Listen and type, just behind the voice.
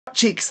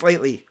cheeks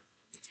lately.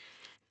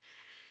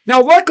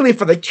 Now, luckily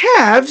for the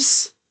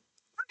Cavs,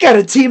 we got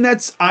a team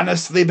that's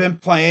honestly been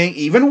playing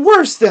even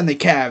worse than the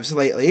Cavs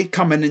lately,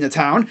 coming into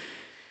town.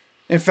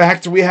 In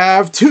fact, we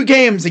have 2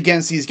 games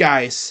against these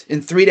guys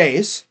in 3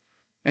 days.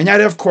 And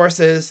that, of course,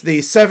 is the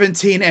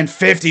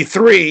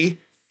 17-53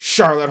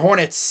 Charlotte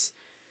Hornets,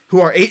 who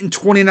are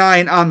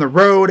 8-29 on the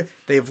road.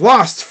 They've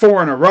lost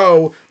 4 in a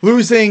row,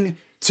 losing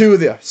to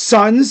the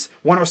Suns,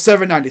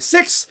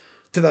 107-96,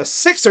 to the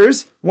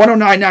Sixers,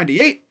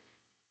 109-98,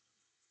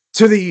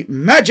 to the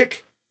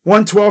Magic,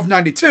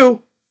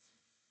 112-92,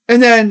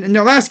 and then in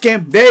their last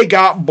game, they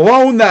got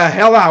blown the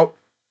hell out,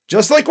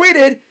 just like we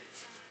did,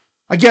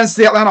 against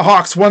the Atlanta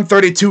Hawks,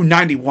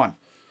 132-91.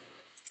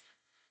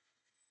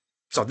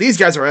 So these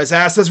guys are as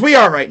ass as we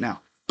are right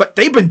now, but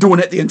they've been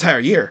doing it the entire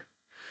year.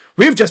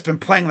 We've just been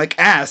playing like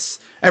ass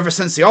ever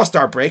since the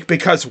All-Star break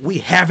because we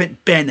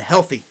haven't been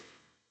healthy.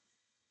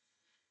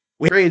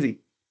 We're crazy.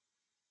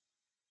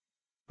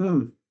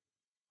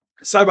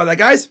 Sorry about that,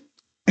 guys.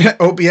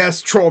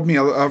 OBS trolled me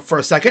for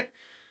a second.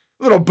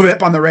 A little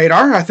blip on the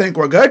radar. I think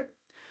we're good.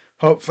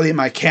 Hopefully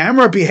my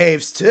camera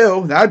behaves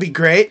too. That'd be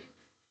great.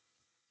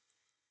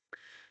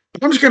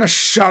 But I'm just going to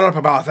shut up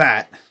about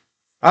that.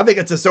 I think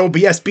it's this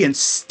OBS being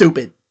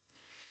stupid.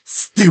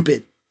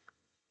 Stupid.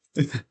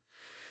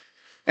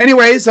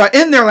 Anyways,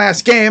 in their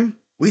last game,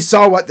 we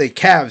saw what the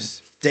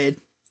Cavs did,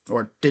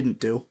 or didn't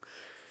do.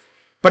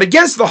 But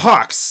against the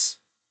Hawks,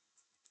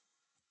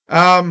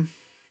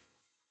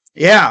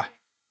 yeah,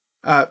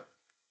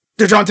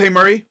 DeJounte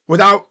Murray,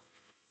 without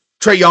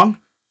Trae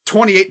Young,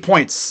 28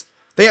 points.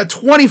 They had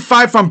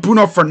 25 from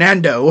Bruno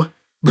Fernando,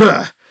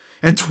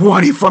 and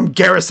 20 from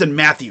Garrison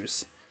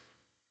Matthews.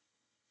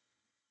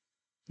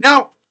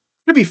 Now,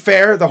 to be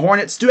fair, the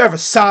Hornets do have a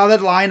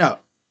solid lineup.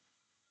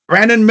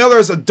 Brandon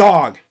Miller's a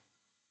dog.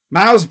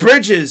 Miles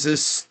Bridges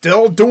is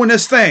still doing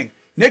his thing.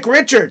 Nick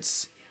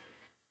Richards.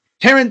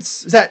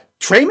 Terrence, is that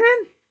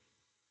Treyman?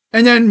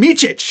 And then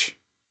Micic.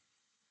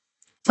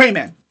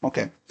 Treyman.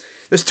 Okay.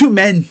 There's 2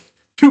 men.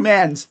 2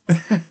 mans.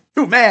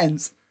 2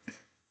 mans.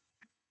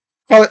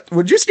 Well,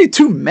 would you say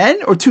 2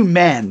 men or 2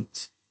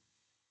 mans?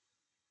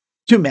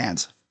 2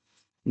 mans.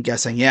 I'm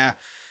guessing, yeah.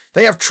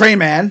 They have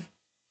Treyman.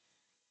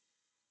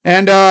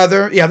 And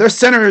their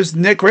center is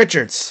Nick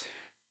Richards.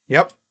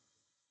 Yep.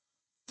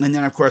 And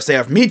then, of course, they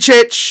have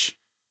Micic.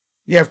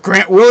 You have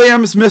Grant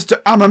Williams,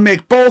 Mr. I'ma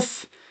make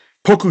both.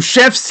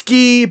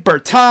 Pokuševski,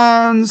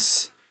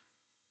 Bertans,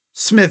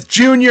 Smith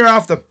Jr.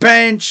 off the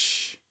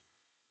bench.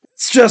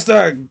 It's just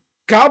a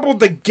gobbled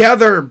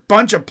together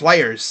bunch of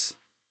players.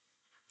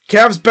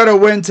 Cavs better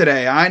win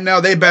today. I know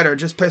they better.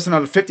 Just place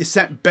another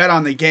 50-cent bet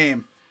on the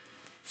game.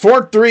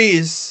 4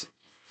 threes.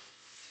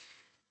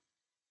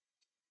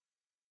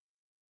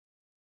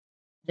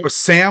 It was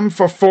Sam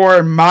for 4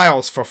 and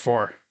Miles for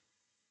 4.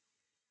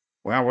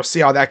 Well, we'll see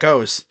how that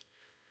goes.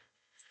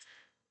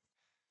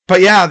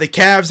 But yeah, the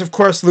Cavs, of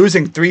course,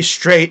 losing 3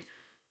 straight.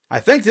 I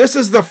think this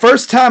is the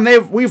first time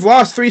we've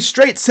lost 3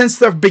 straight since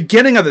the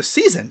beginning of the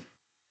season.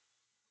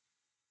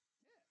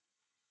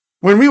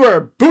 When we were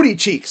booty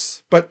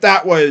cheeks, but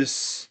that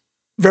was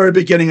very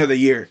beginning of the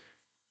year.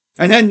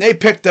 And then they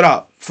picked it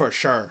up, for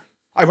sure.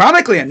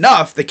 Ironically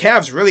enough, the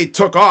Cavs really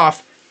took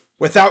off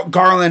without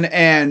Garland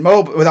and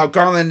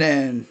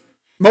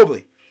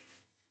Mobley.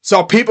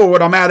 So people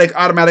would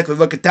automatically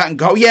look at that and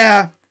go,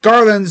 yeah,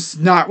 Garland's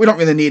not, we don't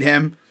really need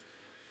him.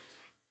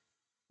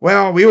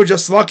 Well, we were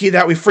just lucky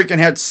that we freaking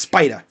had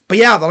Spida. But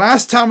yeah, the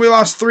last time we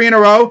lost 3 in a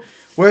row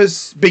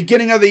was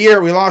beginning of the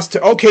year. We lost to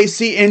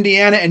OKC,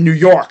 Indiana, and New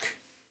York.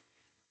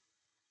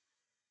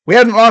 We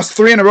hadn't lost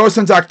 3 in a row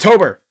since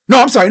October.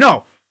 No,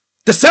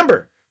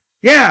 December.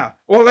 Yeah,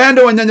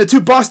 Orlando and then the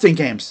 2 Boston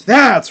games.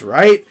 That's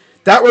right.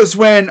 That was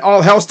when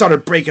all hell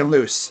started breaking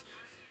loose.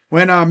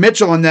 When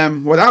Mitchell and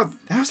them, that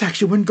was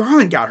actually when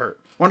Garland got hurt.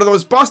 One of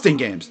those Boston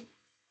games.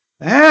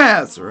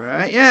 That's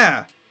right,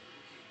 yeah.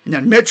 And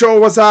then Mitchell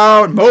was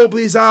out,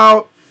 Mobley's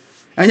out.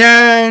 And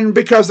then,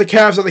 because the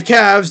Cavs are the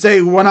Cavs,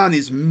 they went on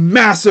these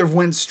massive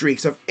win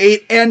streaks of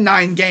 8 and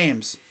 9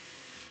 games.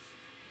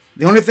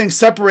 The only thing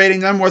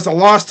separating them was a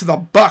loss to the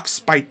Bucks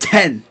by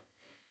 10.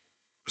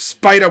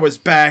 Spida was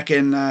back,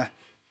 and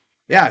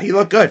yeah, he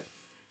looked good.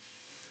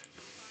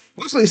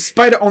 Luckily,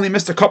 Spida only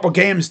missed a couple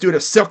games due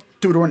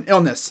to an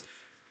illness.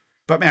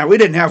 But man, we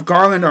didn't have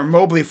Garland or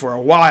Mobley for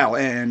a while,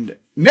 and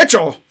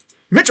Mitchell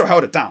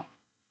held it down.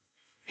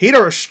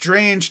 They're a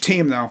strange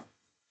team, though.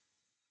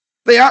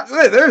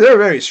 They're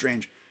very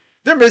strange.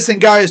 They're missing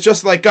guys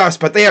just like us,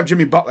 but they have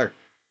Jimmy Butler.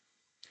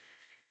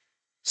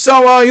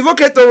 So you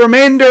look at the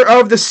remainder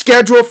of the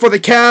schedule for the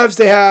Cavs.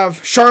 They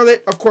have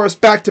Charlotte, of course,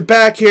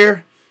 back-to-back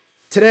here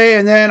today,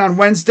 and then on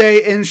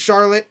Wednesday in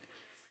Charlotte.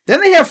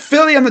 Then they have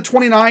Philly on the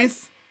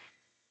 29th.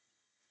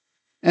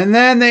 And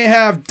then they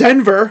have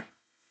Denver.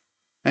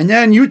 And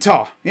then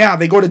Utah. Yeah,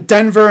 they go to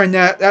Denver, and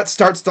that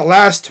starts the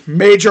last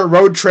major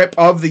road trip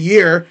of the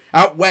year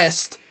out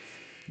west.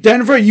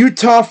 Denver,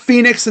 Utah,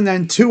 Phoenix, and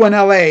then 2 in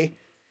LA.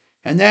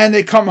 And then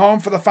they come home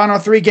for the final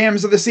 3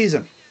 games of the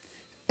season.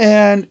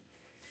 And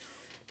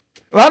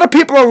A lot of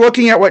people are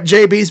looking at what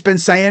JB's been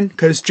saying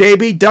because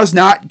JB does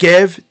not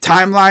give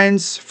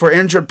timelines for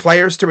injured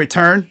players to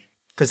return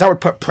because that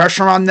would put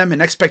pressure on them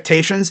and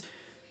expectations.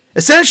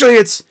 Essentially,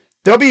 it's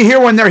they'll be here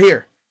when they're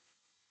here.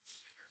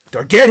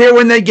 They'll get here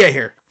when they get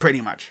here, pretty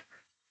much.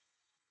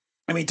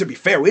 I mean, to be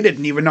fair, we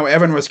didn't even know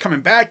Evan was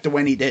coming back the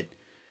when he did.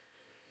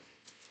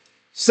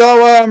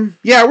 So,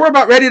 yeah, we're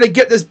about ready to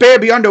get this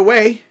baby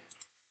underway.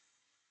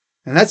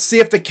 And let's see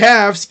if the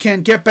Cavs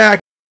can get back.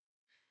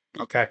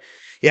 Okay.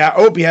 Yeah,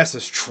 OBS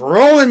is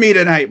trolling me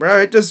tonight, bro.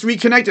 It just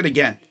reconnected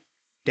again.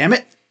 Damn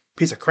it.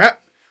 Piece of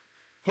crap.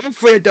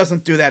 Hopefully it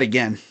doesn't do that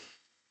again.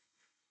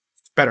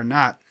 Better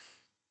not.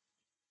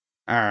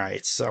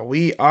 Alright, so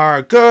we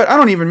are good. I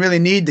don't even really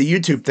need the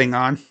YouTube thing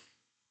on. I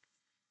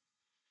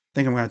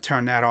think I'm going to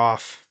turn that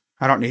off.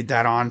 I don't need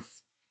that on.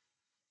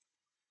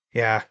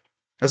 Yeah.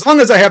 As long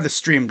as I have the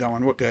stream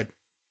going, we're good.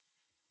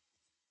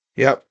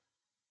 Yep.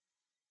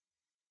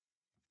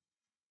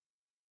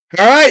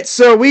 Alright,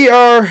 so we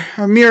are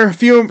a mere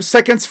few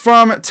seconds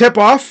from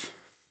tip-off.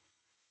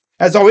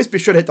 As always, be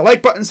sure to hit the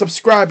like button,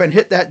 subscribe, and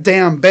hit that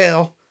damn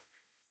bell.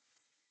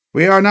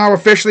 We are now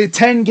officially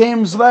 10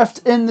 games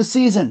left in the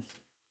season.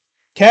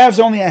 Cavs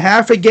only a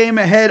half a game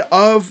ahead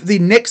of the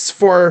Knicks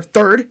for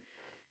third.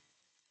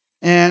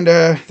 And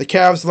the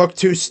Cavs look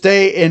to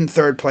stay in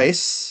third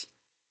place.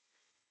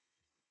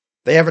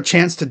 They have a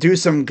chance to do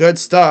some good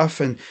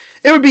stuff. And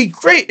it would be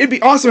great. It'd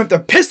be awesome if the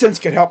Pistons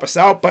could help us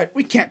out. But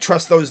we can't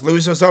trust those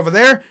losers over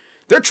there.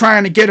 They're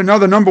trying to get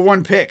another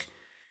 #1 pick.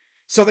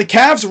 So the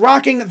Cavs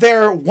rocking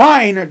their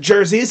wine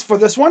jerseys for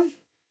this one.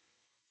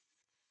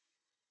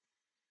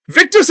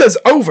 Victor says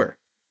over.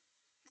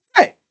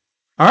 Hey.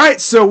 All right,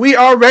 so we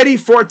are ready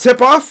for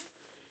tip-off.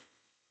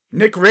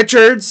 Nick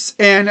Richards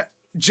and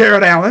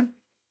Jared Allen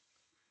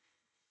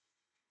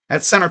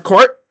at center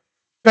court,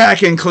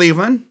 back in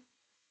Cleveland.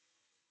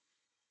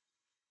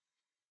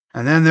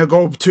 And then they'll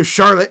go to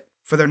Charlotte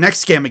for their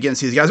next game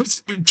against these guys.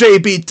 It's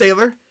J.B.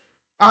 Taylor,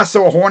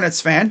 also a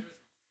Hornets fan.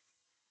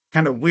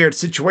 Kind of weird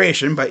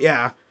situation, but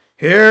yeah.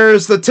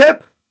 Here's the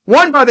tip.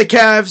 Won by the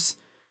Cavs.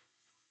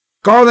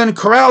 Garland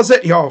corrals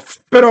it. He'll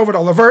spit over to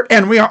LeVert,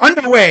 and we are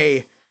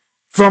underway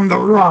from the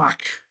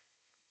rock.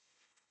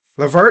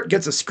 LeVert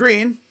gets a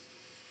screen.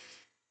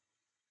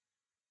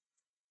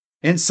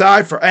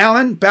 Inside for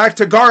Allen. Back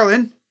to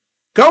Garland.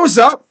 Goes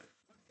up.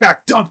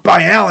 Back dunked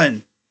by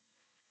Allen.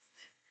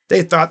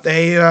 They thought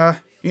they,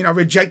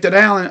 rejected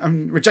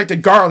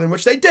rejected Garland,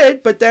 which they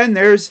did. But then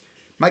there's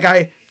my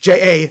guy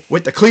J.A.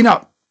 with the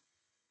cleanup.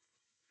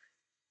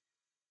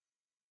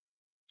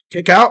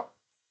 Kick out.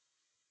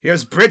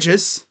 Here's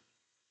Bridges.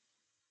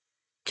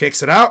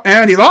 Kicks it out,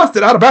 and he lost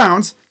it out of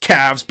bounds.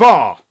 Cavs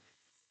ball.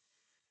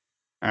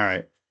 All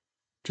right.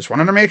 Just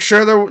wanted to make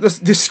sure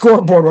the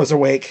scoreboard was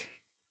awake.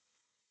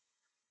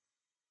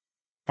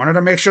 Wanted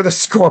to make sure the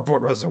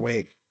scoreboard was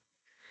awake.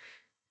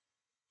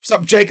 What's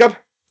up, Jacob?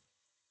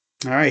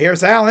 All right,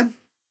 here's Allen.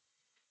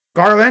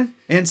 Garland,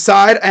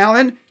 inside,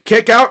 Allen.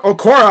 Kick out,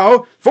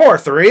 Okoro.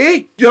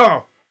 4-3.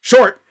 Oh,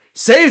 short.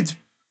 Saved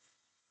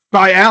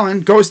by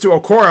Allen. Goes to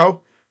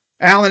Okoro.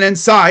 Allen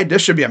inside.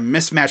 This should be a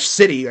mismatched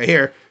city right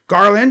here.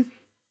 Garland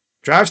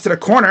drives to the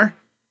corner.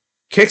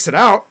 Kicks it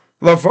out.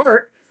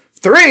 LeVert.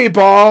 3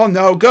 ball.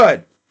 No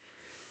good.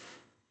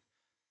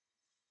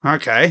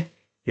 Okay.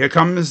 Here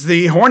comes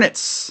the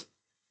Hornets.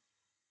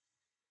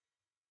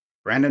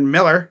 Brandon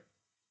Miller.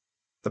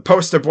 The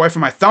poster boy for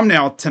my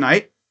thumbnail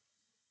tonight.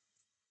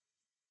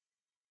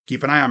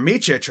 Keep an eye on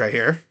Micic right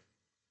here.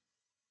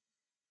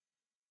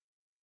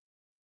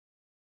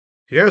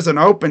 Here's an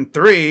open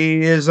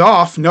 3. Is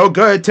off. No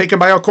good. Taken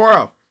by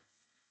Okoro.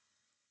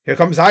 Here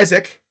comes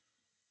Isaac.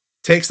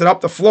 Takes it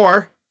up the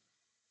floor.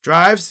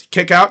 Drives.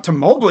 Kick out to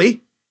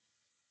Mobley.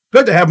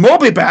 Good to have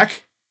Mobley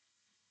back.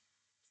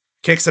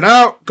 Kicks it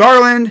out.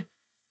 Garland.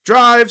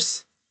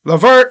 Drives.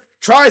 LeVert.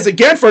 Tries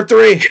again for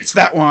 3. Hits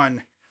that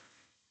one.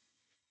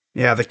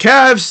 Yeah, the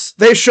Cavs,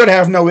 they should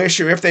have no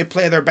issue if they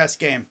play their best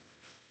game.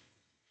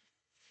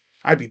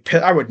 I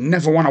would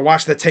never want to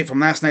watch the tape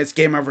from last night's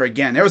game ever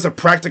again. It was a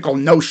practical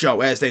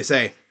no-show, as they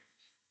say.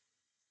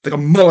 Like a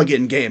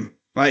mulligan game.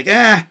 Like,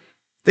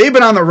 they've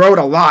been on the road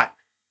a lot.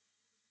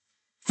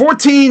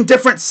 14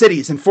 different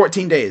cities in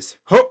 14 days.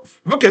 Hook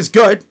is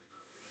good.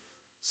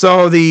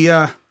 So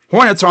the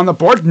Hornets are on the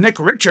board. Nick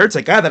Richards,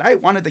 a guy that I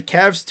wanted the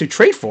Cavs to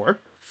trade for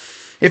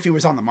if he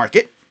was on the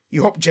market.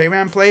 You hope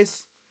J-Ram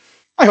plays?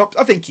 I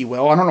think he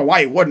will. I don't know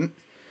why he wouldn't.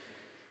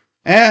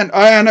 And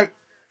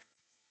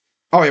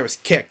oh, he was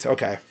kicked.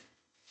 Okay.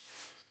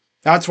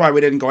 That's why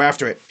we didn't go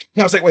after it.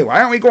 I was like, wait, why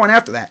aren't we going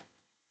after that?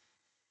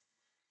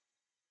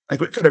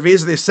 Like, we could have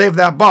easily saved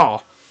that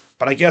ball.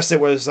 But I guess it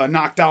was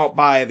knocked out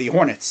by the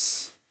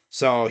Hornets.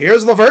 So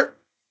here's LeVert.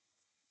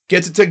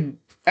 Gets it to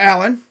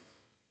Allen.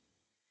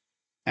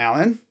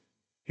 Allen.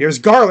 Here's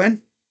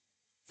Garland.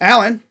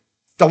 Allen.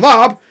 The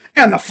lob.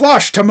 And the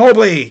flush to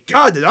Mobley.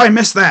 God, did I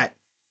miss that?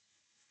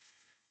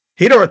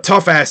 Heat are a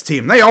tough-ass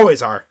team. They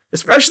always are.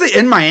 Especially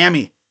in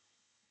Miami.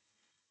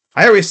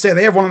 I always say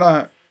they have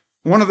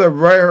one of the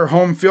rare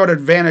home field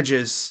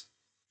advantages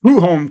 2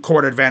 home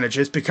court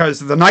advantages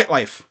because of the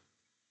nightlife.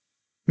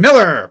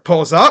 Miller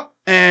pulls up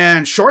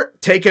and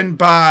short, taken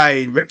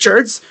by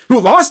Richards, who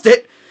lost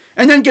it,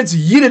 and then gets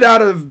yeeted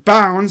out of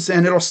bounds,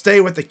 and it'll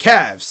stay with the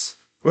Cavs.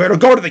 Or it'll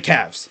go to the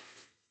Cavs.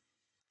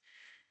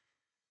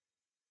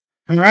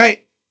 All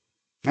right.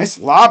 Nice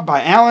lob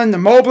by Allen to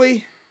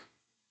Mobley.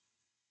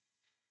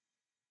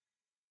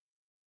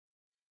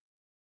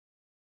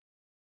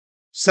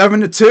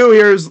 Seven to 2.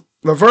 Here's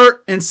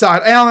LeVert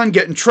inside Allen,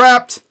 getting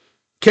trapped.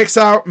 Kicks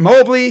out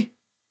Mobley.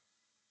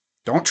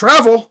 Don't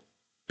travel.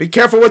 Be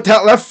careful with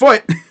that left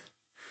foot.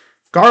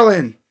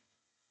 Garland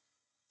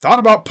thought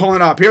about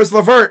pulling up. Here's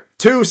LeVert.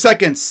 2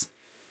 seconds.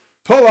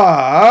 Pull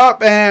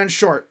up and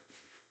short.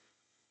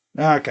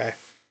 Okay.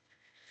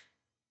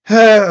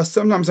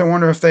 Sometimes I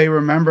wonder if they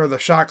remember the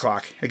shot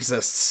clock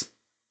exists.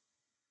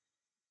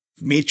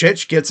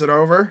 Micic gets it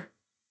over.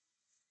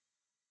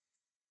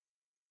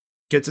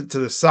 Gets it to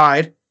the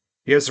side.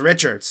 Here's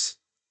Richards.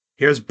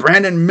 Here's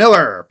Brandon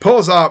Miller.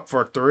 Pulls up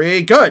for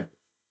 3. Good.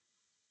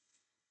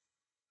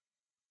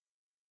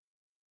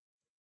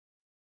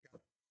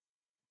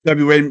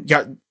 WA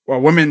got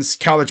women's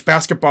college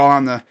basketball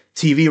on the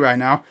TV right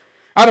now.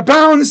 Out of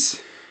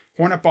bounds.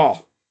 Hornet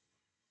ball.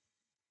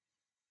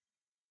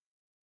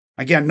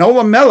 Again, no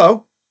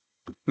LaMelo.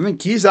 I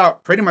think he's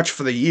out pretty much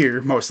for the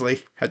year,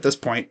 mostly, at this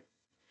point.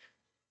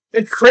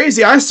 It's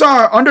crazy. I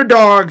saw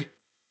Underdog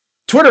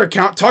Twitter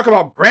account talk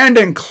about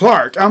Brandon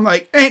Clark. I'm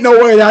like, ain't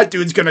no way that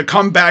dude's going to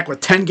come back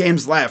with 10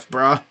 games left,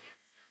 bruh.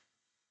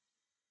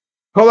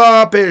 Pull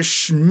up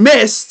is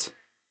missed.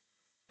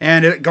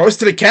 And it goes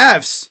to the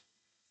Cavs.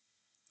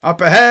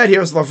 Up ahead,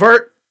 here's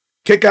LeVert.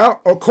 Kick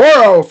out.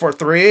 Okoro for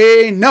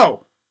 3.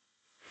 No.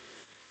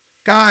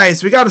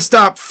 Guys, we got to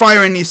stop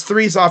firing these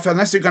threes off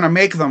unless you're going to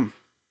make them.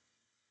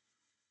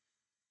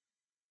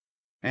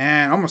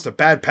 And almost a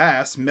bad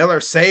pass. Miller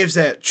saves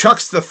it.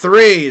 Chucks the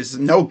threes.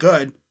 No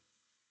good.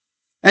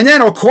 And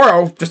then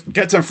Okoro just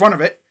gets in front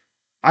of it.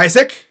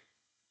 Isaac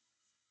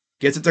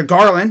gets it to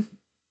Garland.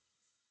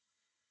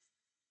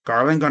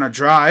 Garland going to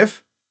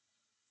drive.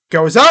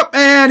 Goes up,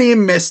 and he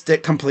missed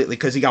it completely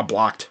because he got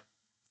blocked.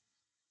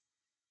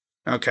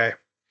 Okay.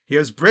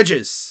 Here's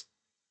Bridges.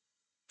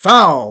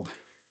 Fouled.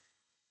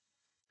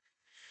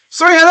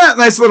 So yeah, that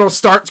nice little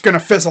start's going to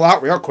fizzle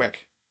out real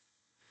quick.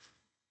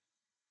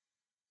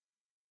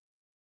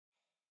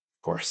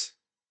 Of course.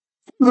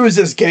 Lose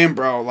this game,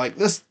 bro. Like,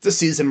 this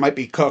season might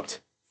be cooked.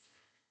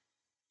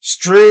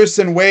 Strus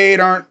and Wade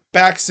aren't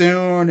back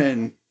soon,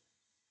 and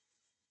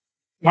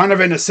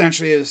Donovan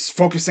essentially is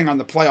focusing on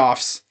the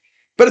playoffs.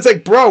 But it's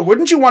like, bro,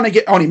 wouldn't you want to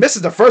get... Oh, and he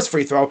misses the first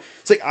free throw.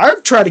 It's like,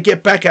 I'd try to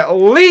get back at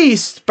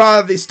least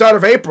by the start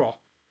of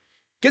April.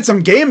 Get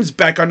some games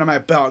back under my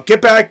belt. Get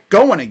back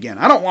going again.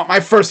 I don't want my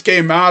first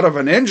game out of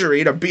an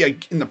injury to be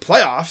in the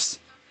playoffs.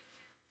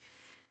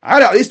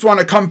 I'd at least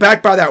want to come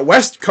back by that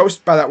West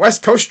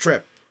Coast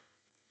trip.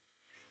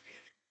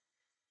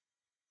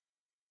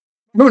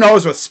 Who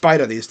knows with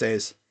Spida these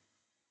days?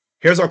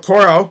 Here's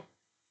Okoro.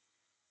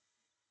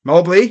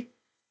 Mobley.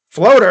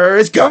 Floater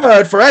is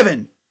good for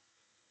Evan.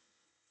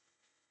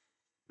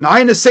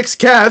 9-6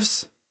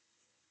 Cavs.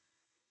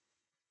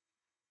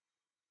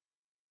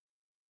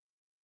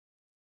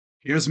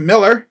 Here's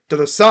Miller to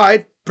the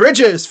side.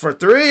 Bridges for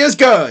 3 is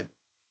good.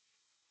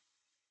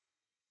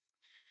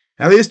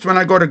 At least when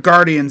I go to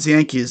Guardians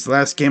Yankees, the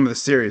last game of the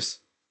series.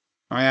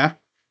 Oh, yeah?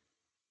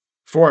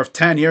 4 of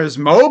 10. Here's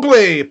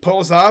Mobley.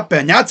 Pulls up,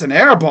 and that's an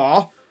air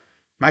ball.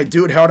 My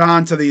dude held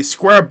on to the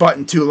square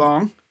button too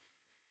long.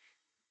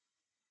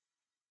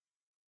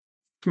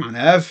 Come on,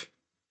 Ev.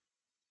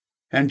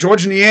 And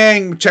George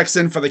Niang checks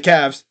in for the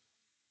Cavs.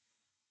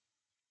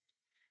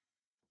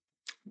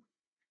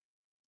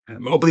 And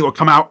Mobley will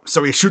come out,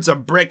 so he shoots a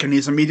brick, and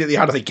he's immediately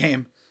out of the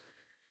game.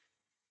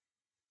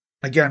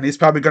 Again, he's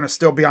probably going to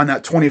still be on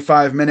that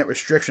 25-minute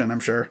restriction, I'm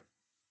sure.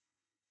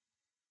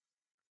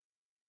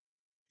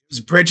 It's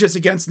Bridges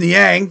against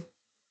Niang.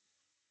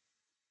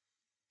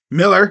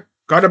 Miller,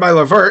 guarded by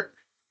LeVert.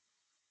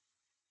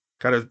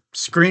 Got a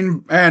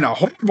screen and a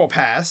horrible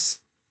pass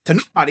to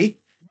nobody.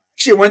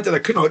 Actually, went to the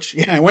coach.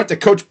 Yeah, I went to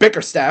Coach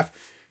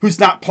Bickerstaff, who's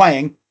not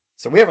playing.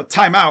 So we have a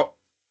timeout.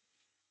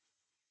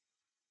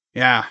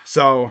 Yeah,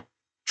 so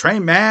Trey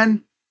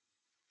Mann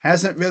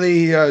hasn't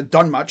really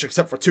done much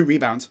except for 2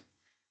 rebounds.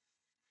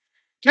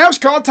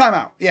 Cavs called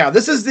timeout. Yeah,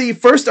 this is the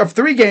first of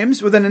 3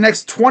 games within the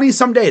next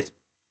 20-some days.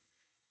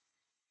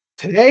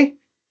 Today,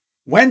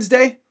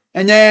 Wednesday,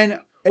 and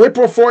then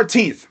April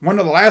 14th, one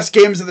of the last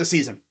games of the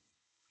season.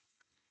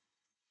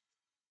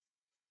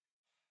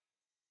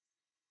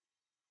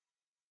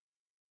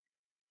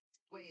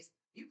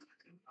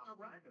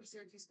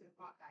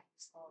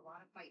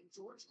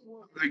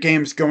 Other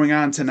games going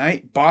on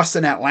tonight.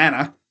 Boston,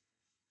 Atlanta.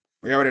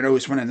 We already know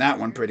who's winning that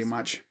one pretty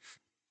much.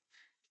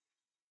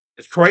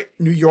 Detroit,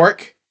 New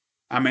York.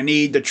 I'm going to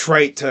need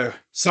Detroit to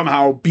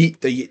somehow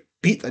beat the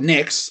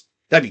Knicks.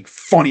 That'd be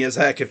funny as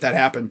heck if that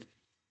happened.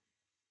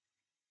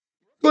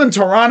 Brooklyn,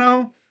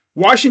 Toronto.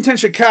 Washington,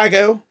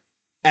 Chicago.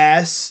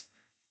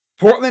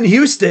 Portland,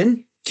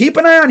 Houston. Keep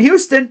an eye on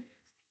Houston.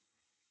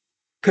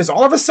 Because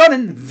all of a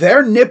sudden,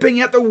 they're nipping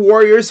at the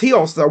Warriors'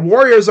 heels. The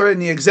Warriors are in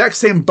the exact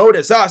same boat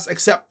as us,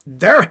 except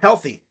they're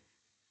healthy.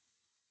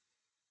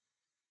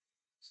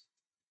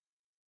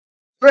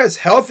 They're as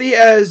healthy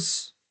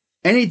as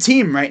any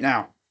team right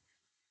now.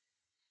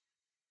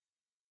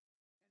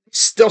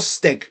 Still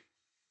stink.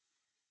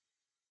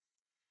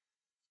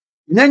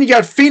 And then you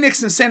got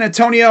Phoenix and San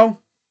Antonio,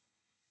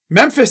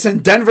 Memphis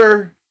and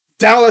Denver,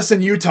 Dallas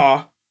and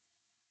Utah.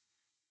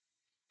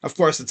 Of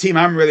course, the team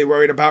I'm really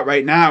worried about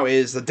right now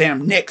is the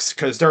damn Knicks,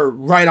 because they're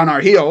right on our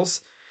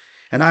heels.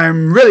 And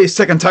I'm really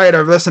sick and tired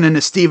of listening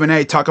to Stephen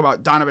A. talk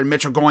about Donovan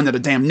Mitchell going to the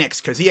damn Knicks,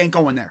 because he ain't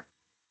going there.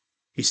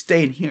 He's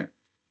staying here.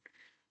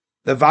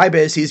 The vibe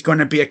is he's going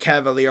to be a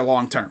Cavalier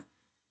long term.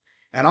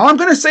 And all I'm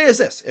going to say is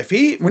this.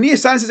 When he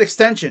signs his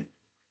extension,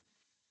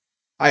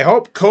 I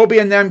hope Kobe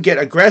and them get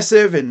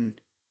aggressive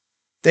and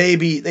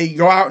they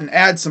go out and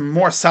add some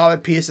more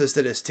solid pieces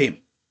to this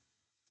team.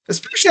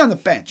 Especially on the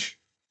bench.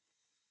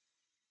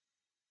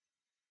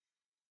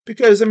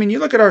 Because, I mean, you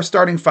look at our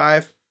starting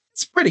five,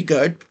 it's pretty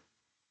good.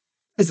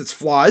 Has its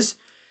flaws.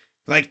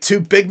 Like 2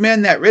 big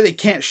men that really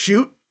can't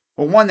shoot.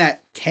 Well, one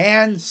that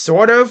can,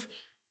 sort of,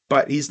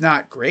 but he's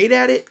not great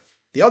at it.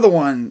 The other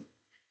one,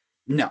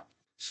 no.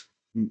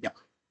 No.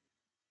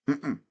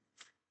 Mm-mm.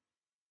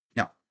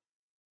 No.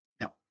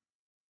 No.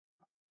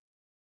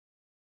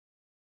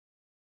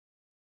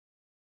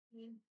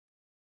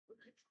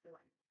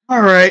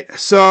 All right,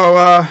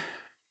 so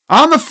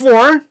on the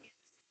floor,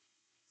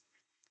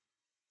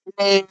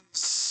 I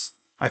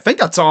think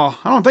that's all.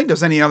 I don't think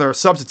there's any other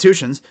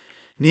substitutions.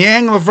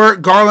 Niang,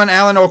 LeVert, Garland,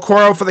 Allen,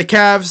 Okoro for the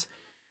Cavs.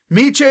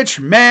 Micic,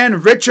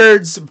 Mann,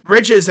 Richards,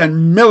 Bridges,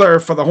 and Miller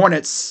for the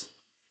Hornets.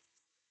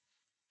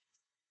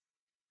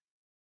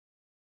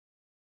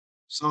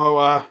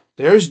 So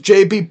there's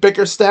JB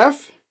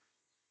Bickerstaff,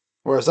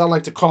 or as I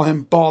like to call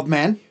him, Bald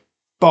Man.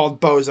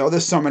 Bald Bozo.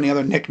 There's so many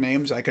other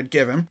nicknames I could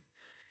give him.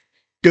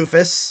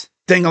 Doofus.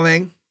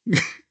 Dingaling.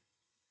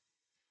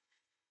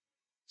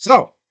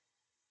 So,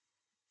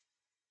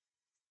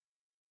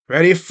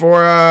 ready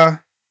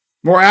for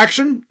more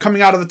action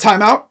coming out of the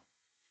timeout?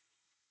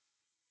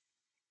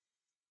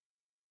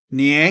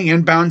 Niang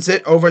inbounds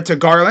it over to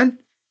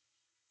Garland,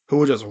 who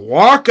will just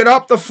walk it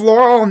up the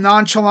floor all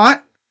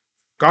nonchalant,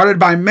 guarded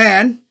by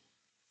Mann.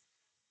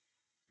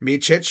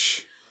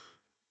 Micic.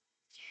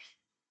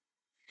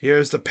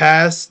 Here's the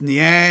pass.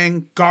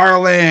 Niang,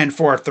 Garland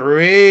for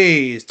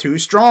 3. He's too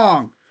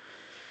strong.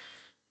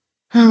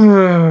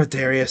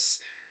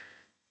 Darius.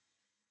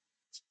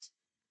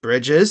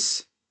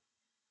 Bridges.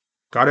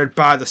 Guarded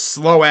by the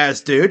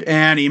slow-ass dude,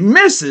 and he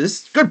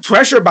misses. Good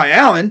pressure by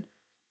Allen.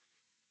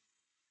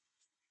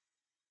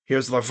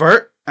 Here's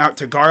LeVert out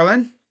to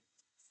Garland.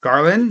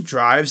 Garland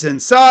drives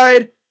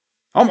inside.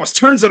 Almost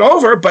turns it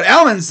over, but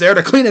Allen's there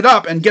to clean it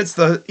up and gets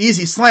the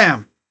easy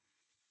slam.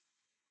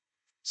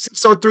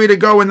 6:03 to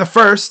go in the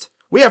first.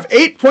 We have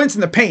 8 points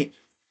in the paint.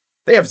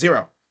 They have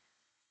 0.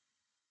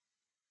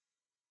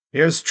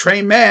 Here's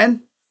Trey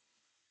Mann.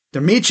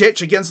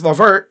 Micic against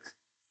LeVert.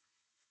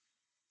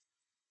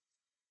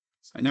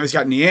 I know he's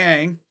got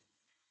Niang.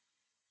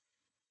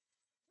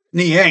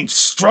 Niang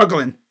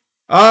struggling.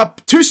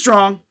 Up, too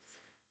strong.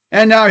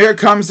 And now here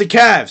comes the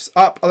Cavs.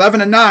 Up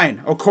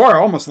 11-9.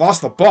 Okoro almost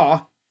lost the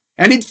ball.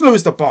 And he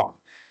lose the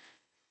ball.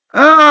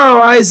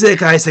 Oh, Isaac.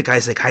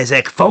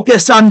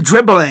 Focus on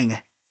dribbling.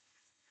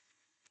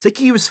 It's like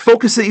he was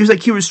focusing.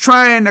 He was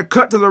trying to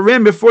cut to the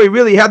rim before he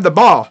really had the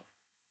ball.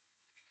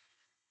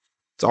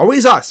 It's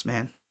always us,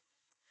 man.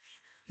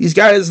 These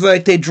guys,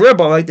 they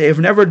dribble like they've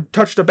never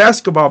touched a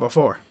basketball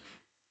before.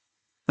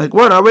 Like,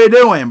 what are we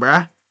doing,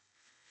 bruh?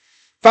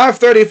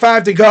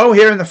 5:35 to go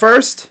here in the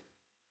first.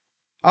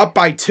 Up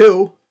by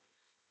 2.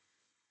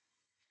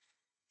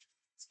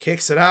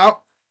 Kicks it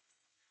out.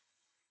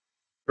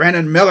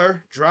 Brandon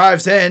Miller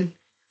drives in.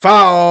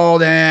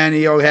 Fouled, and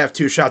he'll have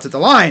 2 shots at the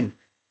line.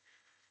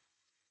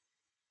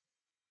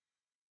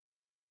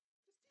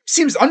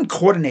 Seems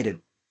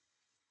uncoordinated.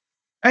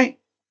 Right?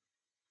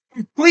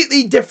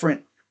 Completely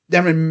different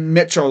than when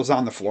Mitchell's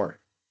on the floor.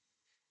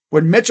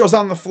 When Mitchell's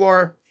on the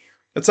floor,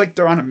 it's like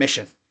they're on a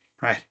mission.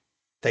 Right?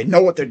 They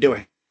know what they're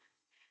doing.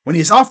 When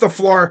he's off the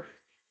floor,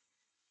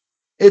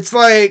 it's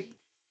like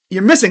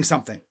you're missing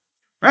something.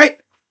 Right?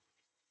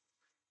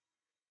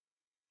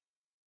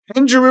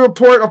 Injury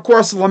report, of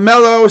course,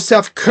 LaMelo,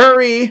 Seth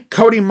Curry,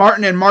 Cody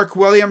Martin, and Mark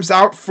Williams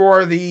out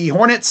for the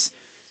Hornets.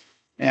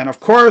 And,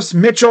 of course,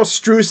 Mitchell,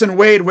 Strus, and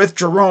Wade with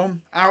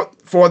Jerome out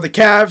for the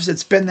Cavs.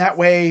 It's been that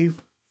way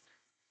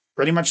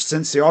pretty much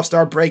since the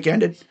All-Star break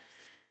ended.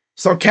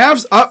 So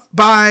Cavs up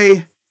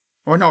by...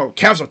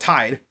 Cavs are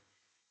tied.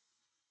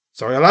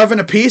 So 11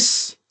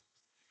 apiece.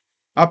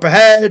 Up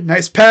ahead.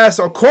 Nice pass.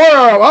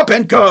 Okoro up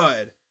and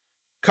good.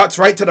 Cuts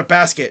right to the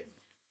basket.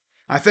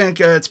 I think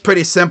it's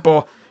pretty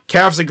simple.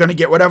 Cavs are going to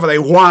get whatever they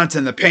want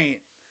in the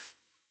paint.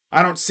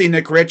 I don't see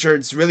Nick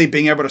Richards really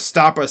being able to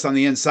stop us on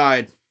the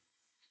inside.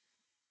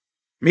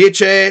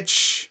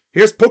 Micic.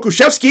 Here's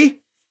Pokusevski.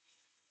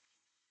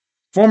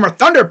 Former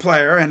Thunder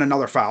player, and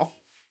another foul.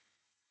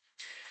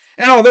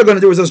 And all they're going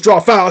to do is just draw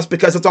fouls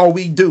because that's all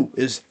we do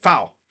is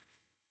foul.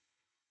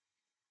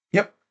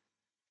 Yep.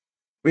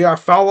 We are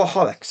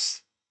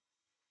foulaholics.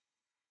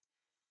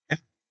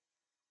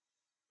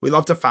 We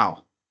love to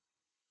foul.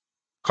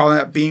 Calling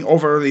it being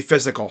overly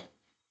physical.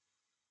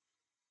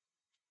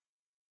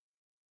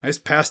 Nice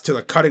pass to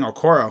the cutting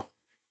Okoro.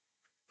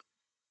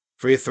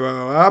 Free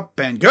throw up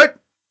and good.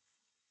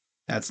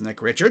 That's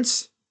Nick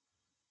Richards.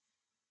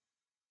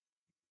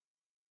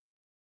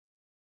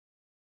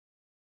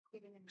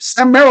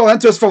 Sam Merrill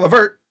enters for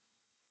Levert.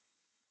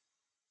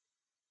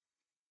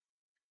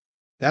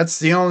 That's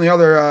the only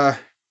other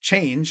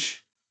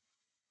change.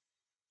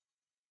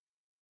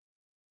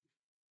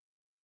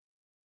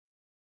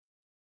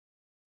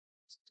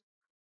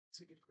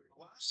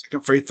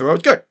 Second free throw.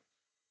 Good.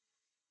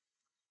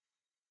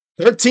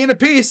 13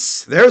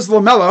 apiece. There's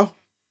LaMelo.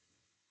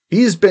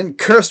 He's been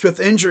cursed with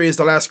injuries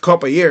the last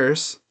couple of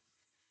years.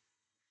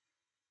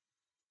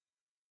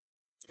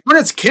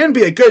 Hornets can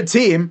be a good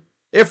team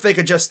if they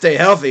could just stay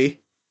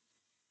healthy,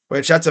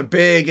 which that's a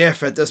big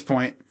if at this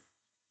point.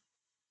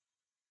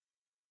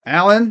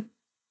 Allen.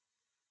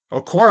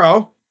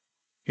 Okoro.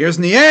 Here's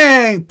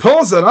Niang.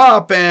 Pulls it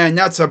up, and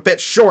that's a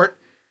bit short.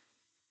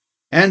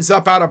 Ends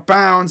up out of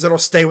bounds. It'll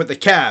stay with the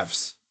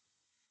Cavs.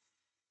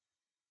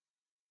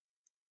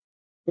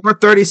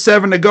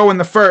 4:37 to go in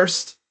the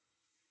first.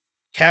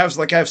 Cavs,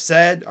 like I've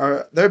said,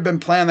 they've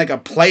been playing like a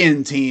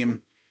play-in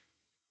team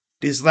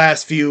these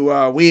last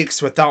few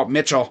weeks without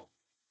Mitchell.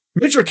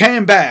 Mitchell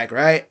came back,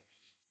 right?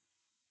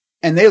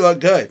 And they look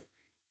good.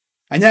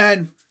 And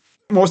then,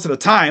 most of the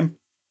time,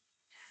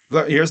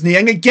 here's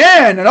Niang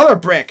again, another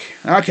brick.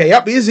 Okay,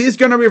 yep, he's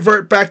going to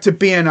revert back to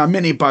being a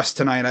mini bust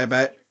tonight, I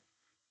bet.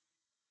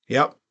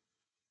 Yep.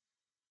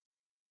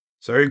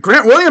 So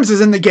Grant Williams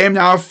is in the game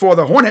now for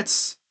the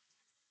Hornets.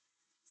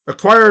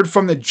 Acquired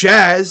from the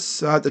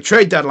Jazz at the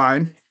trade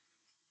deadline.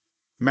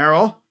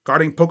 Merrill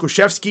guarding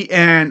Pokuševski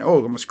and,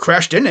 almost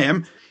crashed into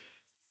him.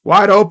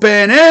 Wide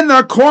open in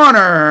the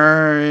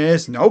corner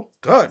is no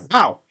good.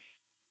 Wow.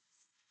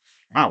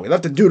 Wow, we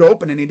left the dude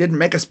open and he didn't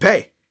make us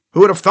pay. Who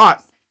would have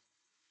thought?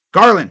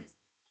 Garland.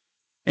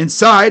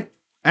 Inside.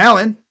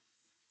 Allen.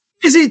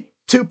 Easy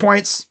 2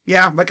 points.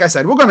 Yeah, like I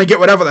said, we're going to get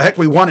whatever the heck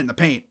we want in the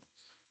paint.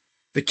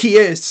 The key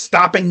is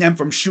stopping them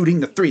from shooting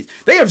the threes.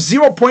 They have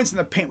 0 points in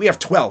the paint. We have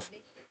 12.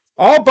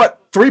 All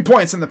but 3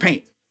 points in the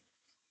paint.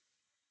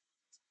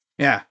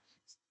 Yeah.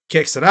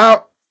 Kicks it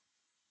out.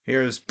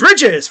 Here's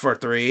Bridges for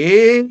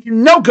three.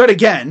 No good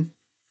again.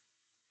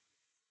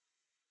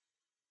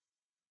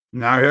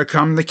 Now here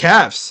come the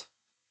Cavs.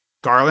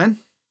 Garland.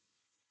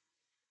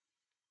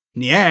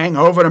 Niang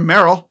over to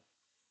Merrill.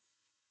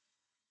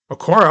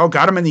 Okoro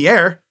got him in the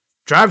air.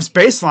 Drives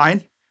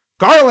baseline.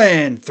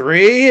 Garland.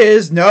 Three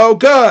is no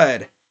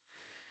good.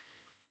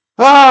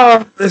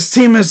 Oh, this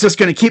team is just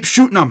going to keep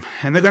shooting them,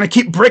 and they're going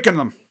to keep breaking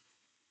them.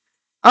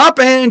 Up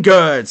and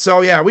good.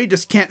 So, yeah, we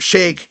just can't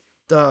shake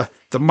the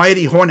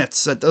mighty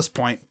Hornets at this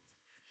point.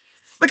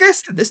 Like I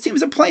said, this team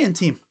is a playing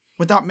team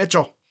without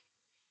Mitchell.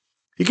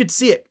 You could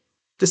see it.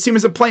 This team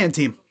is a playing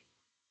team.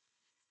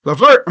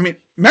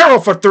 Merrill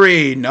for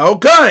three. No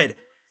good.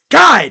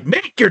 Guide,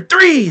 make your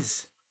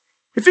threes.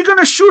 If you're going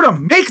to shoot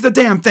them, make the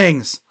damn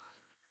things.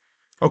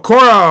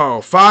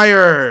 Okoro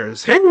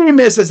fires. He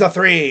misses a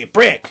three.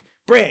 Brick.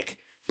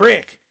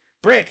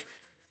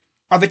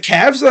 Are the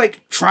Cavs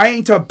like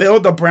trying to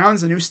build the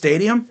Browns a new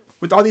stadium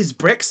with all these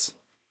bricks?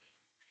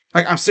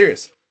 Like, I'm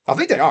serious. I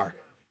think they are.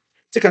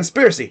 It's a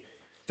conspiracy.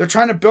 They're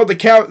trying to build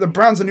the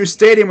Browns a new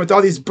stadium with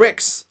all these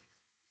bricks.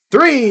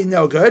 Three,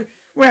 no good.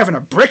 We're having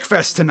a brick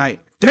fest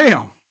tonight.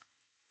 Damn.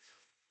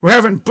 We're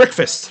having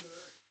breakfast.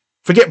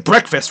 Forget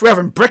breakfast. We're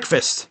having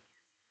breakfast.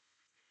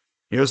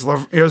 Here's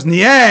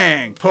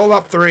Niang. Pull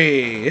up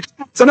three.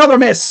 It's another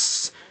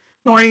miss.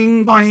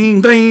 Boing,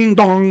 boing, ding,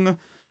 dong.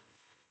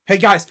 Hey,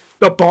 guys,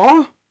 the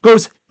ball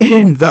goes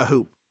in the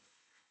hoop.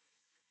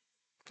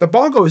 The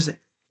ball goes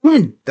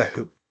in the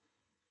hoop.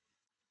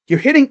 You're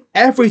hitting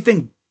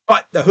everything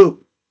but the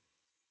hoop.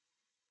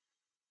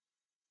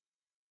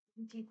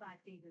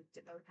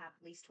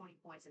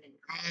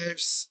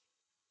 Cavs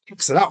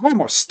kicks it out.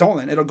 Almost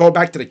stolen. It'll go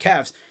back to the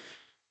Cavs.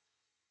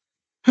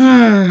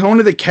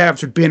 Only the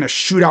Cavs would be in a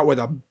shootout with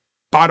a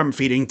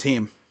bottom-feeding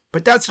team.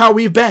 But that's how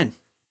we've been.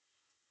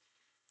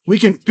 We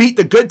can beat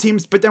the good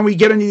teams, but then we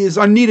get into these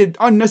unneeded,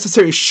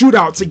 unnecessary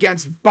shootouts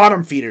against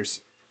bottom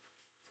feeders.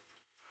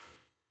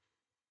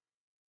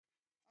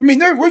 I mean,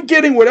 we're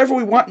getting whatever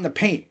we want in the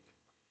paint.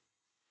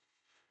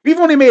 We've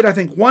only made, I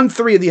think, 1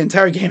 3 of the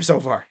entire game so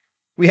far.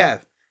 We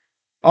have.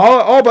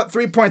 All but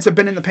 3 points have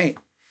been in the paint.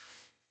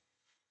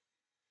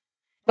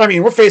 I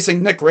mean, we're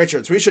facing Nick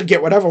Richards. We should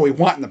get whatever we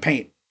want in the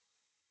paint.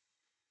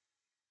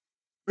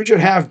 We should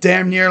have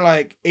damn near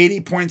like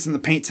 80 points in the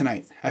paint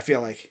tonight, I feel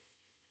like.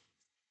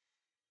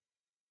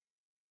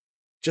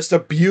 Just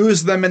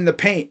abuse them in the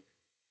paint.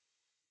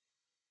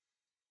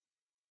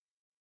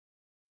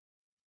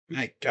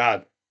 My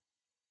God.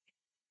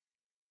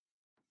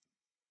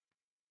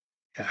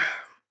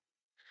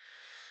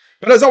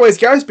 But as always,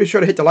 guys, be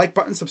sure to hit the like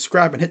button,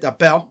 subscribe, and hit that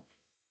bell.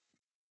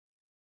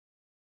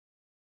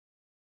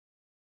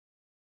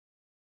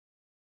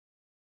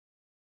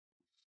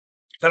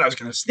 Thought I was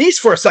going to sneeze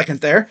for a second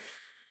there.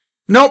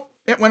 Nope,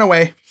 it went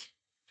away.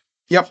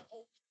 Yep.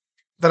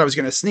 Thought I was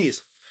going to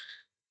sneeze.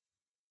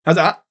 How's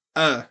that?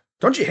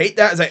 Don't you hate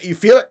that? Is that you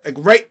feel it like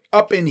right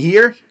up in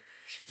here?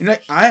 You're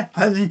like,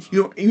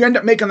 you end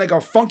up making like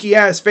a funky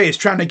ass face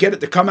trying to get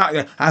it to come out.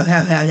 And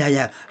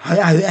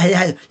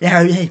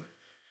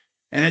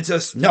it's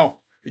just,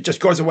 no, it just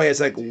goes away. It's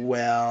like,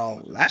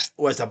 well, that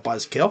was a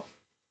buzzkill.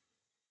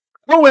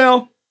 Oh,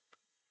 well.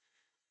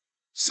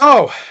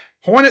 So,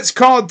 Hornets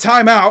called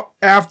timeout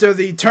after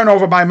the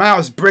turnover by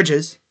Miles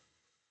Bridges.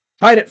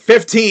 Tied at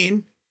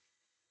 15.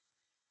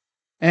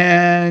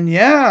 And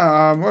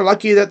yeah, we're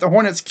lucky that the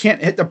Hornets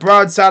can't hit the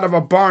broadside of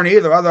a barn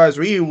either. Otherwise,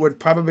 we would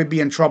probably be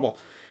in trouble.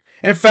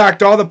 In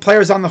fact, all the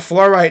players on the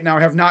floor right now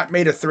have not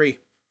made a three.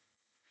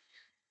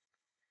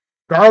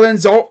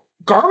 Garland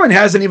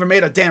hasn't even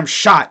made a damn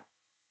shot.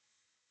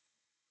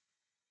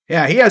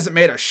 Yeah, he hasn't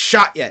made a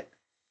shot yet.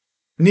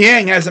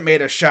 Niang hasn't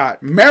made a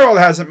shot. Merrill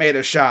hasn't made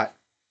a shot.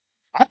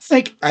 I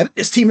think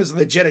this team is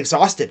legit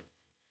exhausted.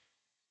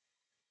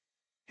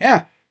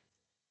 Yeah.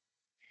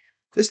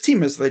 This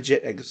team is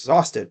legit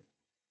exhausted.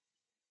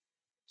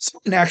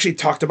 Someone actually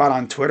talked about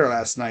on Twitter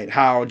last night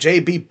how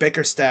J.B.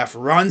 Bickerstaff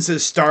runs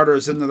his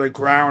starters into the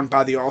ground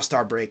by the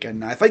All-Star break,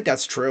 and I think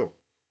that's true.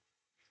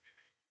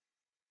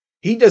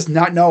 He does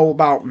not know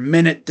about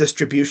minute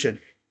distribution.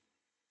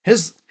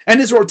 His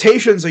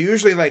rotations are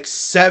usually like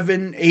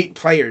 7, 8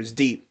 players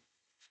deep.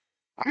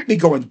 I'd be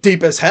going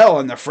deep as hell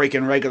in the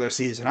freaking regular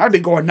season. I'd be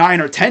going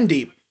 9 or 10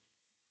 deep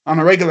on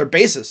a regular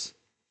basis.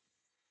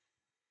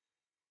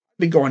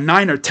 I'd be going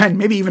 9 or 10,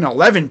 maybe even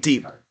 11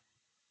 deep.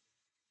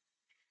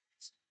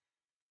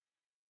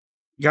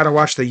 You got to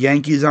watch the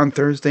Yankees on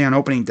Thursday on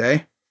opening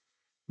day.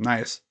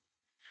 Nice.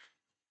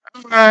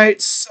 All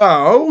right,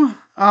 so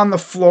on the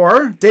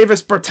floor,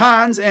 Davis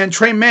Bertans and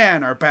Trey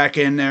Mann are back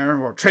in there.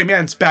 Well, Trey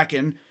Mann's back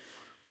in.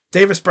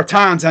 Davis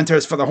Bertans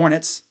enters for the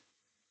Hornets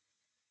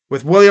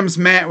with Williams,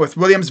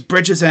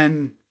 Bridges,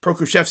 and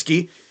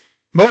Prokushevsky.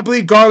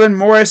 Mobley, Garland,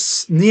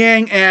 Morris,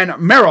 Niang, and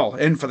Merrill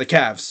in for the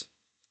Cavs.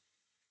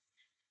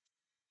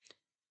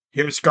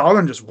 Here's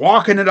Garland just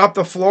walking it up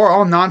the floor,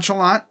 all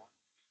nonchalant.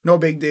 No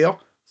big deal.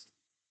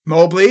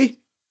 Mobley,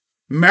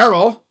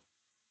 Merrill.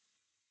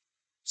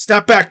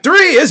 Step back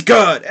three is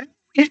good.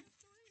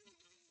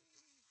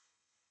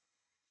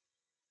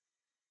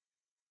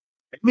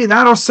 Maybe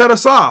that'll set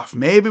us off.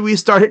 Maybe we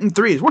start hitting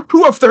threes. We're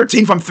 2 of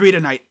 13 from 3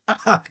 tonight.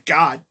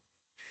 God.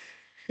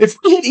 If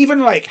we hit even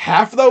like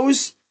half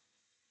those,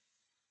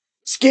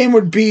 this game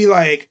would be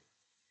like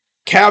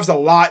Cavs a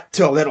lot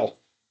to a little.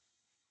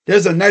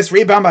 There's a nice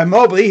rebound by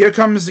Mobley. Here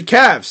comes the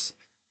Cavs.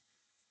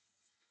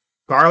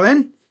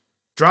 Garland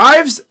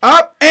drives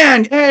up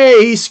and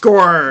hey, he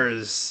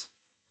scores.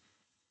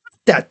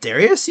 That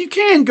Darius, you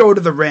can go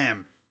to the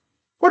rim.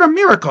 What a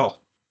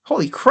miracle.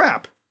 Holy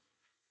crap.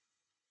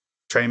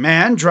 Trey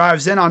Mann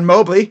drives in on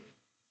Mobley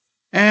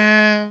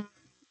and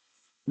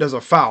does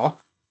a foul.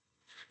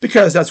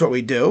 Because that's what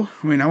we do.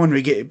 You know, when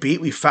we get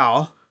beat, we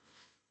foul.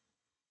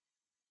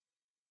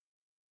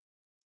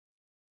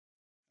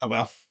 Oh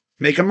well.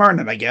 Make him earn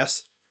it, I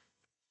guess.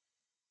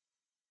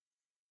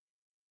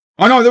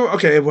 Oh no,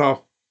 okay,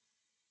 well.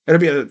 It'll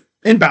be an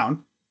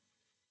inbound.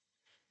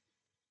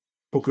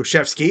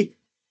 Pokushevsky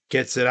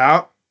gets it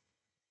out.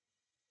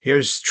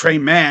 Here's Trey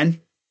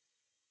Mann.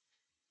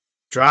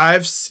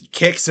 Drives,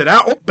 kicks it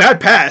out. Oh,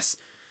 bad pass.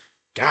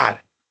 God.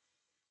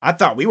 I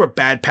thought we were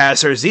bad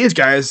passers. These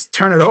guys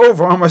turn it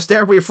over almost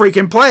every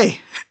freaking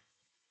play.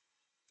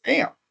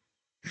 Damn.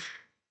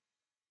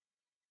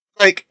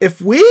 Like,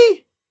 if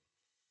we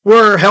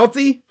were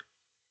healthy,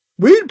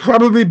 we'd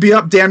probably be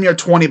up damn near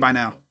 20 by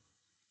now.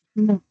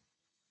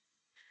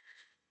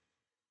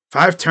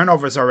 5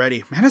 turnovers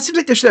already. Man, it seems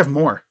like they should have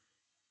more.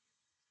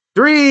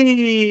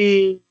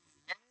 3.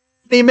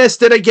 He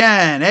missed it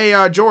again.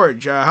 Hey,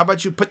 George, how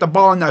about you put the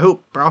ball in the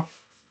hoop, bro? You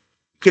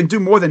can do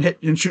more than hit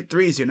and shoot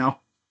threes, you know.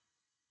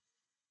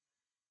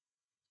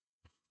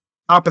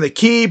 Top of the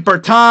key,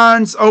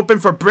 Bertans open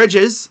for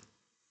Bridges.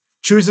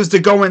 Chooses to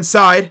go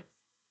inside.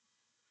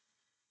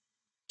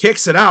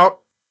 Kicks it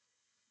out.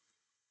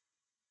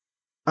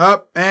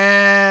 Up,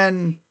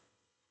 and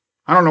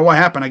I don't know what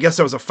happened. I guess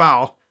there was a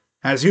foul,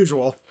 as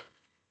usual.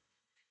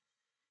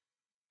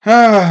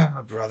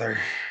 Ah, brother.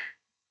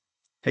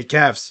 Hey,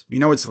 Cavs, you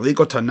know it's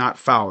illegal to not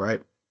foul,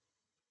 right?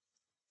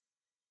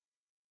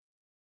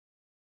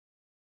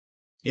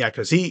 Yeah,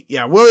 because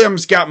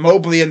Williams got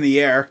Mobley in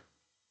the air.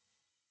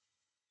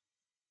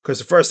 Because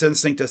the first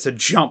instinct is to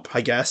jump,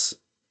 I guess.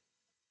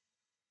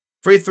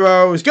 Free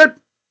throw is good.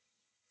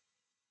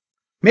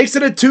 Makes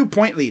it a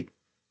 2-point lead.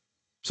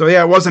 So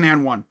yeah, it was an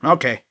and 1.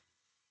 Okay.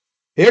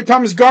 Here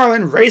comes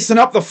Garland racing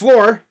up the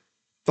floor.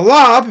 The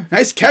lob.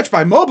 Nice catch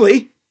by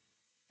Mobley.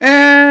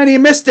 And he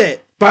missed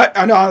it. But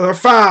another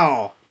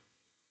foul.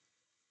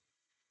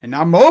 And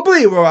now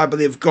Mobley will, I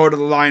believe, go to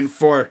the line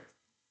for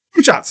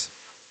 2 shots.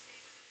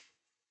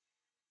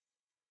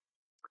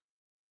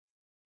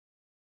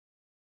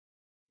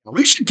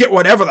 We should get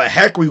whatever the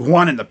heck we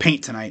want in the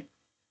paint tonight.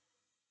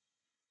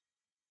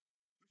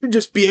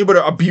 just be able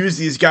to abuse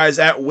these guys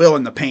at will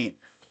in the paint.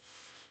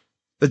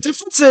 The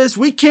difference is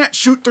we can't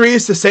shoot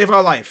threes to save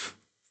our life.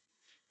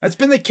 That's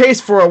been the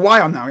case for a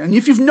while now. And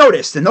if you've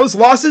noticed, in those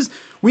losses,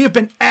 we have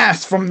been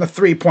asked from the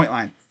three-point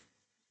line.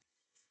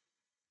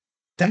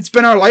 That's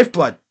been our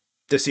lifeblood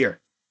this year.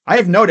 I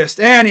have noticed.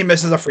 And he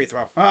misses a free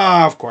throw.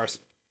 Ah, of course.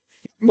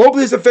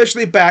 Mobley's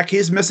officially back.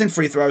 He's missing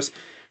free throws.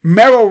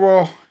 Merrill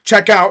will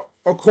check out.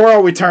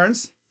 Okoro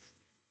returns.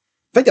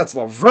 I think that's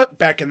LeVert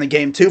back in the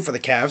game, too, for the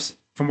Cavs,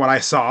 from what I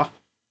saw.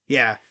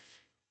 Yeah.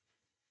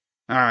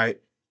 All right.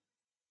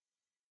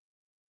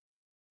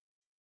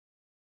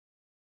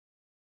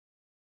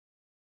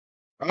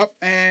 Up,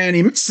 and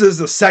he misses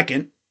the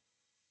second.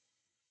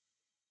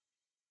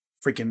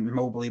 Freaking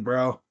Mobley,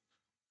 bro.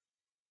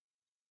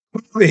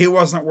 Clearly he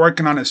wasn't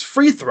working on his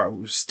free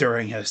throws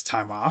during his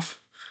time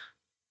off.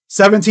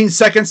 17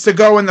 seconds to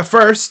go in the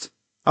first.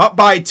 Up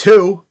by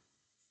 2.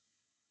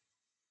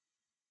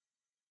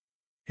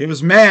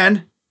 Here's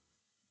man.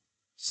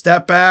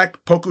 Step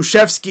back.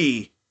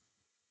 Pokuševski.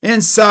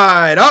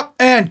 Inside. Up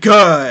and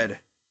good.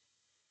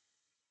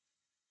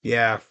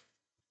 Yeah.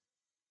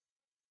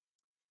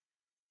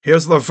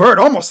 Here's LeVert.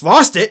 Almost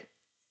lost it.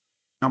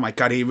 Oh my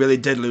God, he really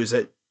did lose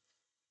it.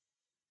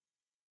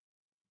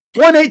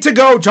 1-8 to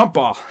go. Jump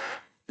ball.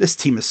 This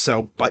team is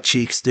so butt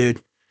cheeks,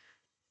 dude.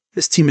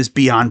 This team is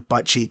beyond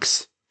butt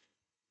cheeks.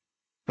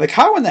 Like,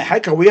 how in the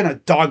heck are we in a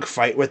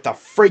dogfight with the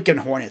freaking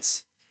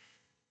Hornets?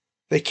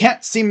 They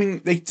can't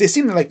seem... They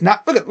seem to, like,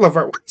 not... Look at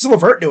LeVert. What's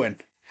LeVert doing?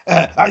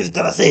 I was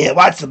gonna see it.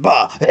 Watch the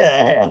ball.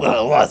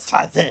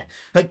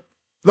 Like,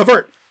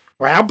 LeVert,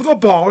 grab the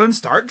ball and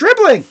start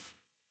dribbling.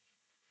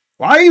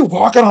 Why are you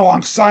walking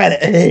alongside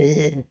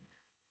it?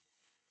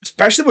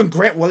 Especially when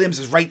Grant Williams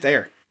is right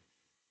there.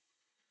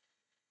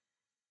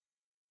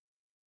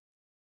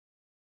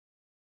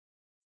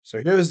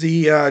 So here's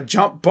the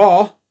jump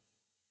ball.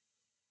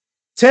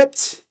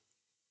 Tipped.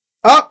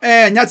 Up,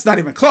 and that's not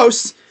even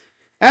close.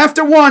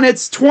 After one,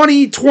 it's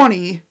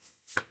 20-20.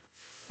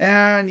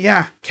 And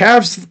yeah,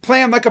 Cavs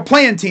playing like a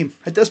playing team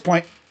at this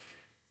point.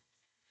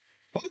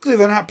 Luckily,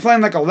 they're not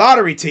playing like a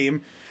lottery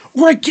team.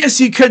 Or I guess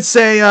you could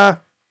say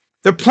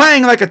they're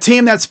playing like a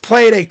team that's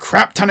played a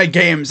crap ton of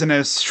games in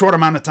a short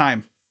amount of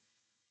time.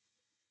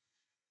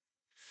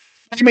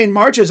 I mean,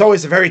 March is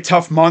always a very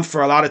tough month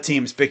for a lot of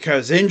teams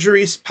because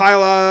injuries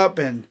pile up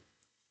and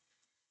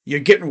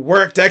you're getting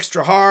worked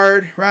extra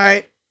hard,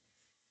 right?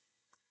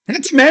 And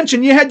not to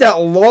mention, you had that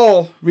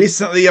lull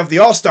recently of the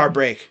All-Star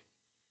break.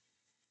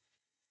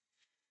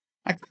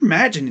 I can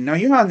imagine,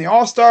 you're on the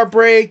All-Star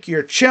break,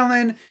 you're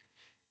chilling.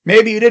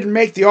 Maybe you didn't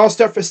make the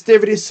All-Star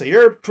festivities, so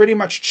you're pretty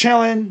much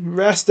chilling,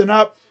 resting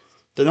up.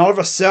 Then all of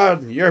a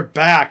sudden, you're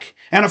back.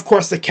 And of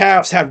course, the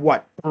Cavs had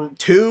what?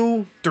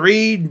 2,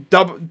 3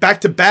 double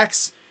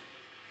back-to-backs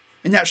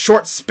in that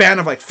short span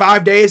of like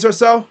 5 days or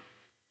so?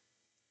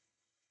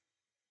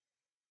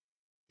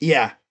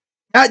 Yeah,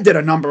 that did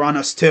a number on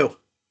us too.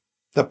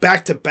 The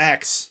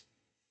back-to-backs.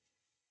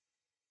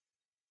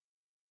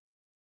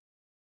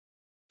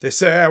 They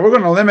say, we're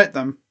going to limit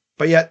them,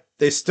 but yet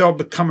they still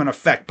become an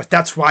effect. But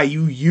that's why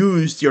you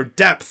used your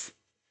depth.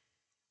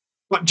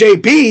 But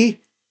JB,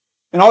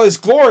 in all his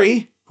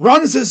glory,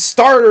 runs his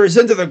starters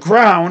into the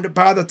ground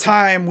by the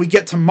time we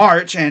get to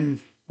March, and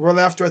we're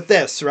left with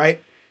this,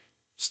 right?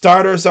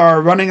 Starters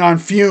are running on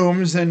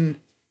fumes, and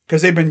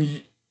because they've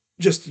been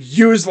just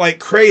used like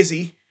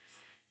crazy.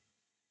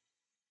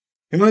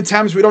 The only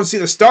times we don't see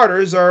the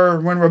starters are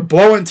when we're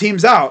blowing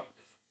teams out.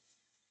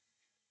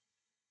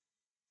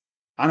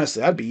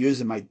 Honestly, I'd be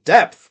using my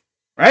depth,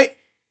 right?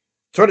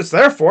 That's what it's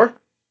there for.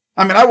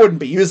 I mean, I wouldn't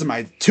be using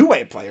my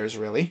two-way players,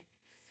 really.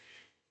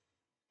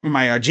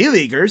 My G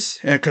Leaguers,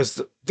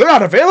 because they're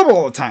not available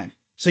all the time.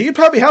 So you'd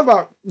probably have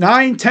about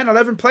 9, 10,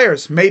 11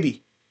 players,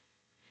 maybe.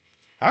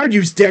 I would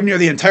use damn near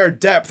the entire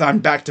depth on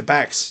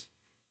back-to-backs.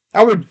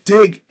 I would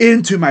dig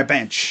into my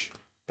bench.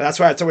 But that's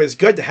why it's always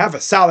good to have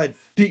a solid,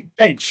 deep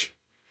bench.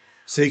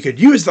 So you could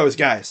use those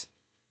guys.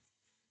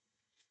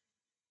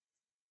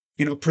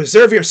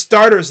 Preserve your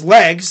starters'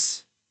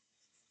 legs.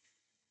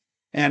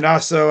 And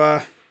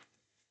also,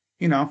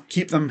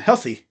 keep them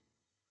healthy.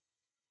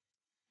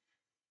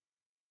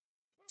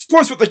 Of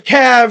course, with the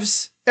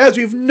Cavs, as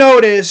we've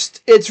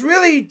noticed, it's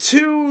really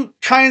 2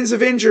 kinds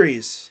of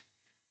injuries.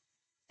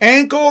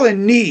 Ankle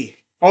and knee.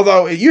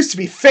 Although it used to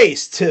be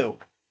face, too.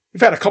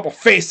 We've had a couple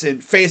face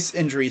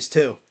injuries,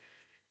 too.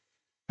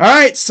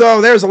 Alright,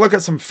 so there's a look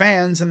at some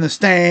fans in the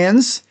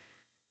stands.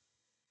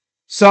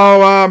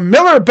 So,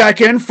 Miller back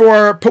in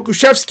for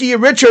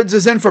Pokuševski. Richards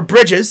is in for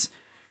Bridges.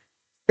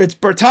 It's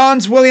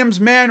Bertans, Williams,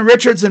 Mann,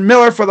 Richards, and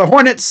Miller for the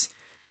Hornets.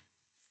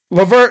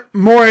 LeVert,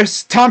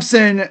 Morris,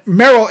 Thompson,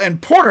 Merrill,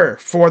 and Porter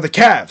for the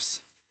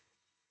Cavs.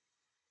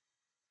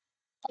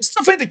 I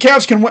still think the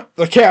Cavs can win.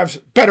 The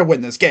Cavs better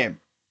win this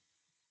game.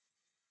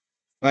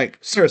 Like,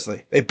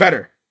 seriously, they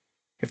better.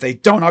 If they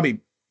don't, I'll be...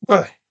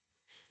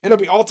 It'll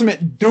be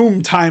ultimate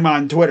doom time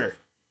on Twitter.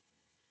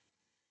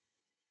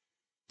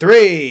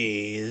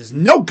 3 is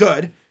no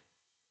good.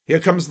 Here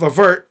comes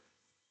LeVert,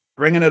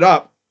 bringing it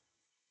up.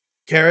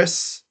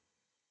 Karras.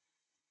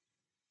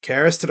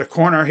 Karras to the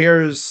corner.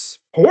 Here's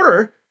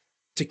Porter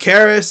to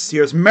Karras.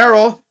 Here's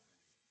Merrill.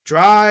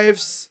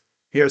 Drives.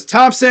 Here's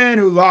Thompson,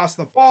 who lost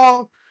the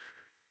ball.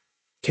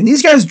 Can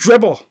these guys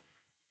dribble?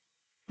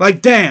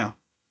 Like, damn.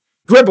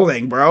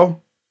 Dribbling,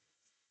 bro.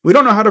 We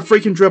don't know how to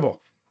freaking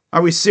dribble.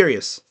 Are we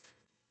serious?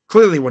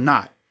 Clearly we're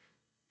not.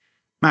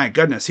 My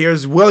goodness.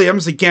 Here's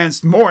Williams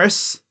against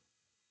Morris.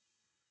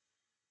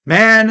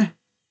 Man.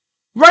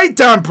 Right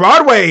down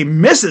Broadway.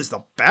 Misses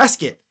the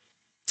basket.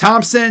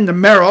 Thompson to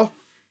Merrill.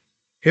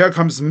 Here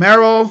comes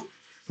Merrill.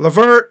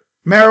 LeVert.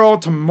 Merrill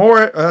to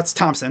Morris. That's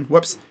Thompson.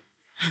 Whoops.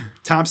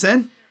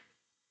 Thompson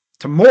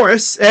to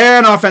Morris.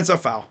 And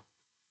offensive foul.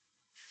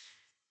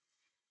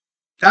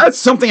 That's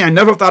something I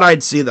never thought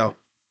I'd see, though.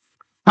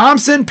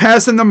 Thompson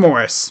passing to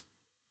Morris.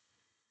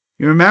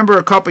 You remember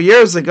a couple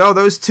years ago,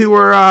 those two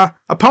were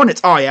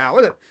opponents. Oh, yeah.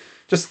 Look at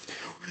just.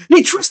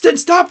 Hey, Tristan,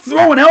 stop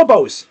throwing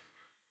elbows.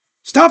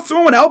 Stop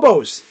throwing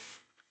elbows.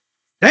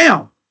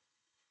 Damn.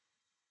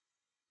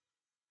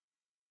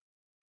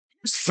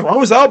 Just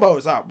throws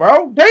elbows out,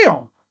 bro.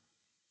 Damn.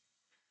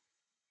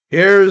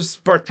 Here's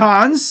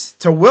Bertans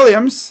to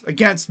Williams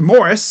against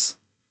Morris.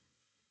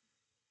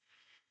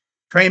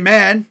 Trey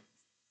Mann.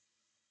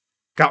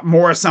 Got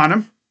Morris on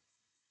him.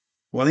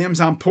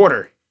 Williams on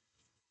Porter.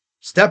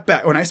 Step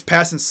back. Oh, nice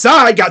pass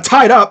inside. Got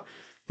tied up.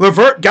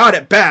 LeVert got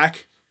it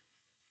back.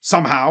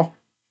 Somehow.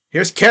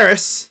 Here's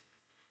Karras.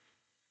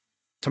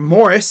 To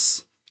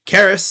Morris.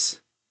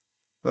 Karras.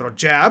 Little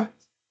jab.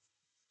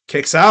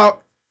 Kicks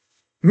out.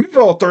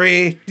 Middle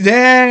three.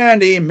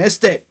 And he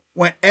missed it.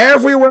 Went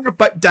everywhere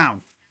but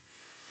down.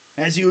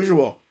 As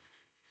usual.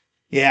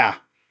 Yeah.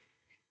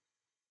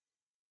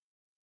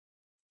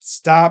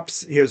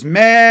 Stops. Here's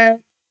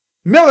Mann.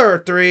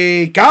 Miller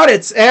three. Got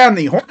it. And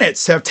the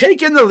Hornets have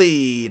taken the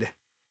lead.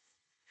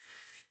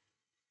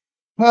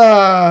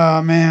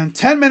 Oh, man.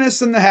 10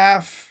 minutes and a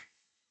half.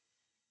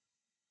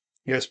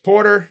 Here's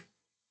Porter.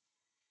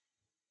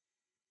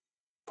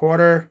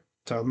 Porter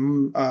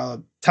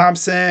to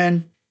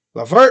Thompson.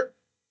 LeVert.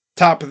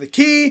 Top of the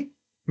key.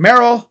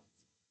 Merrill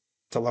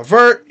to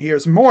LeVert.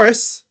 Here's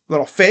Morris.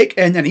 Little fake.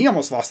 And then he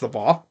almost lost the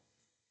ball.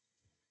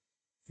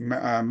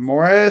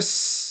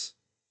 Morris.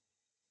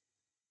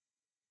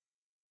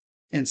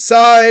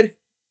 Inside.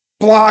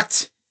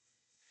 Blocked.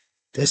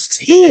 This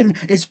team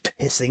is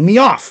pissing me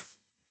off.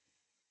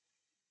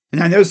 And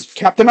then there's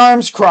Captain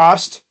Arms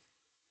crossed.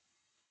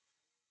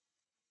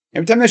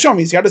 Every time they show him,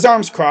 he's got his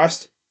arms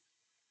crossed.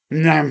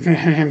 Dude,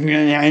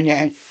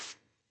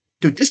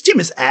 this team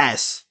is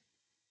ass.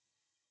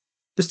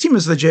 This team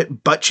is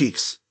legit butt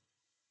cheeks.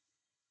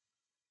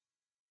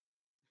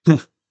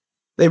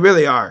 They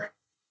really are.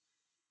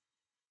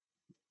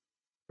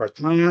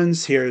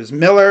 Bertans. Here's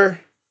Miller.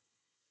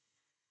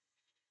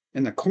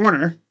 In the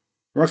corner.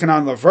 Working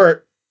on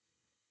LeVert.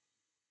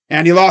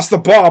 And he lost the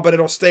ball, but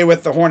it'll stay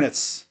with the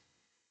Hornets.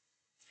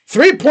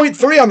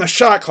 3.3 on the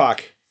shot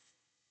clock.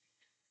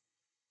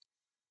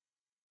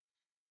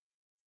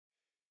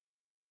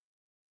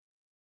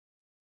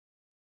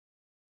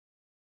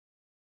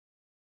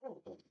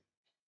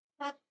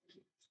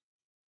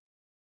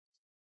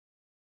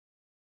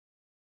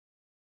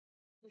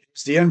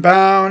 It's the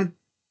inbound.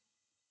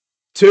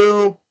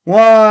 2,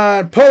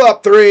 1. Pull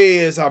up three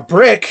is a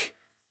brick.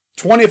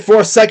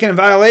 24-second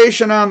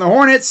violation on the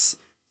Hornets.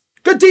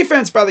 Good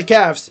defense by the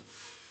Cavs.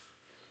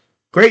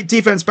 Great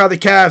defense by the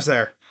Cavs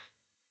there.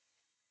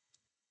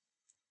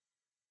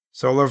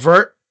 So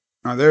LeVert.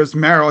 Oh, there's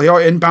Merrill. He'll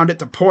inbound it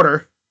to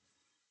Porter.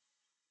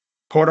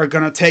 Porter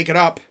going to take it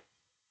up.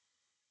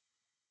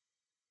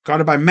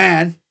 Got it by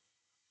Mann.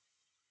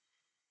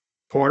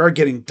 Porter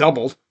getting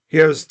doubled.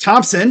 Here's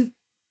Thompson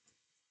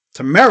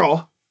to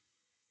Merrill.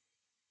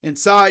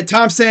 Inside,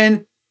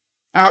 Thompson.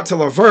 Out to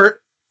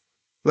LeVert.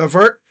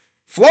 LeVert.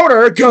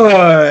 Floater.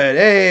 Good.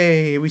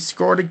 Hey, we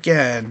scored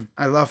again.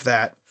 I love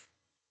that.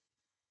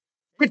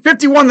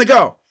 51 to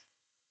go.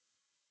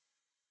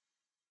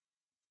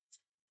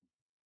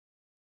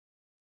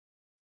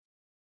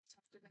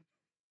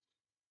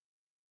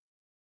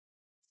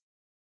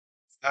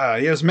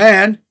 Here's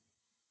Mann.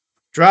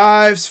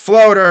 Drives.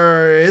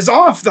 Floater is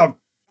off the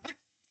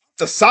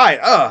side.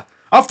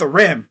 Off the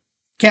rim.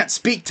 Can't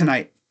speak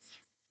tonight.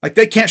 Like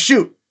they can't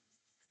shoot.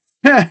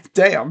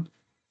 Damn.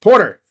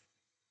 Porter.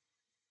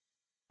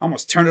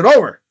 Almost turned it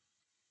over.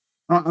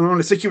 I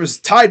don't think he was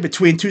tied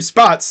between two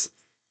spots.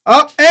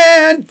 Up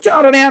and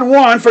got an and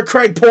one for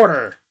Craig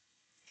Porter.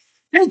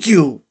 Thank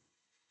you.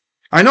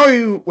 I know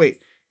you.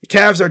 Wait. The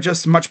Cavs are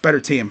just a much better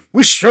team.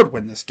 We should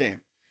win this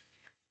game.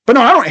 But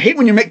no, I don't hate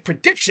when you make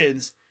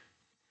predictions.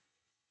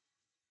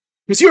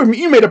 Because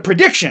you made a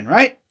prediction,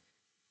 right?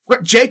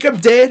 What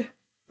Jacob did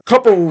a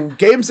couple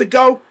games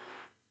ago,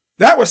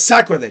 that was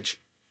sacrilege.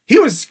 He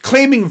was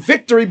claiming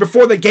victory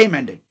before the game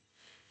ended.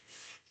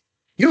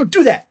 You don't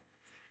do that.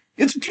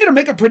 It's okay to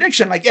make a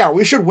prediction like, yeah,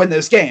 we should win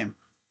this game.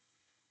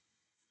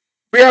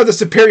 We are the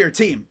superior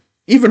team,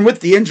 even with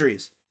the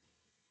injuries.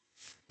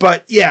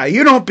 But yeah,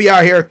 you don't be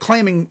out here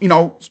claiming,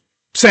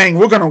 saying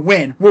we're going to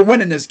win. We're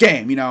winning this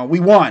game. We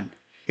won.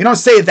 You don't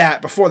say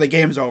that before the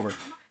game's over.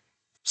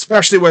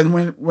 Especially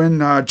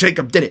when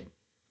Jacob did it.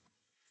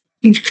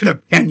 You could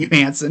have banned you,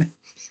 Hanson.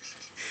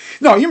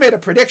 No, you made a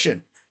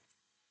prediction.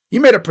 You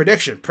made a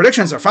prediction.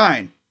 Predictions are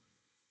fine.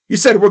 You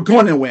said we're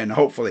going to win,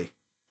 hopefully.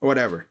 Or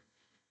whatever.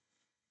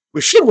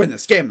 We should win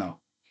this game, though.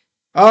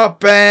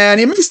 Up, and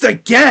he missed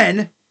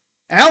again.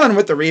 Allen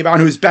with the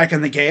rebound, who's back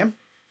in the game.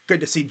 Good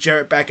to see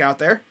Jarrett back out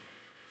there.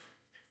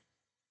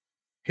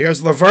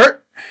 Here's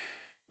LeVert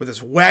with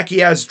his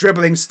wacky-ass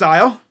dribbling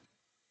style.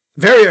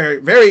 Very,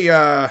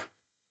 very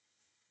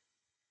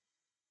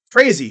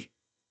crazy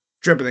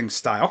dribbling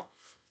style.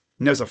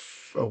 And there's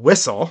a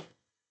whistle.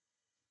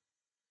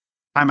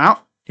 Timeout?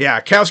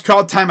 Yeah, Cavs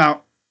called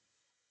timeout.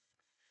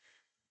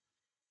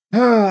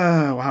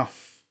 Oh, wow.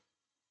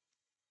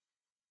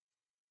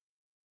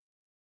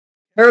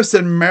 Harris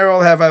and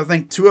Merrill have, I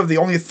think, 2 of the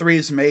only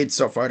threes made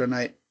so far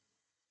tonight.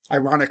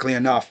 Ironically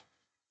enough.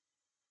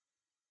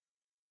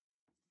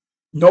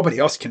 Nobody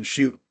else can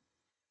shoot.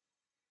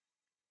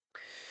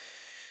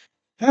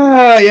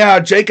 Yeah,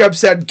 Jacob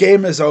said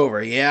game is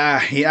over.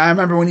 Yeah, I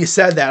remember when he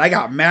said that. I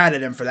got mad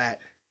at him for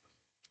that.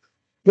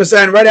 Because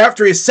then right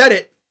after he said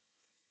it,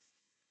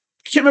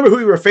 I can't remember who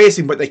we were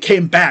facing, but they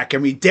came back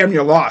and we damn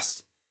near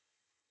lost.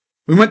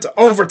 We went to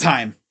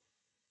overtime.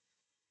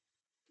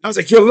 I was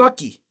like, you're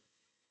lucky.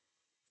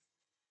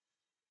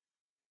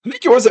 I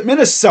think it was at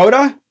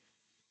Minnesota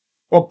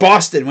or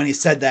Boston when he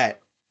said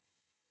that.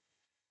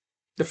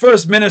 The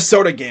first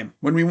Minnesota game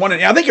when we won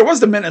it. I think it was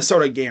the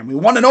Minnesota game. We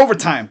won in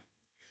overtime.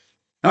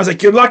 I was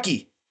like, you're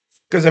lucky.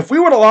 Because if we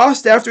would have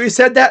lost after he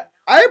said that,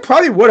 I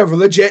probably would have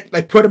legit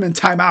put him in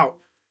timeout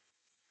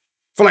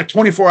for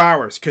 24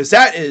 hours. Because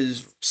that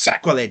is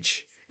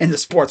sacrilege in the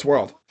sports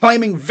world.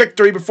 Claiming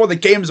victory before the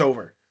game's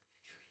over.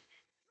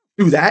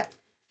 Do that?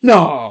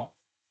 No.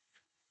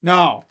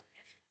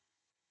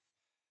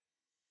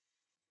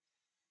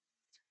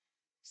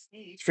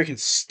 It's freaking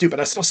stupid.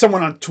 I saw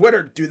someone on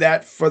Twitter do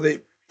that for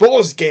the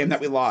Bulls game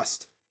that we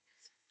lost.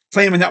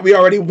 Claiming that we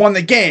already won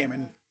the game.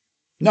 And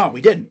no,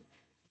 we didn't.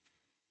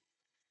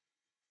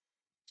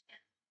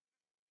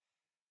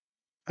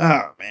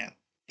 Oh, man.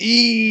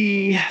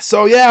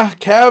 So, yeah,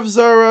 Cavs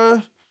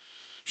are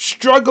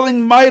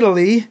struggling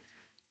mightily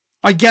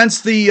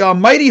against the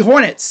mighty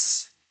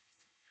Hornets,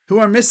 who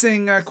are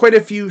missing quite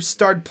a few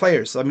stud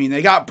players. I mean,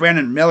 they got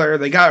Brandon Miller.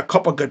 They got a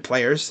couple good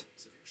players,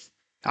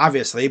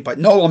 obviously, but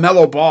no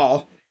LaMelo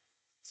Ball.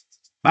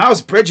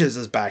 Miles Bridges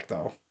is back,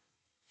 though.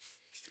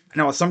 I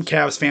know some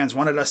Cavs fans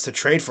wanted us to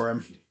trade for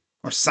him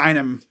or sign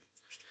him.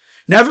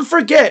 Never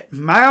forget,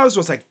 Miles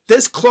was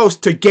this close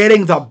to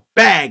getting the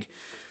bag.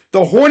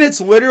 The Hornets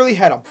literally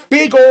had a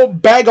big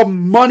old bag of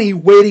money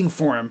waiting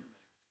for him.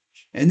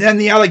 And then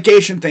the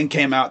allegation thing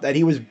came out that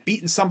he was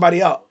beating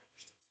somebody up.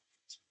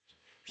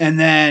 And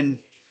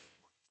then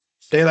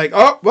they're like,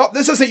 oh, well,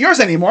 this isn't yours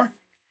anymore.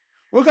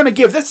 We're going to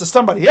give this to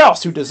somebody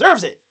else who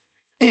deserves it.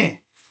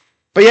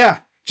 But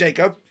yeah,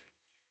 Jacob.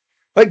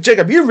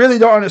 Jacob, you really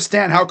don't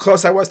understand how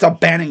close I was to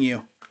banning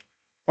you.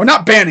 Or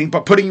not banning,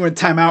 but putting you in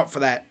timeout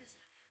for that.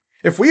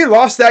 If we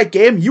lost that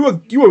game,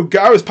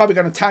 I was probably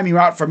going to time you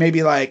out for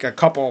maybe a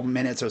couple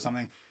minutes or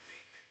something.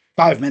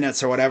 5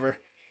 minutes or whatever.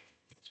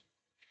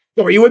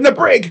 Or you in the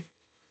brig.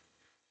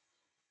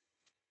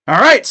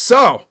 All right,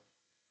 so.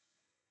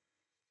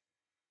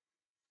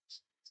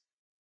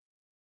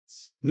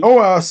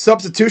 No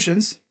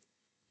substitutions.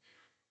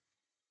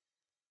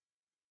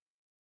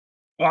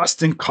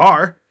 Austin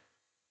Carr.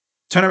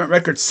 Tournament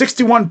record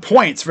 61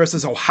 points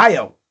versus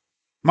Ohio.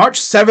 March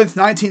 7th,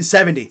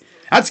 1970.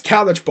 That's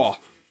college ball.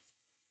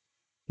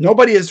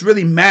 Nobody has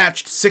really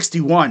matched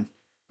 61.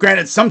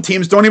 Granted, some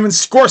teams don't even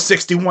score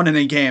 61 in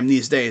a game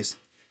these days.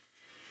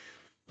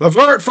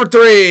 LeVert for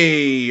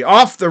 3.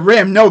 Off the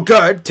rim, no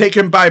good.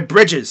 Taken by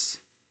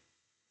Bridges.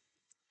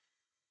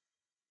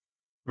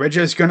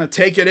 Bridges going to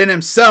take it in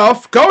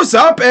himself. Goes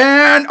up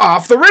and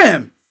off the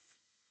rim.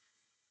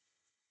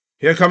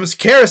 Here comes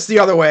Karras the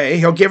other way.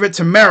 He'll give it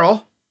to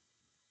Merrill.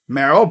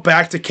 Merrill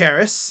back to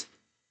Karras.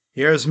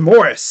 Here's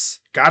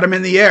Morris. Got him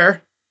in the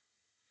air.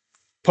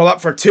 Pull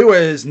up for 2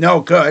 is no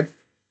good.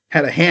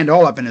 Had a hand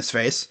all up in his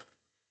face.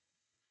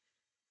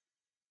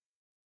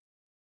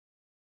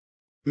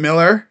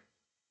 Miller.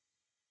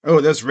 Oh,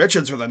 there's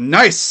Richards with a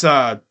nice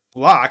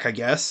block, I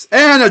guess.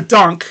 And a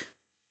dunk.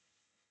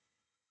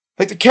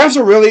 The Cavs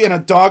are really in a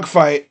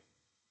dogfight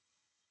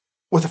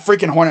with the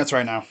freaking Hornets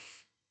right now.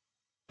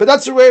 But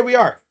that's the way we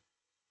are.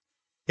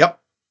 Yep.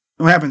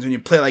 What happens when you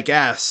play like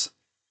ass?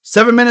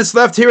 7 minutes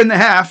left here in the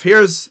half.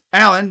 Here's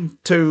Allen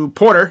to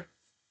Porter.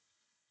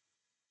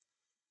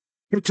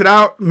 Hits it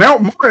out.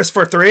 Morris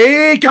for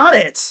 3. Got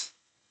it.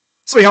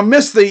 So he'll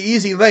miss the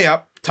easy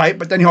layup type,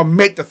 but then he'll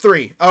make the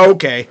 3.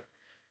 Okay.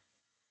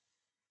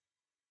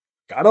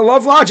 Gotta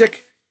love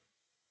logic.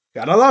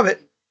 Gotta love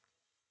it.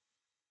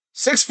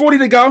 6:40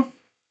 to go.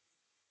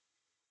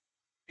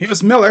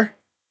 Here's Miller.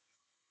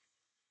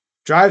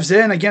 Drives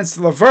in against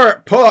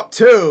LeVert. Pull up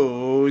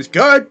 2. He's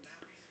good.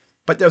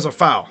 But there's a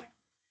foul.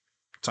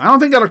 So I don't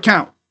think that'll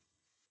count.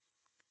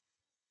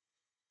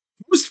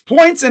 Most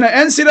points in an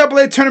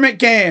NCAA tournament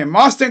game.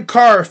 Austin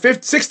Carr,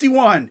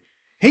 61.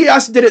 He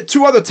also did it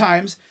 2 other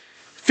times,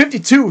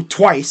 52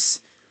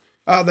 twice.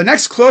 The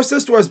next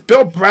closest was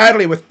Bill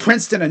Bradley with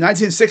Princeton in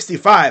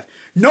 1965.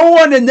 No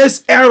one in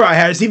this era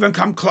has even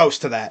come close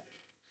to that.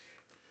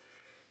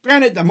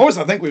 Granted, the most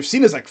I think we've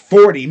seen is like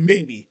 40,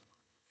 maybe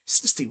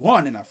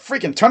 61 in a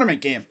freaking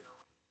tournament game.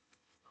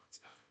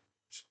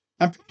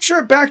 I'm pretty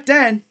sure back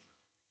then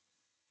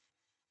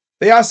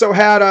they also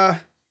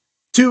had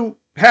 2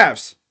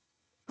 halves,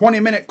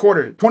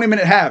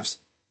 20-minute halves.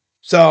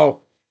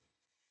 So,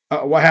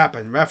 what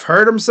happened? Ref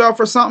hurt himself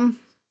or something?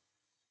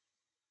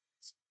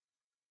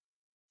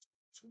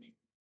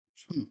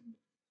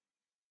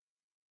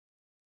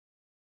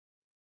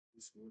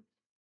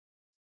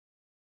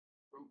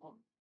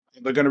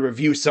 They're going to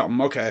review something.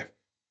 Okay.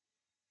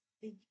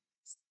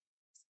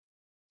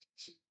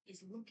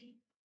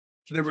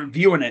 They're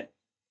reviewing it.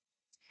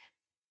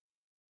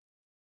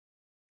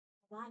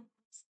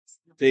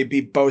 They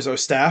beat Bozo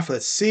staff.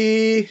 Let's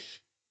see.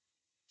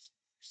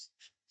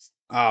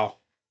 Oh.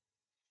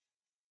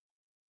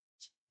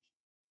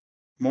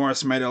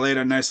 Morris made it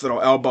later. Nice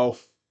little elbow.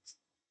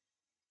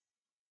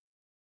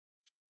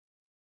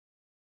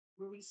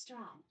 Where we strive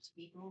to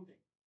be golden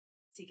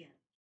together.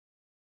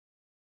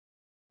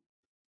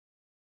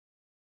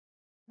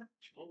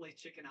 Chipotle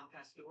chicken al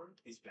pastor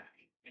is back,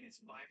 and it's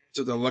vibrant.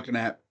 So they're looking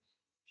at.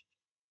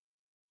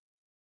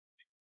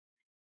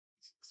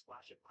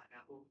 Splash of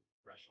pineapple,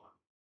 fresh lime.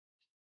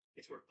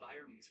 It's where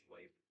fire meets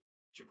flavor.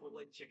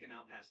 Chipotle chicken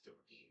al pastor.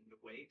 The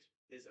wait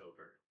is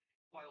over.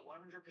 While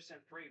 100%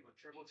 free with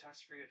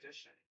TurboTax-free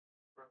edition.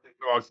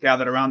 They're all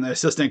gathered around the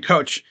assistant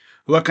coach,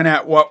 looking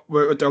at what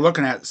they're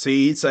looking at.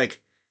 See, it's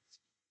like,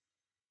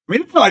 I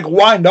mean, he didn't like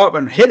wind up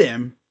and hit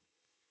him.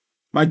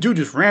 My dude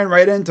just ran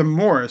right into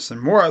Morris,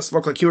 and Morris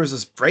looked like he was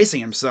just bracing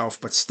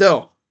himself, but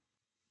still.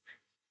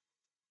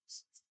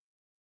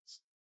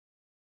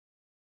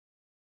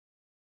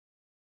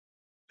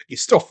 He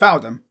still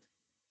fouled him,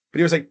 but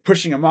he was like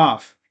pushing him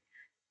off.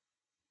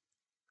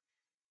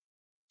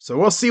 So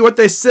we'll see what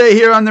they say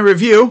here on the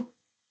review.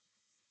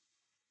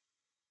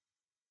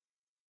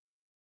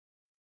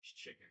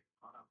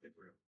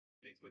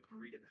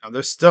 Oh,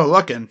 they're still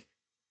looking.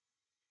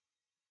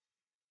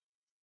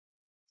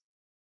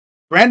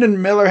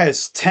 Brandon Miller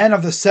has 10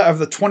 of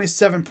the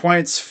 27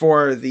 points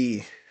for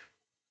the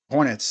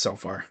Hornets so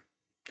far.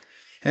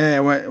 Hey,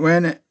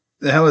 when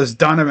the hell is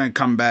Donovan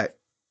come back?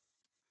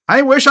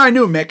 I wish I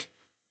knew, Mick.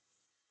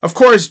 Of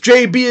course,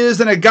 JB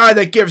isn't a guy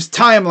that gives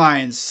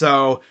timelines,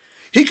 so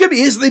he could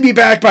easily be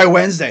back by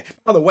Wednesday.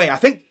 By the way, I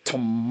think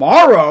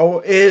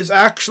tomorrow is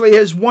actually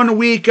his 1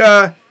 week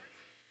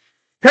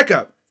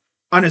pickup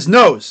on his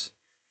nose.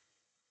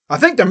 I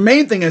think the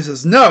main thing is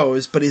his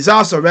nose, but he's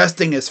also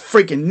resting his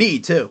freaking knee,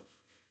 too.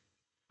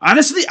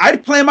 Honestly,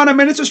 I'd play him on a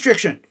minutes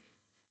restriction.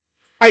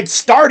 I'd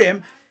start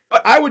him,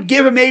 but I would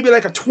give him maybe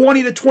like a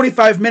 20 to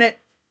 25 minute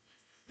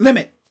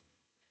limit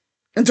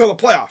until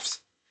the playoffs.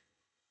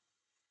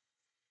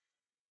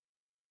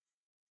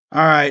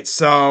 All right,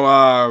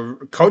 so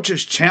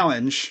coach's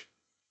challenge.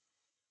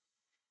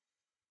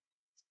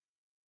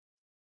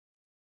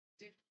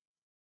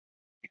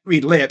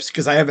 Read lips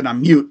because I have it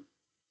on mute.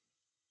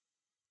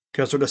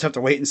 Because we'll just have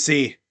to wait and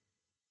see.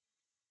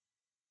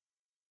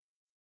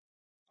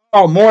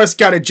 Oh, Morris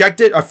got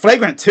ejected. A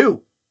flagrant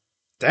 2.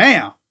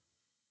 Damn.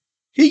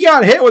 He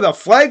got hit with a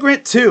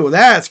flagrant 2.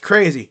 That's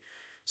crazy.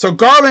 So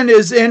Garland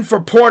is in for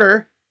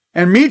Porter.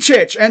 And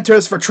Micic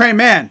enters for Trey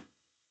Mann.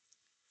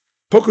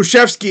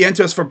 Pokuševski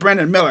enters for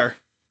Brandon Miller.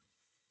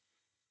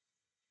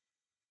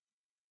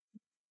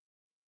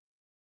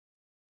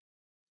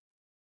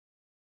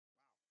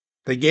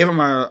 They gave him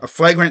a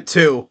flagrant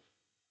 2.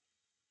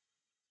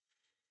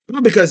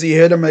 Not because he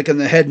hit him like in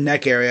the head and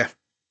neck area.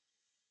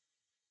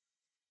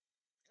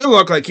 It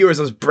looked like he was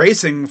just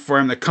bracing for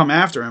him to come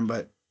after him,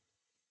 but.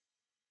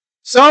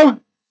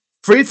 So,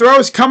 free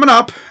throws coming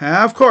up,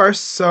 of course.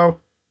 So,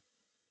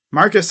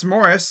 Marcus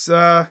Morris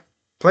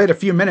played a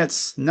few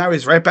minutes. Now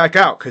he's right back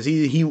out because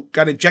he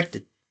got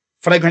ejected.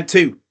 Flagrant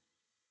 2.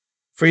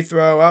 Free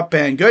throw up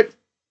and good.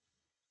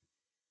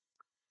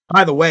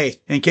 By the way,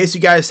 in case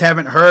you guys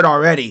haven't heard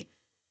already,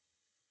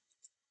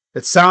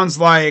 it sounds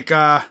like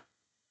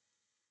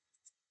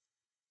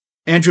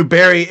Andrew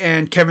Barry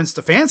and Kevin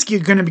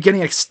Stefanski are going to be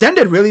getting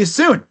extended really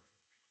soon.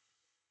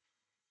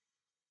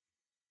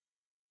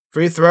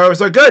 Free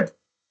throws are good.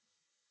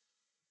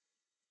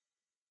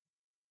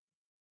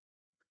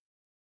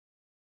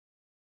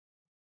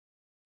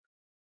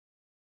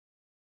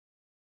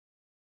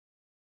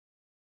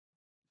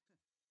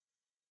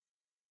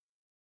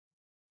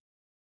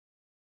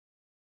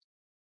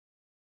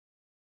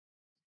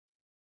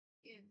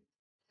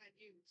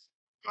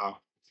 Oh.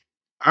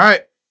 All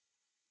right.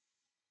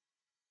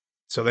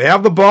 So they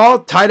have the ball,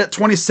 tied at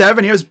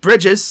 27. Here's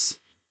Bridges.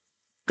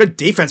 Good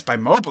defense by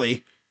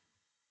Mobley.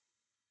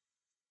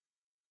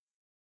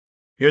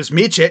 Here's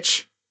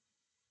Micic.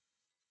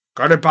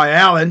 Guarded by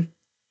Allen.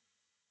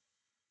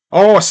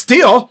 Oh, a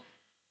steal.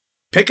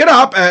 Pick it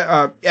up,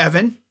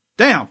 Evan.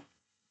 Damn.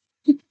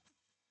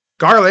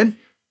 Garland.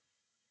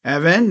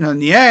 Evan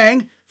and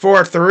Yang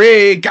for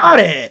 3. Got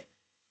it.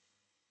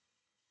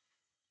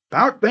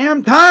 About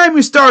damn time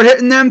we start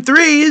hitting them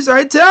threes,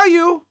 I tell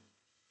you.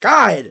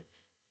 God.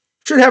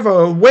 Should have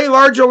a way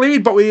larger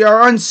lead, but we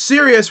are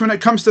unserious when it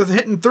comes to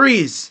hitting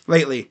threes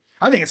lately.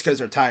 I think it's because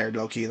they're tired,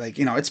 low-key. Like,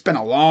 it's been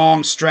a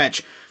long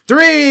stretch.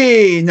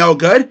 Three! No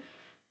good.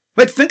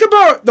 Like, think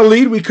about the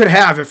lead we could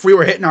have if we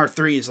were hitting our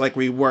threes like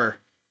we were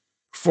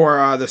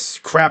before this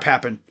crap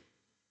happened.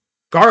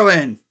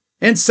 Garland.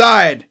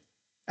 Inside.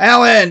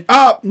 Allen.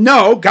 Up.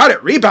 No. Got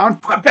it.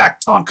 Rebound. Put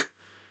back. Dunk.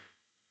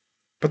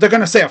 But they're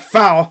going to say a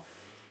foul.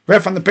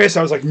 Right from the base,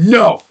 I was like,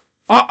 no.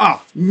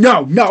 No.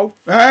 No.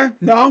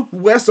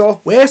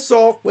 Whistle.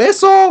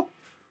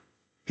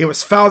 He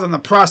was fouled in the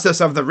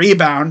process of the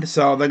rebound,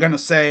 so they're going to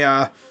say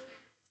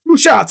 2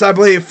 shots, I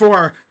believe,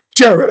 for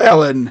Jared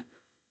Allen.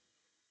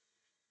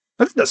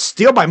 That's the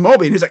steal by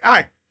Mobley, and he's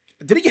like,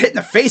 did he get hit in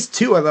the face,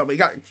 too? I thought he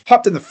got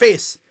popped in the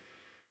face.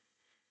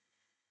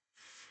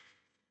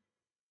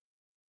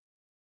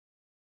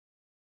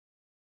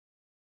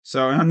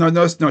 So,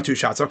 no 2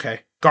 shots.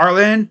 Okay.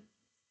 Garland.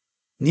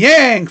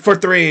 Niang for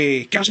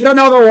 3. Got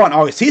another one.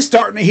 Oh, he's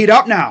starting to heat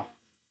up now.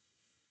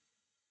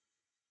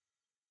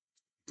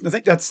 I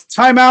think that's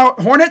timeout.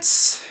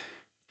 Hornets.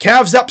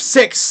 Cavs up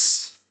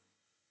 6.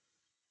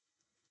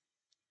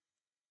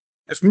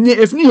 If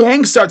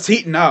Niang starts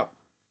heating up,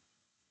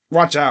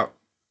 watch out.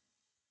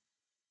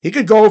 He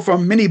could go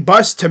from mini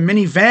bus to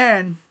mini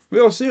van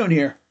real soon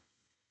here.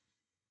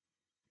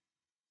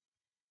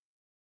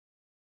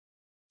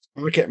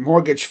 Look at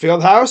Mortgage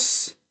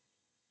Fieldhouse.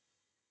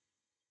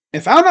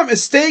 If I'm not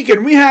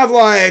mistaken, we have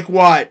like,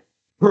 what,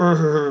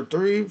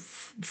 3,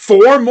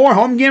 4 more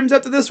home games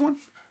after this one?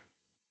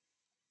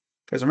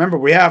 Because remember,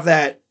 we have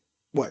that,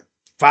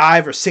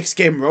 5 or 6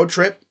 game road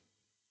trip?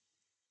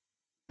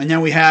 And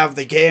then we have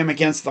the game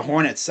against the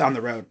Hornets on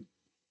the road.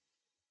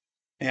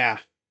 Yeah.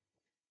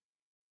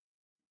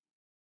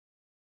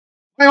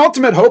 My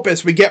ultimate hope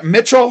is we get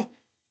Mitchell,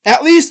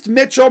 at least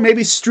Mitchell,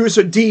 maybe Strus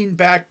or Dean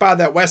back by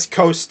that West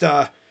Coast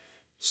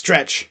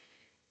stretch.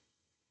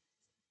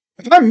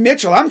 If I'm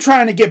Mitchell, I'm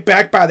trying to get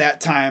back by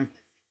that time.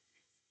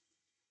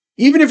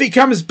 Even if he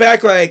comes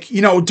back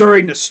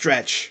during the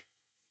stretch.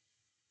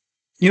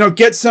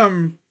 Get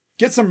some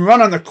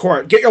run on the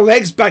court. Get your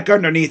legs back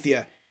underneath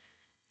you.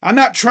 I'm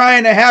not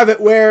trying to have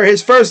it where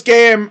his first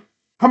game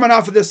coming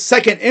off of this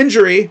second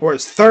injury, or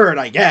his third,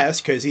 I guess,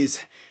 because he's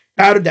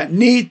battled that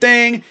knee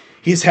thing.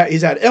 He's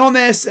had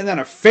illness and then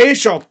a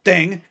facial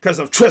thing because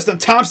of Tristan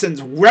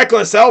Thompson's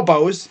reckless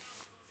elbows.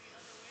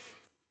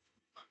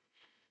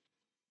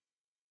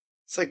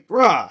 It's like,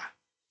 bruh.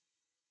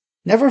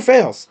 Never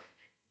fails.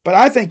 But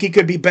I think he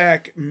could be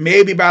back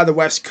maybe by the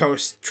West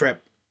Coast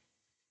trip.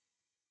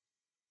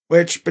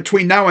 Which,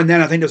 between now and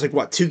then, I think there's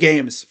 2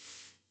 games.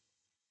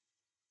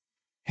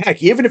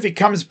 Heck, even if he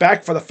comes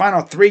back for the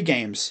final 3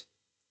 games,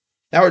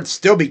 that would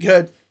still be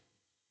good.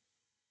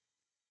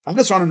 I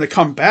just want him to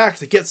come back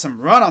to get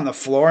some run on the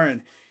floor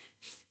and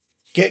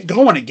get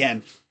going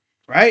again.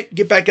 Right?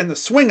 Get back in the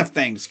swing of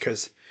things.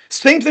 Because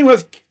same thing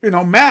with,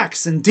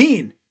 Max and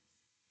Dean.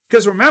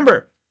 Because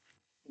remember,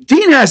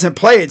 Dean hasn't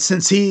played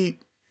since he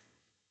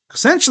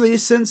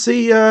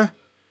had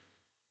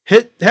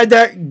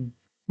that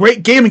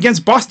great game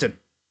against Boston.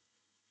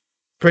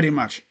 Pretty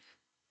much.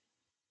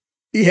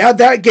 He had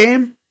that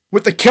game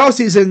with the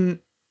Kelseys in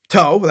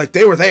tow,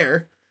 they were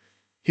there.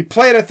 He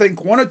played, I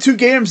think, 1 or 2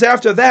 games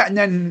after that, and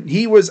then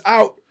he was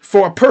out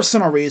for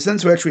personal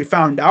reasons, which we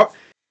found out.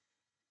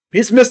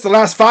 He's missed the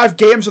last 5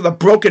 games with a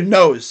broken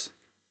nose.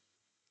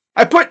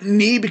 I put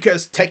knee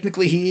because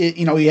technically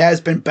he has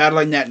been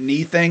battling that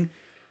knee thing.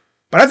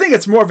 But I think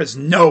it's more of his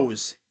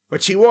nose,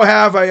 which he will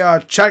have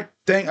a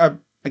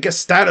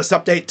status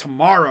update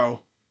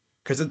tomorrow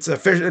because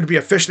it'll be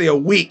officially a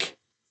week.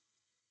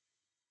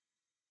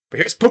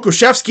 But here's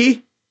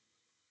Pokusevski.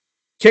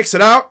 Kicks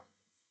it out.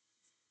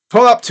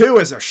 Pull up 2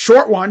 is a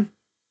short one.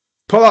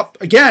 Pull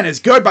up again is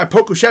good by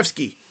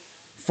Pokusevski,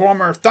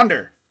 former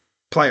Thunder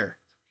player.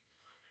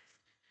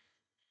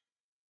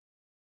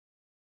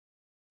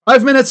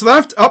 5 minutes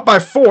left, up by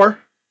 4.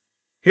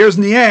 Here's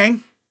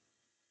Niang.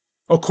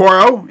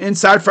 Okoro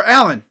inside for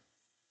Allen.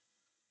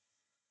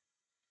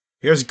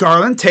 Here's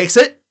Garland, takes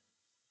it.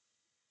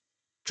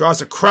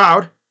 Draws a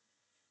crowd.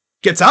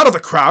 Gets out of the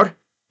crowd,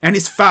 and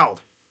he's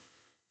fouled.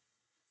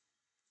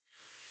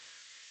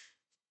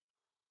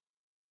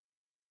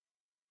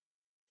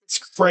 It's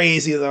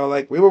crazy,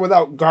 though. We were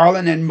without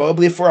Garland and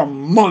Mobley for a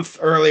month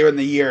earlier in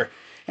the year,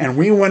 and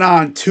we went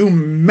on 2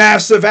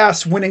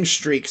 massive-ass winning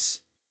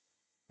streaks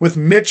with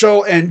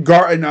Mitchell and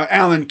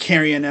Allen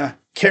carrying the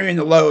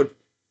load.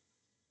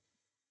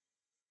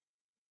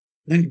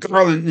 Then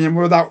Garland, and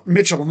we're without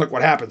Mitchell, and look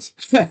what happens.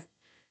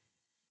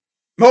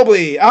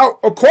 Mobley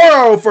out.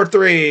 Okoro for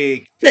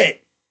 3.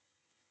 Hit.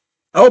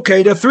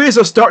 Okay, the threes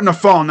are starting to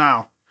fall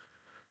now.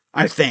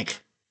 I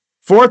think.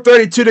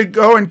 4:32 to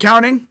go and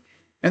counting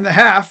in the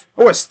half.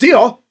 Oh, a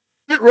steal.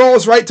 It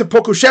rolls right to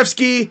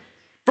Pokusevski.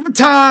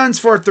 Bertans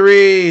for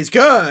 3s.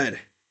 Good.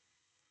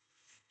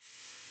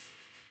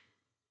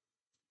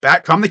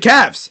 Back come the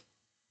Cavs.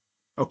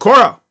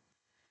 Okoro.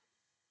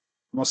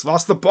 Almost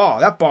lost the ball.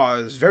 That ball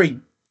is very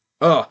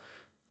Oh,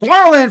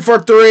 Garland for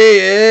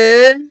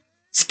three.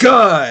 It's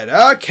good.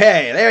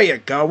 Okay, there you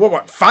go.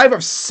 What? 5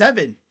 of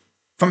 7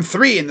 from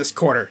 3 in this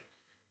quarter.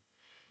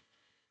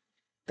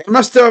 They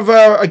must have,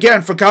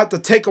 again, forgot to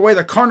take away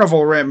the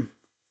carnival rim.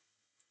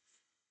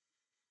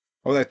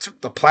 Or they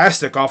took the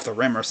plastic off the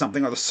rim or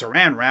something, or the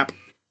saran wrap.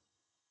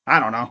 I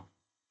don't know.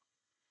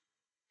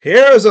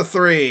 Here's a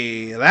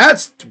 3.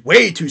 That's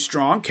way too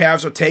strong.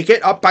 Cavs will take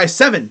it. Up by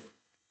 7.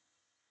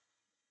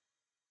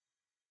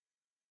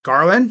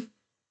 Garland.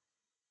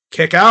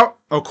 Kick out.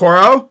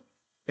 Okoro.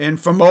 In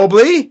for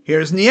Mobley.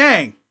 Here's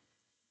Niang.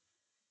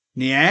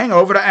 Niang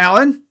over to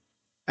Allen.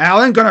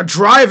 Allen gonna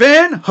drive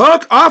in.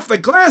 Hook off the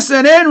glass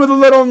and in with a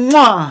little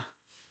mwah.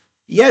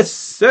 Yes,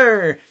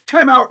 sir.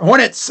 Timeout.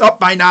 Hornets up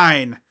by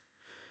 9.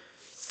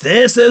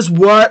 This is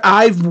what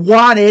I've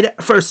wanted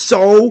for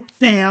so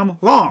damn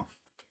long.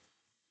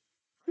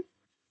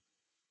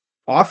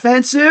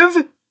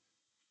 Offensive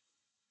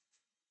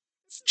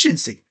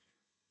efficiency.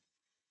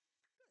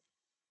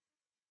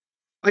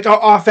 Like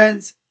our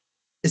offense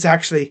is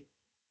actually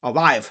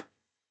alive.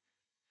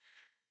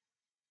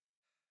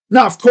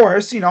 Now, of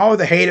course,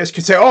 the haters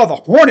could say, oh, the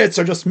Hornets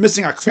are just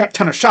missing a crap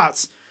ton of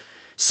shots.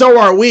 So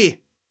are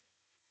we.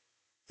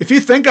 If you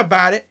think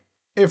about it,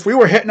 if we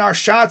were hitting our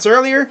shots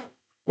earlier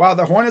while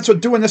the Hornets were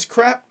doing this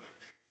crap,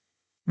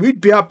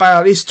 we'd be up by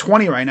at least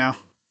 20 right now.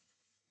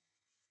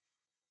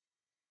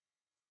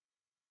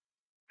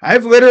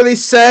 I've literally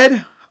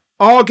said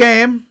all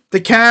game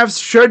the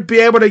Cavs should be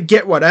able to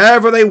get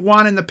whatever they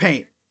want in the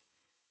paint.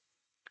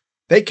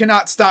 They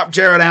cannot stop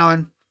Jared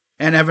Allen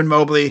and Evan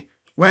Mobley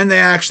when they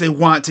actually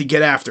want to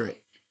get after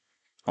it.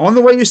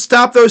 Only way you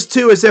stop those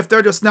two is if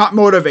they're just not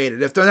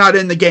motivated, if they're not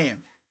in the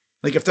game.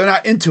 Like if they're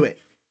not into it.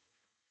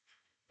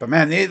 But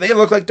man, they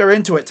look like they're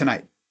into it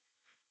tonight,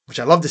 which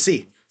I love to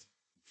see.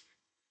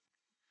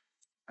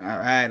 All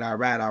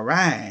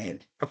right.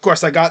 Of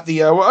course, I got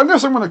the, I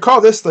guess I'm going to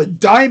call this the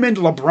Diamond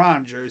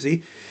LeBron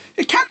jersey.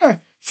 It kind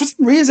of, for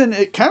some reason,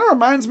 it kind of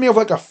reminds me of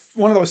like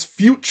one of those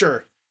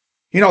Future,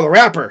 the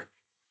rapper.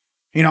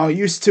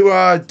 Used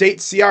to date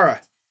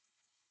Ciara.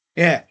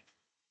 Yeah.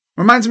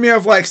 Reminds me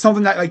of like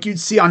something that like you'd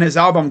see on his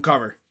album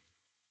cover.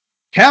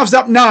 Cavs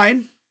up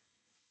 9.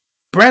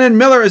 Brandon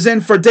Miller is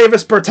in for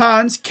Davis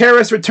Bertans.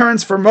 Karras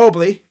returns for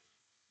Mobley.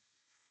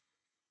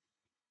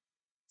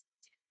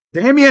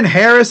 Damian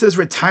Harris is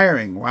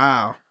retiring.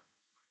 Wow.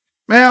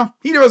 Well,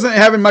 he wasn't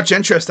having much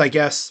interest, I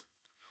guess.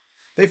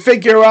 They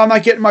figure, well, I'm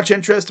not getting much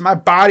interest. My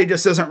body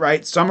just isn't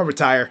right, so I'm going to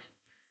retire.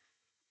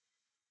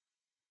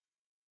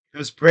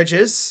 There's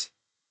Bridges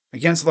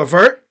against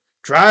LeVert.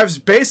 Drives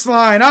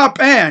baseline up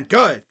and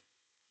good.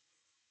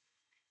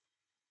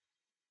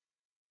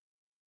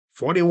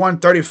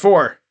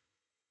 41-34.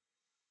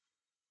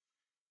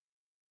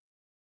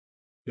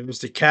 Here's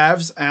the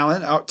Cavs.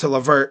 Allen out to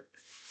LeVert.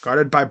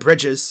 Guarded by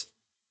Bridges.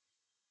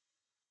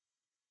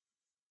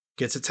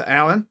 Gets it to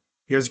Allen.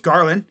 Here's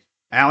Garland.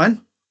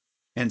 Allen.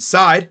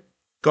 Inside.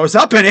 Goes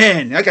up and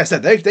in. Like I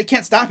said, they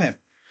can't stop him.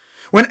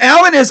 When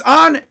Allen is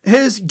on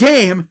his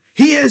game,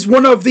 he is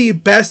one of the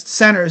best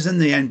centers in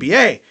the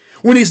NBA.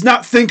 When he's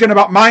not thinking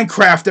about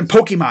Minecraft and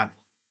Pokemon.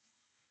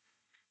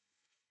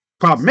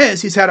 Problem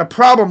is, he's had a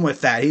problem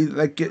with that. He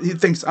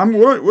thinks,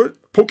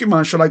 what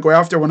Pokemon should I go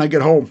after when I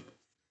get home? And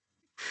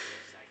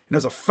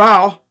there's a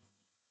foul.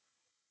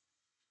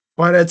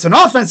 But it's an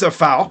offensive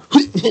foul.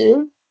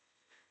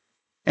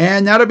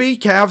 And that'll be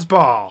Cavs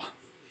ball.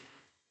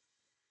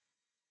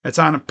 It's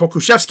on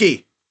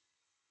Pokusevski.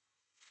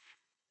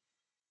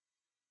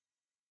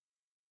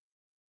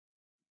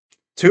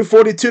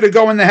 .242 to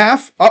go in the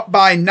half. Up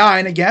by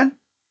 9 again.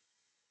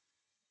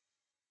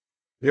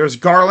 There's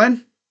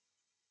Garland.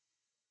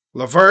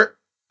 LeVert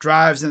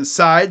drives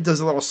inside. Does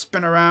a little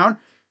spin around.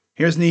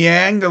 Here's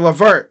Niang to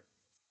LeVert.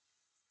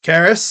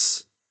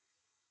 Karras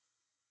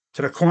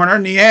to the corner.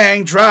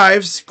 Niang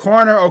drives.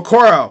 Corner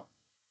Okoro.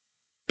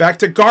 Back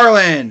to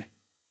Garland.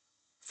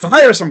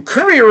 Fires from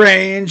Curry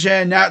range,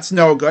 and that's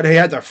no good. He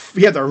had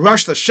to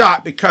rush the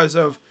shot because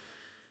of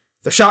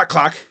the shot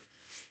clock.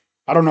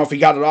 I don't know if he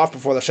got it off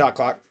before the shot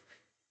clock. I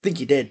think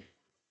he did.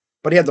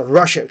 But he had to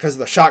rush it because of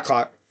the shot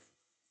clock.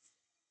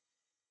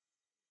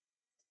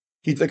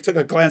 He took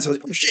a glance and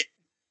was like, oh shit.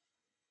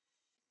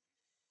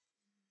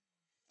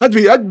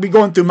 That'd be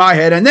going through my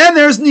head. And then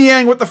there's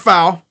Niang with the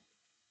foul.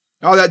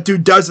 All that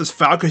dude does is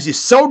foul because he's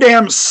so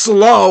damn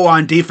slow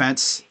on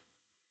defense.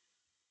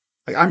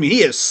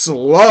 He is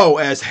slow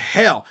as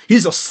hell.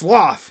 He's a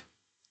sloth.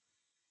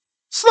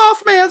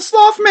 Sloth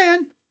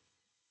man.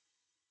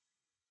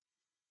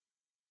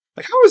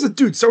 How is a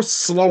dude so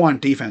slow on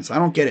defense? I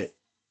don't get it.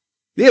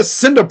 He has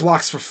cinder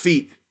blocks for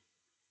feet.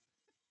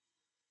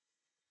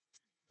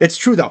 It's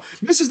true, though.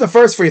 Misses the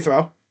first free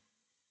throw.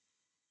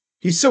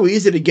 He's so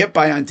easy to get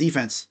by on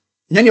defense.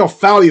 And then he'll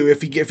foul you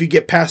if you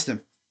get past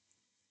him.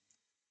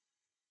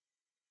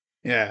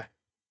 Yeah.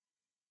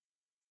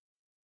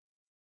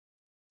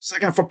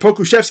 Second for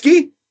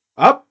Pokusevski.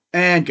 Up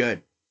and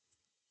good.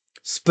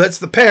 Splits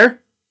the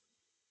pair.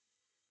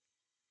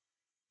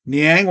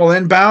 Niang will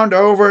inbound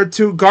over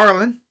to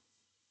Garland,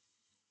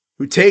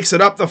 who takes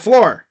it up the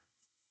floor.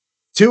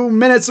 2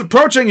 minutes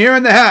approaching here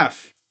in the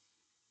half.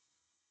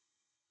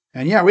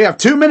 And yeah, we have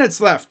 2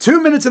 minutes left.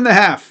 2 minutes in the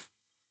half.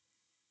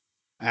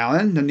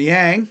 Allen and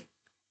Niang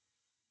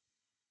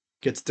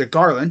gets to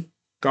Garland.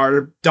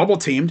 Garland double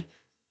teamed.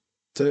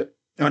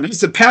 Needs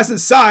to pass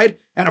inside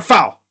and a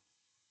foul.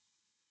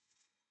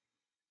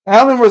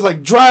 Allen was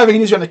like driving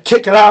and he's going to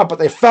kick it out, but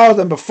they fouled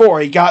him before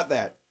he got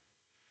that.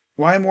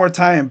 Why more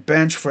time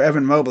bench for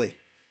Evan Mobley?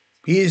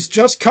 He's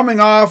just coming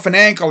off an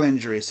ankle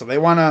injury, so they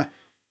want to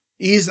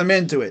ease him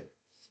into it.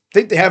 I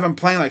think they have him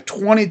playing like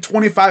 20,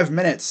 25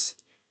 minutes.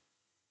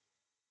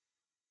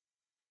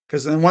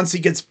 Because then once he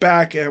gets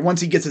back,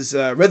 once he gets his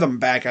rhythm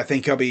back, I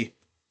think he'll be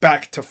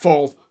back to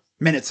full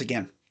minutes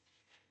again.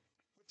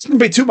 It's going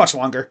to be too much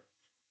longer.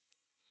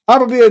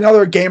 Probably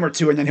another game or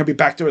two, and then he'll be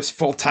back to his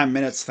full-time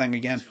minutes thing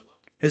again.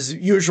 His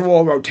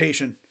usual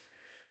rotation.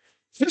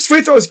 This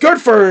free throw is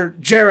good for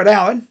Jared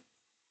Allen.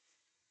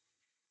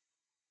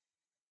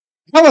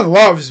 Allen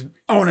loves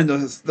owning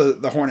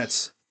the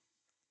Hornets.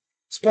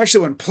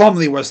 Especially when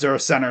Plumlee was their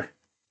center.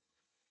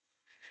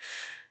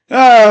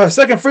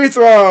 Second free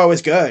throw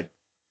is good.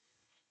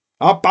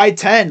 Up by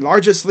 10.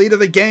 Largest lead of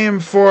the game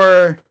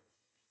for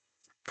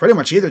pretty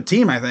much either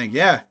team, I think.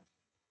 Yeah.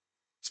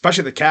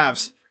 Especially the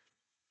Cavs.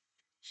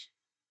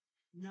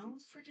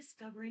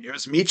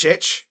 Here's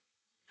Micic.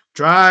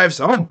 Drives.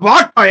 Oh,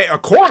 blocked by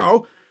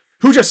Okoro,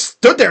 who just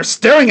stood there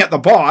staring at the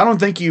ball. I don't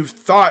think you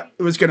thought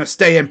it was going to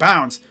stay in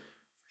bounds.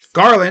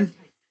 Garland.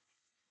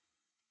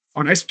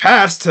 Oh, nice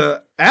pass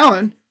to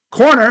Allen.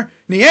 Corner.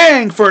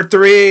 Niang for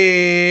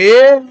three.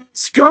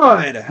 It's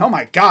good. Oh,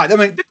 my God. I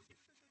mean,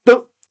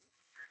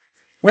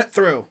 went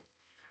through.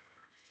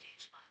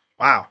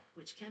 Wow.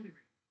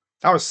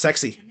 That was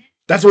sexy.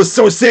 That was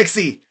so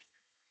sexy.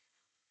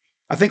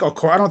 I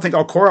don't think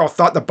Okoro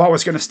thought the ball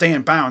was going to stay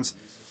in bounds.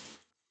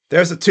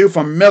 There's the two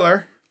from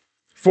Miller.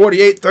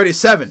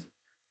 48-37.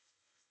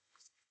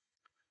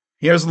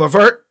 Here's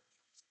Levert.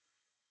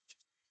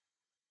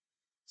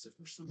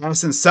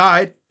 Pass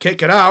inside.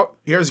 Kick it out.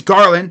 Here's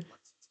Garland.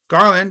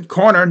 Garland,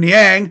 corner,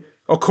 Niang.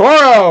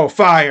 Okoro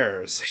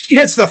fires. He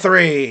hits the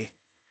three.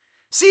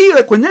 See,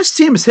 like when this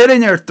team is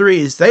hitting their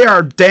threes, they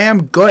are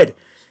damn good.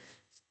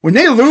 When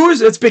they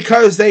lose, it's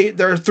because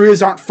their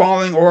threes aren't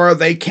falling or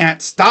they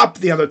can't stop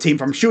the other team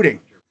from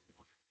shooting.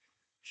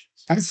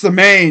 That's the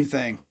main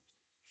thing.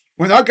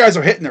 When our guys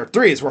are hitting their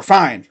threes, we're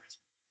fine.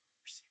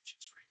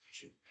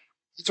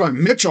 That's why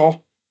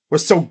Mitchell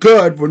was so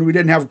good when we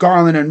didn't have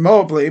Garland and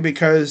Mobley,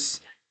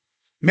 because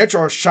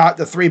Mitchell shot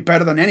the three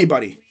better than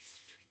anybody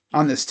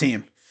on this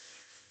team.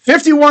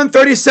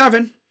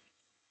 51-37,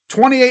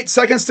 28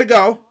 seconds to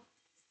go.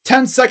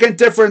 10-second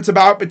difference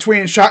about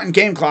between shot and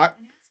game clock.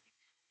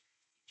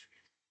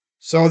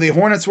 So the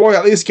Hornets will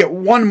at least get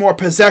one more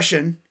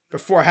possession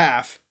before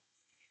half.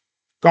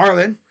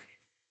 Garland,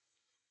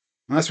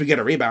 unless we get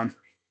a rebound.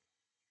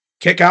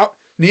 Kick out.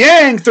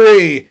 Niang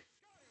three.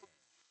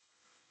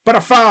 But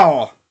a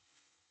foul.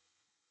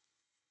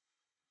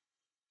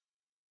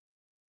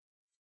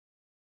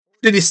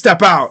 Did he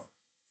step out?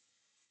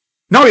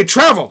 No, he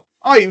traveled.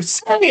 Oh, you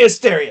serious,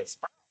 Darius?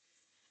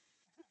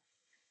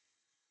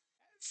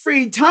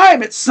 Free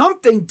time, it's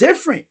something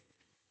different.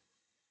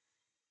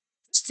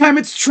 This time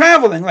it's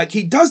traveling. Like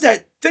he does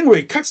that thing where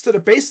he cuts to the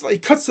baseline, he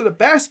cuts to the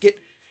basket.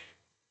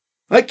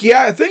 Like,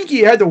 yeah, I think he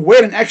had to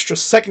wait an extra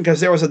second because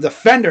there was a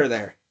defender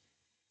there.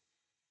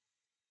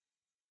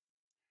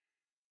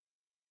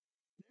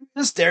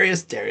 This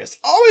Darius.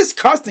 Always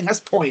costing us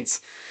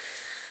points.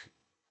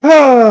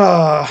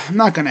 I'm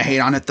not going to hate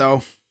on it,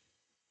 though.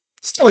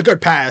 Still a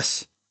good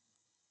pass.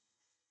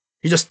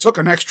 He just took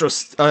an extra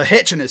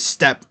hitch in his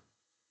step.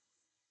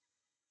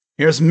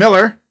 Here's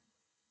Miller.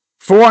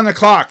 4 on the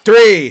clock.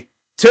 3,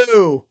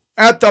 2,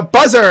 at the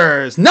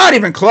buzzers. Not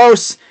even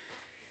close.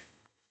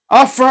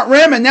 Off front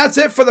rim, and that's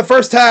it for the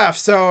first half.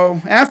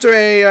 So after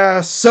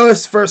a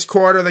sus first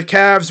quarter, the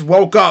Cavs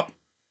woke up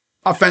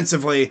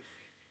offensively.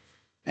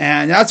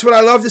 And that's what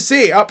I love to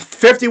see. Up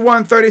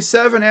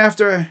 51-37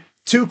 after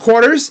 2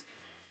 quarters.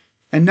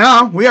 And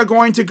now we are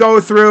going to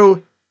go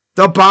through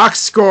the box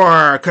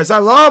score, because I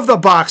love the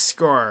box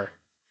score.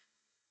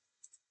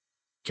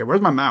 Okay,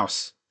 where's my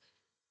mouse?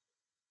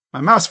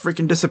 My mouse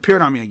freaking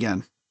disappeared on me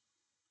again.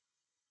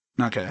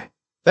 Okay.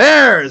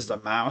 There's the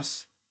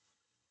mouse.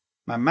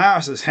 My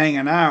mouse is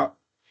hanging out.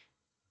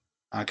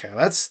 Okay,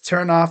 let's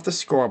turn off the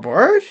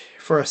scoreboard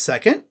for a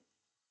second.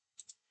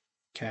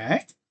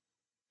 Okay.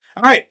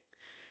 All right.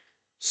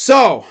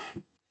 So,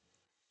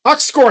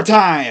 box score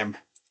time.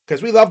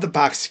 Because we love the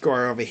box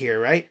score over here,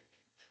 right?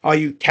 All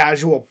you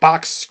casual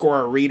box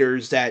score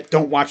readers that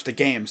don't watch the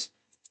games.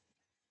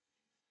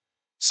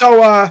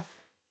 So,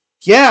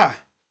 yeah.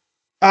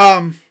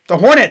 The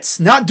Hornets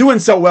not doing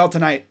so well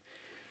tonight.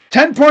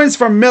 10 points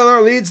from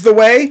Miller leads the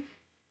way.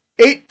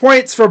 8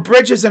 points for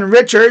Bridges and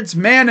Richards.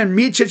 Mann and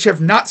Micic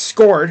have not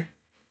scored.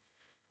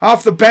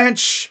 Off the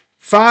bench,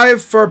 5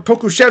 for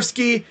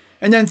Pokuševski,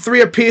 and then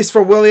 3 apiece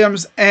for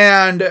Williams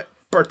and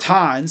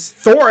Bertans.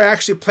 Thor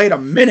actually played a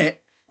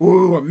minute.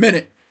 Ooh, a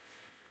minute.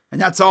 And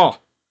that's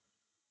all.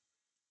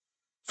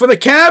 For the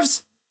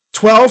Cavs,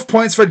 12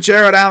 points for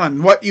Jared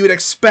Allen. What you would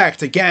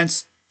expect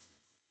against,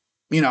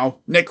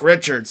 Nick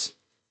Richards.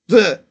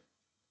 Ugh.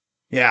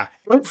 Yeah.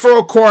 8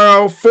 for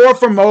Okoro, 4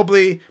 for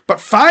Mobley, but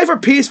 5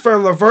 apiece for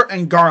LeVert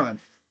and Garland.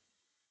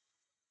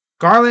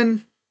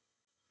 Garland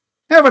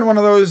having one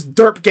of those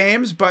derp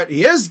games, but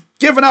he is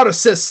giving out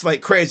assists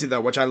like crazy,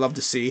 though, which I love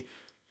to see.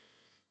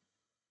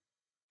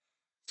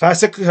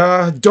 Classic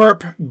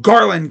derp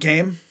Garland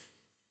game.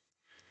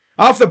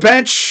 Off the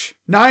bench,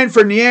 9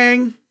 for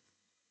Niang.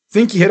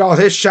 Think he hit all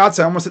his shots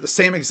almost at the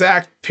same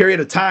exact period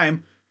of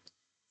time.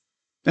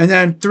 And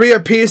then 3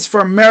 apiece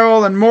for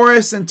Merrill and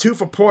Morris and 2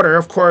 for Porter.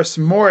 Of course,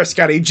 Morris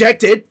got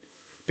ejected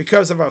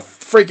because of a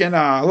freaking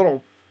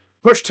little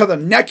push to the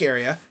neck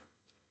area.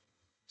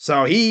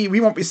 So we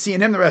won't be seeing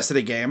him the rest of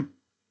the game.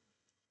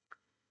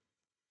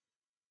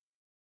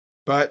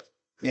 But,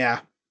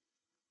 yeah.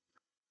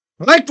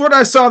 I liked what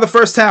I saw the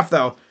first half,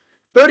 though.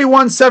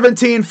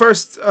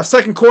 31-17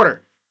 second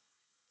quarter.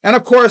 And,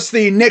 of course,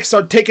 the Knicks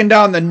are taking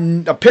down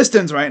the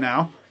Pistons right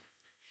now.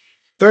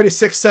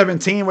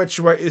 36-17, which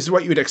is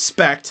what you'd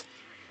expect.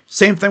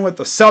 Same thing with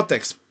the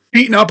Celtics.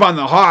 Beating up on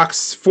the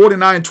Hawks,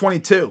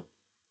 49-22.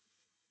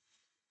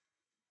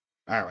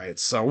 All right,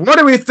 so what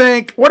do we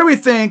think? What do we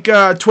think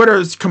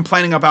Twitter's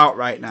complaining about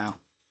right now?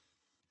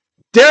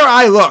 Dare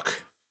I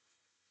look?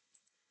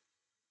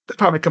 They're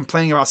probably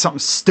complaining about something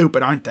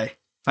stupid, aren't they?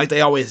 Like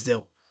they always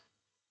do.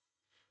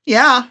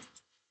 Yeah.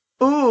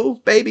 Ooh,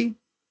 baby.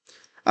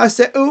 I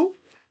said, ooh,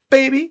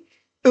 baby.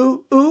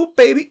 Ooh,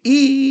 baby.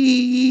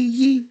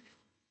 Eee.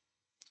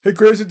 Hey,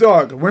 Crazy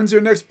Dog, when's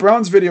your next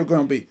Browns video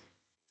going to be?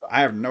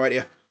 I have no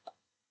idea.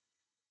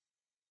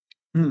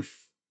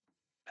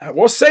 I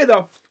will say,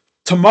 though,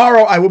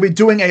 tomorrow I will be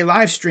doing a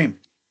live stream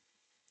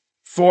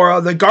for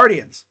the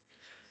Guardians.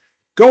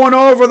 Going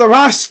over the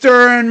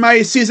roster and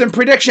my season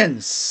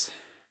predictions.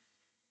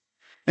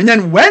 And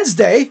then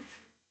Wednesday,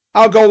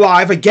 I'll go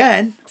live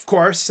again, of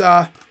course,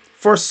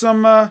 for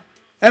some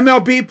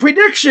MLB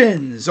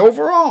predictions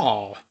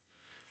overall.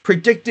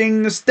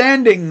 Predicting the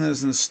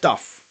standings and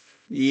stuff.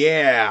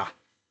 Yeah.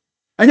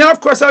 And then,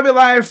 of course, I'll be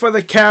live for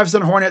the Cavs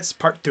and Hornets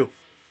Part 2.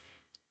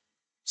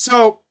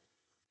 So,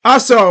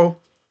 also,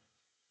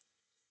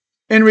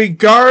 in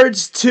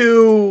regards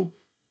to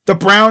the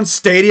Browns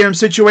Stadium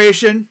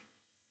situation,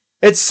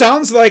 it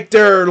sounds like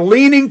they're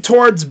leaning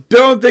towards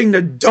building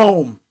the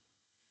dome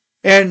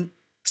and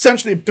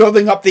essentially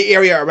building up the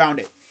area around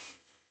it.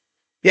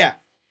 Yeah.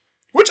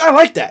 Which I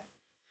like that.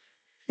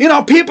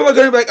 People are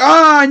going to be like,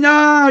 oh,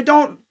 no,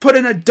 don't put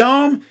in a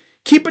dome.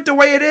 Keep it the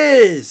way it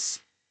is.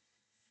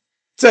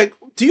 It's like,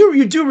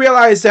 you do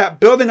realize that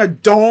building a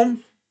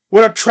dome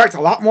would attract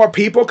a lot more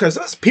people? Because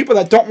there's people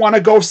that don't want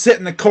to go sit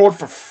in the cold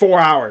for 4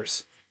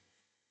 hours.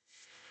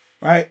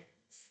 Right?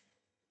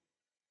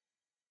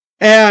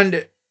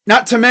 And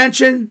not to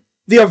mention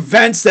the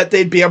events that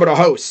they'd be able to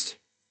host.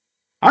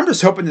 I'm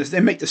just hoping they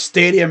make the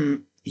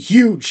stadium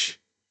huge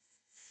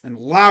and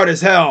loud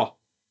as hell.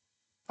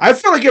 I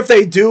feel like if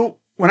they do,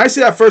 when I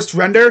see that first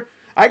render,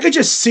 I could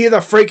just see the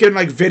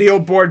freaking video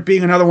board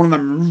being another one of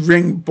them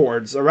ring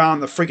boards around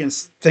the freaking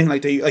thing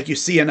like you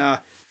see in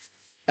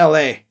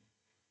LA.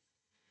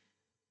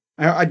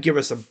 I'd give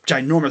us a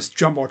ginormous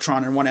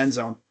jumbotron in one end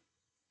zone.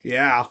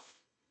 Yeah.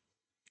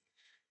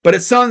 But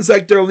it sounds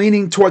like they're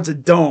leaning towards a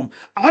dome.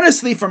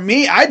 Honestly, for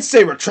me, I'd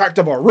say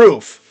retractable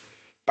roof.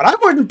 But I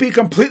wouldn't be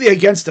completely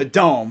against a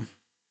dome.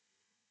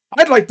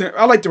 I like the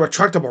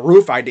retractable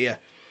roof idea.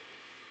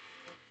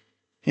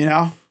 It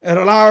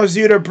allows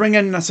you to bring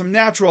in some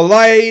natural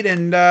light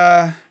and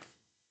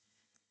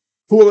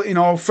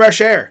cool,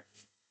 fresh air.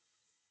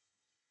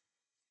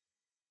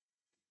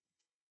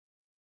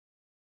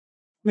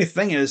 The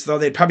thing is, though,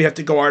 they'd probably have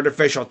to go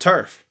artificial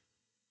turf.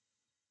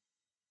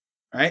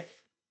 Right?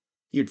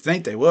 You'd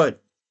think they would.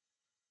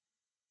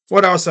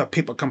 What else are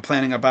people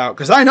complaining about?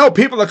 Because I know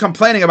people are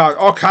complaining about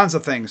all kinds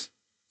of things.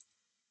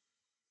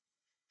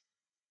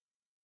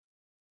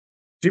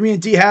 Jimmy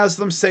and D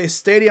Haslam say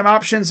stadium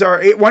options are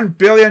a $1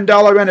 billion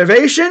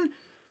renovation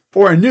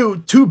or a new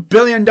 $2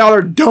 billion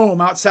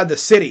dome outside the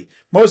city.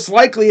 Most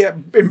likely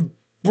in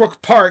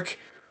Brook Park,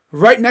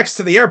 right next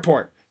to the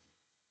airport.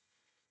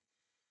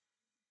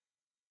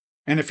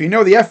 And if you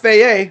know the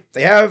FAA,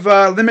 they have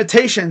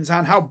limitations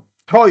on how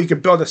tall you can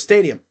build a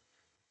stadium.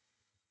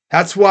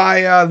 That's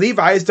why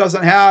Levi's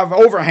doesn't have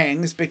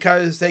overhangs,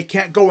 because they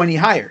can't go any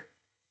higher.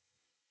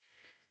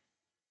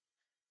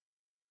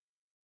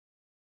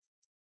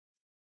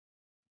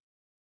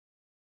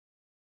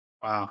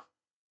 Wow.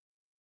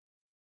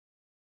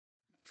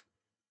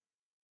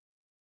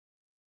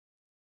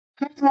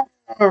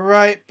 All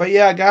right. But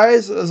yeah,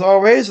 guys, as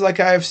always, like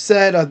I've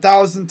said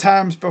 1,000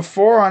 times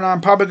before, and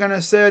I'm probably going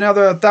to say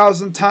another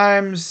 1,000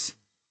 times.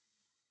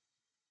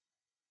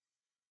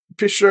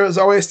 Pretty sure as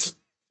always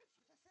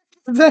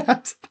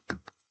that.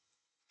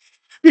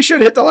 You should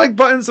hit the like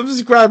button,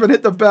 subscribe, and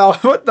hit the bell.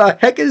 What the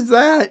heck is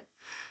that?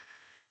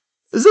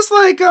 Is this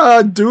like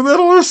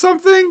Doolittle or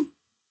something?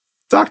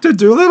 Dr.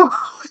 Doolittle?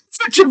 It's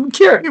a Jim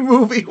Carrey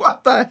movie.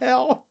 What the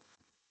hell?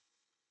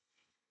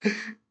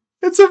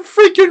 It's a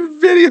freaking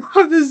video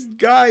of this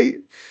guy.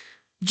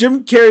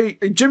 Jim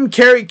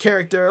Carrey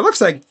character. It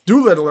looks like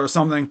Doolittle or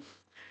something.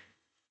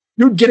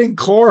 Dude getting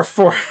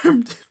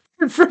chloroformed.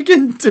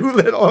 Freaking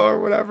Doolittle or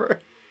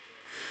whatever.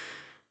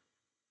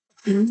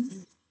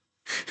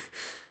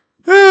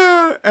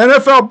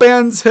 NFL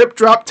bans hip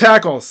drop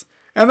tackles.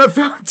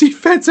 NFL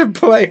defensive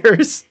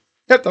players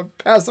have to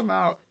pass them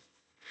out.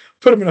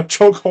 Put them in a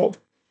chokehold.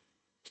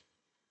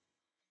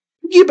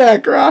 You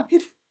back, right?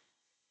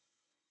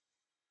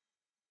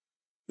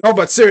 No,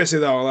 but seriously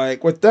though,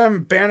 like with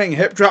them banning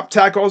hip drop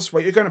tackles,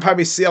 what you're going to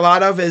probably see a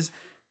lot of is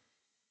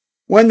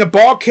when the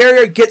ball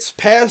carrier gets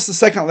past the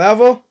second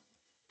level,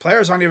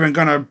 players aren't even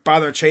going to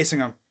bother chasing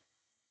them.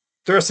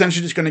 They're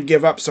essentially just going to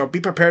give up. So be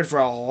prepared for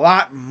a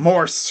lot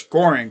more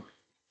scoring.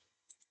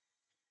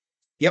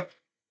 Yep.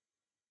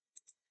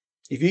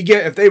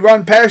 If they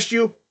run past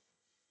you,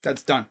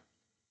 that's done.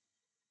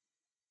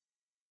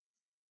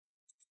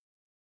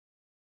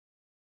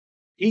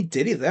 He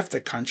left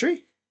the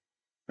country?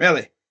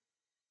 Really?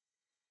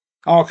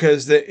 Oh,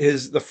 because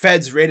the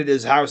feds raided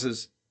his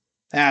houses.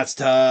 That's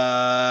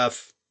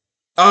tough.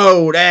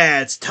 Oh,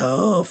 that's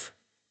tough.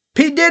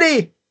 P.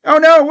 Diddy! Oh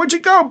no, where'd you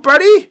go,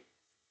 buddy?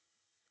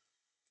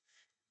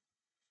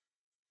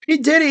 P.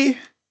 Diddy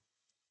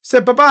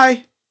said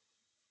bye-bye.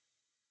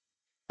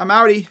 I'm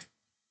outie.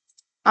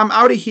 I'm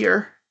outie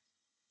here.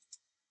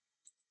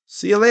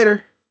 See you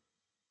later.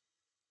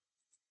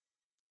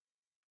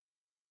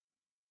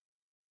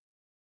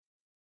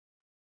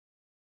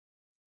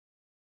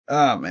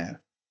 Oh man.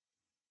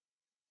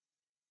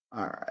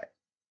 All right.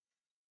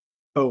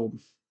 Boom.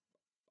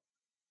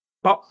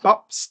 Bop,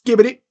 bop,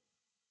 skibbity.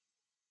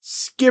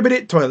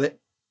 Skibbity toilet.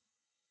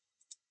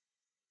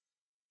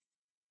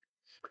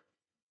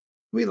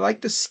 We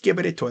like the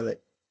skibbity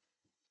toilet.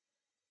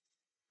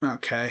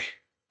 Okay.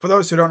 For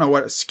those who don't know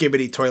what a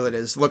skibbity toilet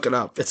is, look it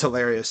up. It's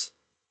hilarious.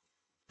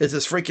 It's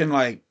this freaking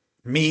like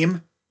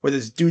meme where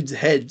this dude's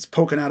head's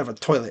poking out of a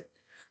toilet.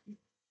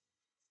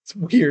 It's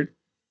weird.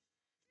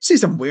 See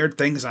some weird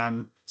things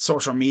on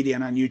social media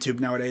and on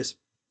YouTube nowadays.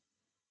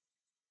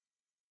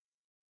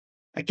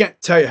 I can't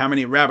tell you how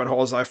many rabbit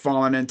holes I've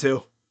fallen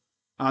into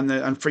on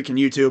freaking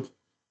YouTube.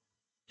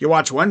 You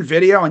watch one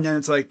video and then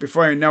it's like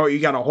before you know it, you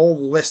got a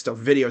whole list of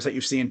videos that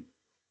you've seen.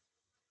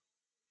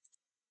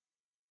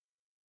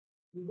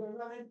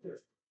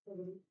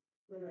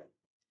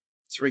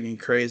 It's freaking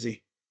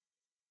crazy.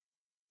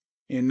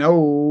 You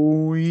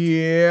know,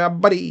 yeah,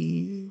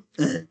 buddy.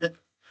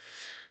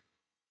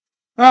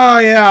 Oh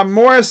yeah,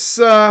 Morris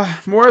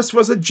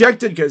was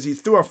ejected because he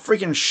threw a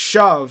freaking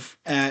shove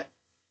at, I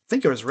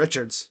think it was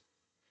Richards.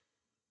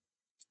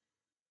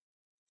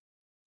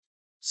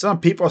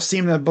 Some people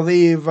seem to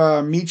believe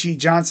Michi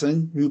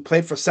Johnson, who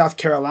played for South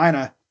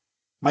Carolina,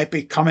 might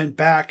be coming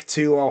back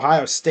to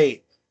Ohio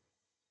State.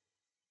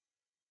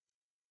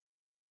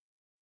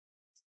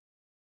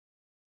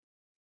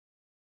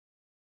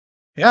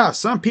 Yeah,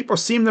 some people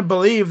seem to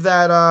believe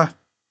that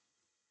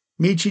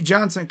Michi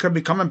Johnson could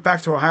be coming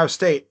back to Ohio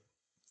State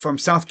from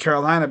South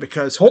Carolina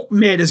because Holt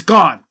Mid is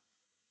gone.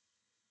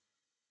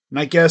 And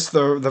I guess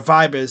the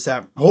vibe is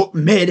that Holt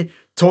Mid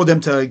told him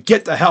to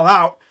get the hell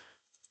out,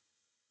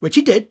 which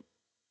he did,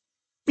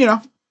 you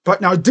know.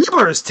 But now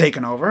Dibbler is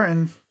taken over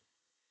and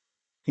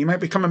he might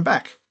be coming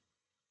back,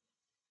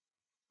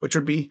 which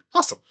would be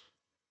awesome.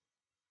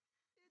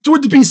 It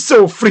would be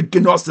so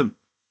freaking awesome.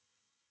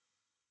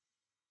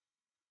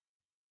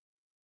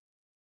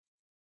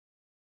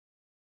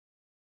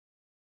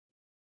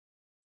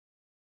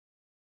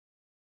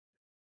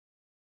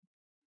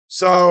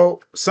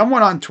 So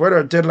someone on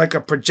Twitter did like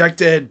a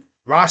projected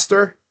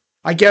roster,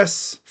 I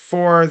guess,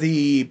 for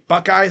the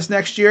Buckeyes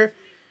next year.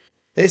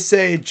 They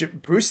say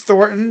Bruce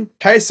Thornton,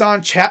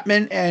 Tyson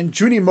Chapman, and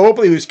Junie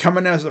Mobley, who's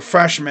coming in as a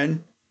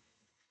freshman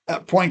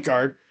at point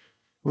guard.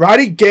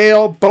 Roddy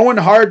Gale, Bowen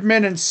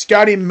Hardman, and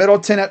Scotty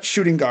Middleton at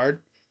shooting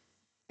guard.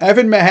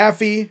 Evan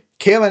Mahaffey,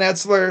 Kalen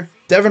Etzler,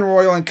 Devin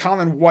Royal, and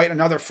Colin White,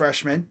 another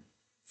freshman,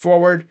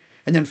 forward.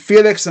 And then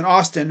Felix and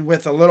Austin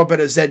with a little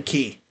bit of Zed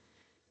Key.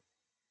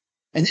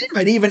 And they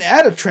might even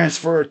add a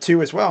transfer or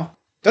two as well.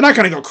 They're not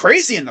going to go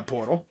crazy in the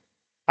portal.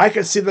 I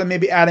could see them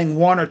maybe adding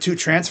one or two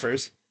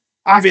transfers.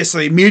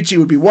 Obviously, Michi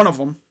would be one of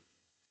them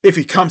if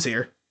he comes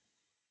here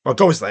or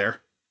goes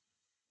there.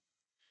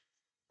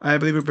 I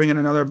believe we're bringing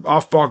another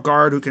off-ball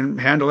guard who can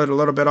handle it a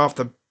little bit off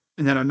the,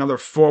 and then another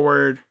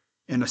forward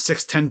and a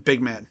 6'10"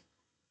 big man.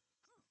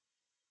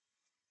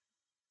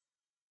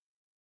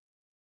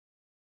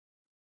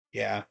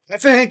 Yeah, I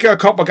think a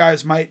couple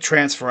guys might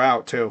transfer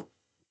out too.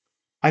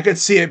 I could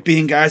see it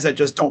being guys that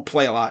just don't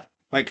play a lot.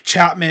 Like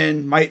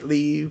Chapman might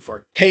leave,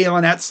 or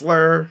Kalen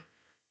Etzler,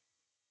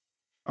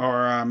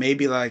 or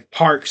maybe like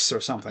Parks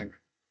or something.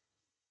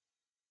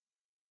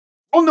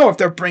 We'll know if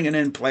they're bringing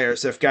in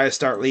players if guys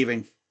start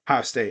leaving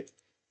Ohio State.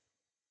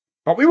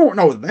 But we won't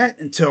know that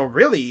until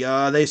really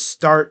they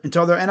start,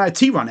 until their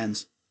NIT run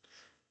ends.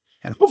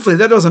 And hopefully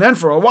that doesn't end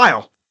for a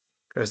while,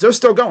 because they're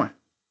still going.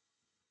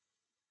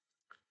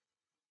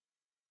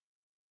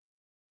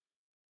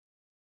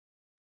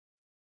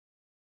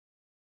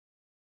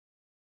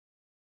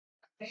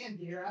 And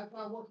here, I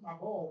work my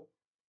goal.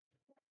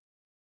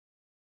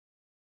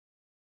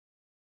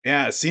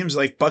 Yeah, it seems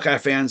like Buckeye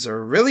fans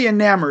are really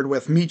enamored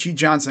with Michi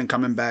Johnson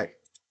coming back.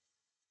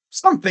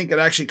 Some think it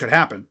actually could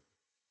happen.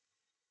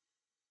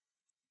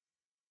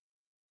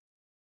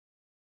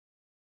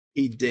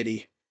 He did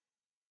he.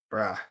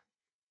 Bruh.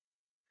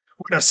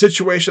 What a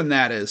situation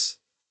that is.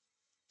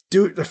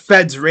 Dude, the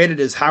feds raided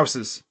his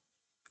houses.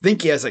 I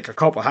think he has like a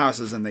couple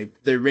houses and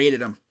they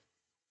raided him.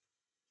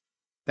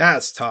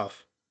 That's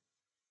tough.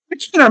 I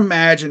can't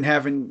imagine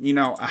having,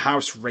 a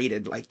house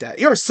raided like that.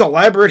 You're a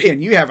celebrity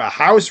and you have a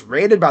house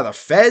raided by the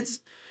feds?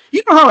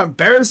 You know how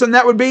embarrassing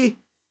that would be?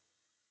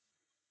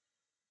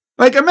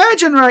 Like,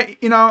 imagine, right,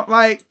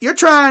 like you're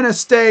trying to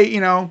stay,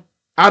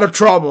 out of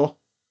trouble.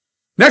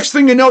 Next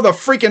thing you know, the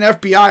freaking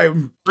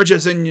FBI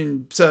bridges in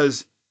and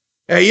says,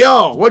 "Hey,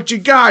 yo, what you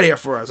got here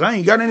for us? Huh?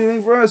 You got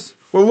anything for us?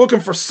 We're looking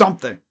for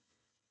something."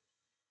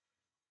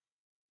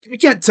 I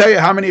can't tell you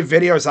how many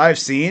videos I've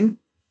seen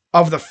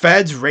of the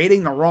feds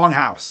raiding the wrong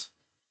house.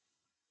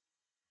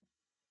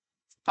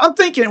 I'm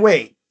thinking,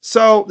 wait,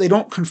 so they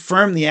don't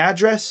confirm the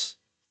address?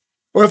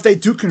 Or if they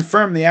do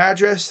confirm the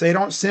address, they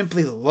don't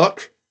simply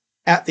look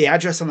at the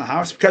address on the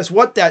house? Because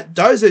what that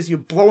does is you're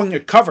blowing your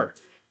cover,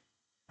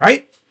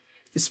 right?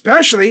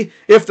 Especially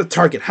if the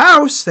target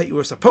house that you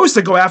were supposed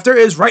to go after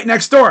is right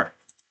next door,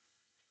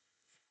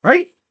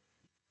 right?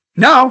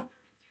 Now,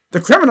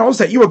 the criminals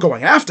that you were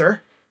going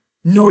after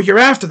know you're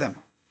after them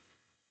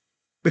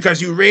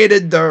because you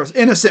raided the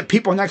innocent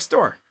people next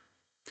door.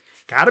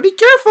 Gotta be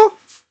careful.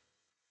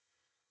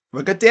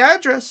 Look at the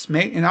address,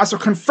 and also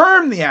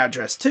confirm the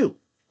address too,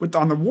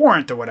 on the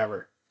warrant or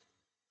whatever.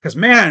 Because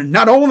man,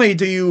 not only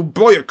do you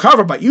blow your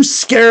cover, but you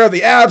scare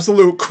the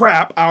absolute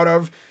crap out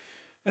of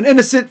an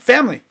innocent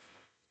family,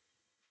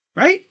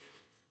 right?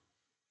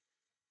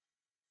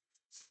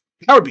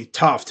 That would be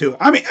tough too.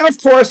 I mean,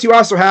 of course, you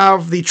also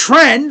have the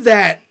trend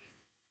that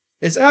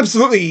is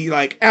absolutely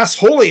like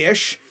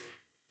assholey-ish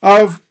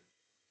of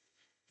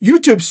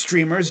YouTube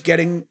streamers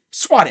getting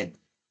swatted,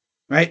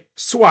 right?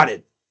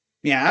 Swatted.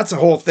 Yeah, that's a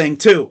whole thing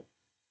too.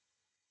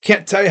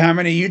 Can't tell you how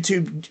many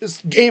YouTube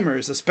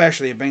gamers,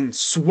 especially, have been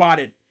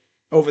swatted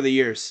over the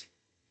years.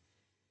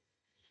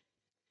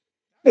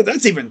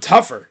 That's even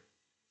tougher.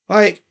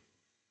 Like,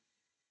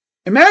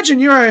 imagine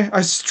you're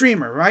a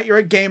streamer, right? You're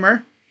a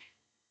gamer,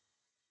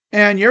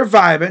 and you're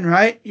vibing,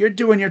 right? You're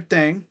doing your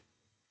thing.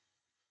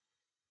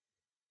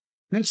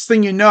 Next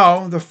thing you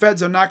know, the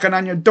feds are knocking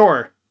on your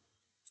door.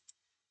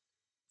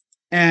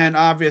 And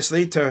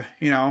obviously,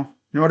 in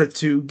order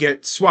to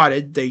get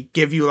swatted, they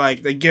give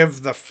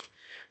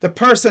the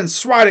person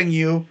swatting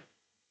you,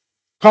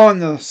 calling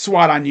the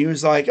SWAT on you,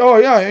 is like, "Oh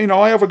yeah,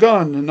 I have a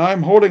gun and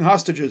I'm holding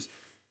hostages."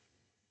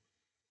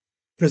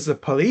 Because the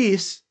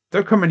police,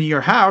 they're coming to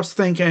your house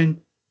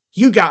thinking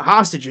you got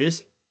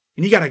hostages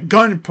and you got a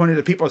gun pointed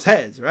at people's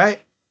heads,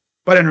 right?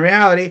 But in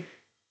reality,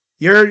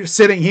 you're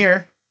sitting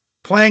here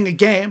playing a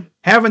game,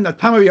 having the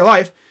time of your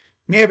life.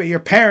 Maybe your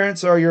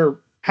parents or your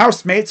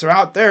housemates are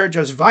out there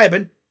just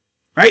vibing,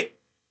 right?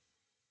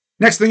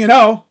 Next thing you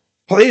know,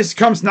 police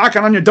comes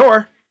knocking on your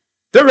door.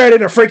 They're ready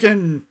to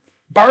freaking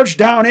barge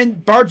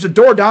the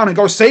door down and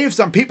go save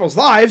some people's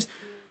lives.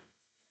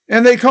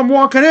 And they come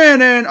walking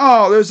in and,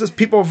 there's just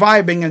people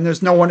vibing and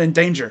there's no one in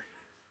danger.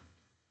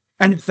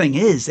 And the thing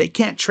is, they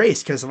can't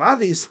trace because a lot of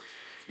these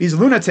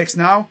lunatics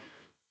now,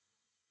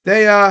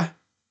 they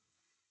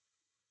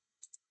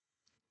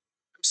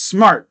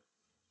smart.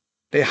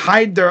 They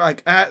hide their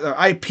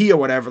their IP or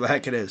whatever the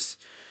heck it is.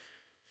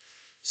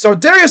 So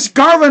Darius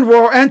Garland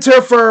will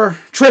enter for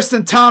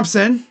Tristan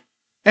Thompson,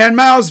 and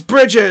Miles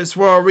Bridges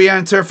will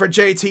re-enter for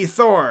JT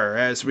Thor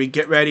as we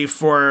get ready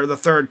for the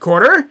third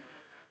quarter.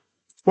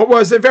 What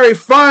was a very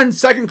fun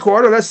second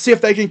quarter. Let's see if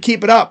they can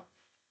keep it up.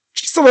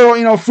 Just a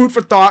little, food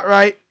for thought,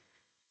 right?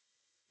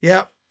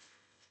 Yep.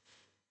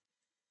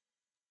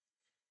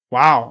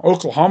 Wow,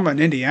 Oklahoma and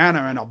Indiana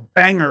are in a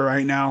banger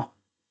right now.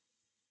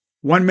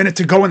 1 minute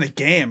to go in the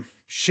game.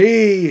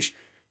 Sheesh.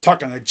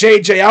 Talking to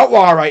JJ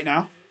Outlaw right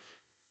now.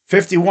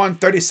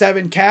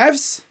 51-37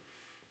 Cavs.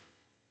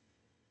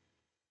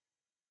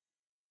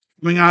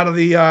 Coming out of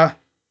the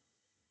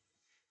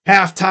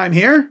halftime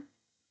here.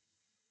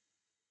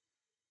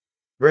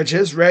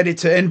 Bridges ready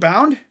to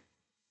inbound.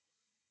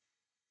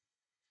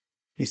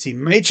 You see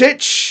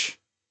Mičić.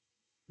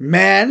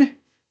 Man.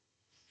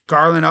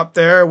 Garland up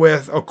there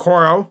with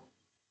Okoro.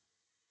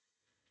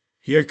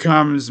 Here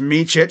comes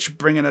Mičić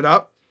bringing it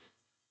up.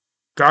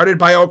 Guarded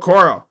by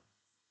Okoro.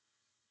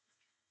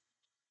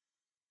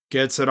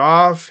 Gets it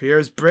off.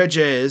 Here's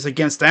Bridges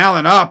against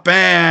Allen. Up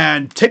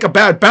and take a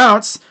bad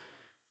bounce.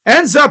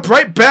 Ends up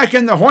right back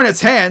in the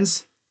Hornets'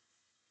 hands.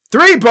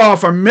 3-ball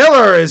for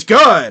Miller is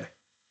good.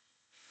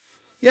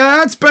 Yeah,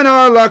 that's been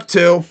our luck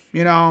too.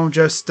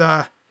 Just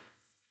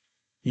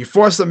you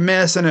force a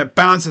miss and it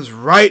bounces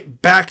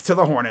right back to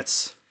the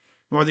Hornets.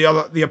 Or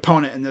the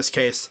opponent in this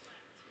case.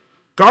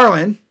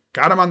 Garland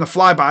got him on the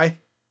flyby.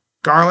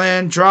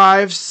 Garland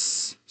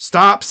drives,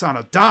 stops on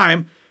a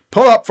dime.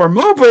 Pull up for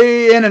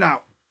Mobley, in and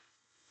out.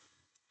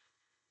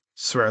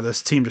 Swear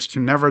this team just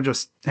can never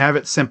just have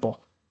it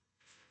simple.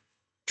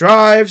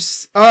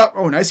 Drives up.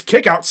 Oh, nice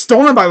kick out.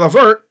 Stolen by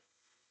LeVert.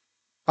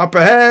 Up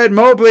ahead,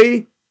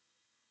 Mobley.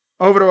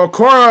 Over to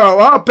Okoro.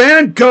 Up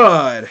and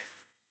good.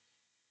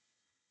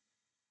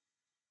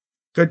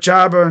 Good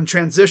job on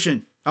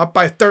transition. Up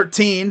by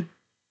 13.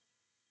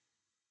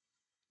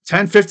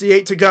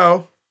 10:58 to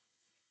go.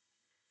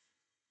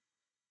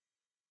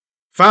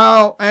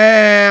 Foul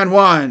and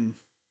 1.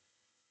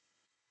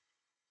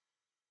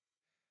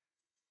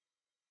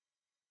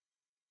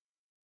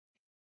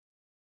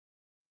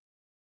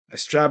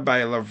 Nice job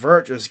by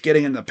LeVert just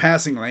getting in the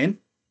passing lane.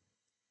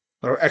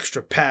 Little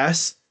extra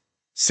pass.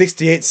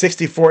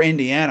 68-64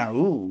 Indiana.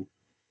 Ooh.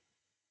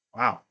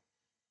 Wow.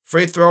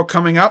 Free throw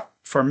coming up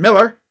for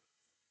Miller.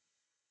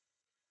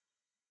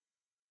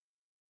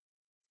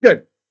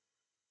 Good.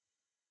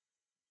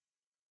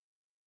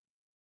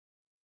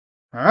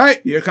 All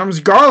right, here comes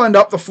Garland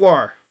up the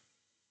floor.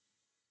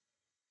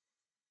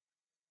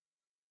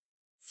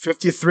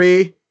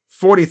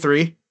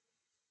 53-43.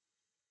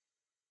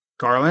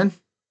 Garland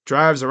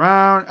drives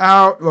around,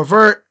 out,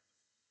 LeVert.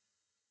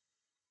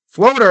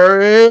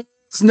 Floater is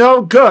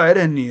no good,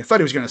 and he thought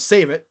he was going to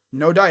save it.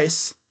 No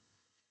dice.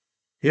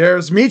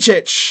 Here's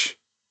Micic,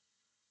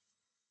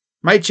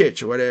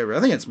 or whatever. I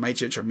think it's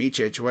Micic or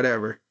Micic, or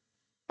whatever.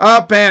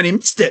 Up, and he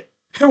missed it.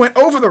 It went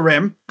over the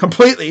rim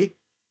completely.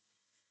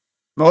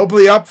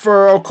 Mobley up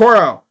for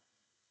Okoro.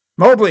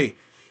 Mobley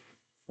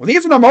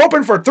leaving him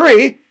open for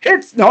 3.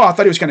 No, I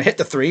thought he was going to hit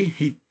the 3.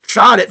 He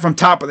shot it from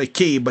top of the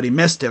key, but he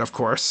missed it, of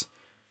course.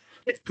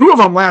 Hit 2 of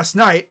them last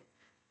night.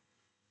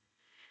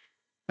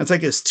 That's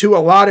like his 2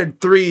 allotted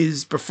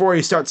 3s before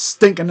he starts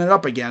stinking it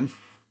up again.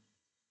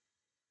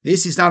 At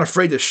least he's not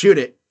afraid to shoot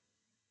it.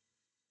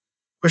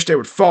 Wish they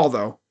would fall,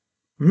 though.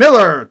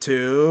 Miller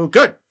to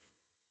good.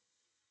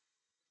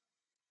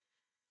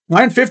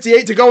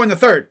 9:58 to go in the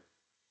third.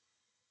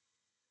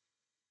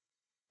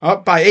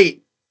 Up by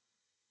 8.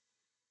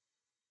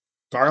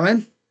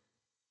 Garland.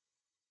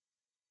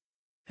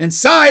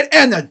 Inside,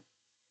 and a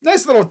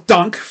nice little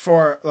dunk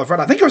for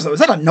LeVert. I think was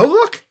that a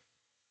no-look?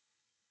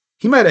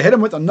 He might have hit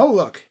him with a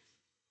no-look.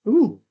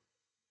 Ooh.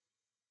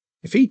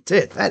 If he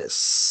did, that is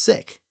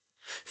sick.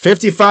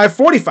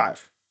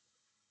 55-45.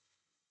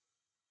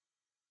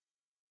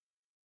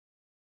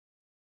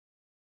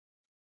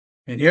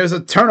 And here's a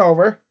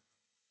turnover.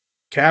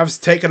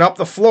 Cavs take it up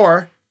the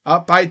floor.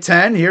 Up by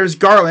 10. Here's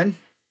Garland.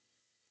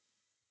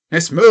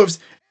 Nice moves.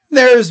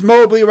 There's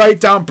Mobley right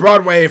down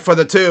Broadway for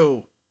the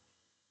 2.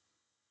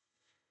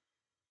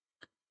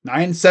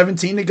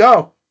 9:17 to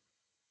go.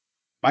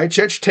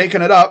 Micic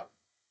taking it up.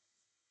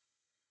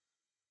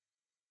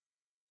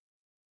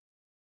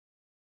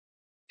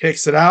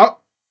 Kicks it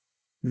out.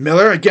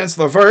 Miller against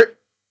LeVert.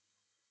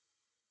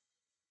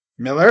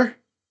 Miller.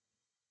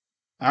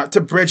 Out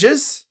to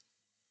Bridges.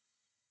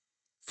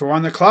 4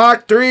 on the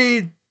clock.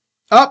 3.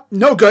 Up.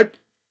 No good.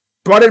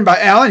 Brought in by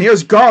Allen.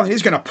 Here's Garland.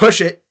 He's going to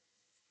push it.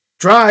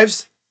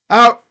 Drives.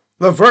 Out.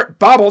 LeVert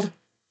bobbled.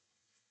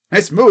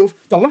 Nice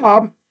move. The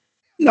lob.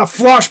 And a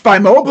flush by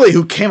Mobley,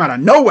 who came out of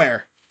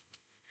nowhere.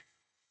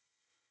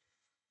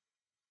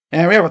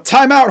 And we have a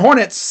timeout,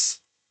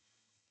 Hornets.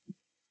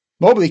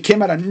 Mobley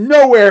came out of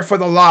nowhere for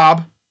the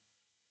lob.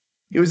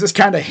 He was just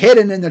kind of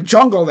hidden in the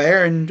jungle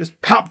there and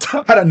just popped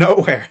up out of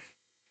nowhere.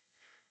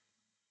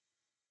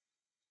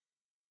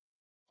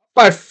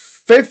 By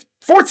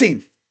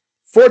 14.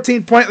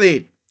 14-point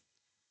lead.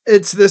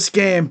 It's this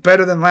game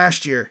better than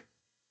last year.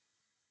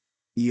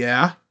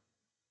 Yeah.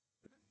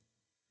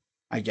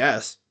 I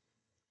guess.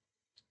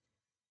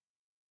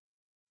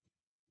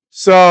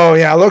 So,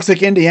 yeah, it looks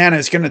like Indiana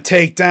is going to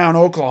take down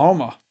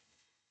Oklahoma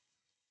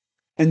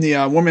in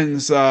the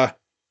women's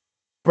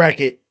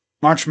bracket,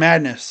 March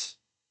Madness.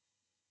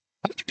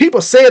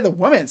 People say the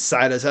women's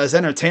side is as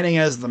entertaining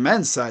as the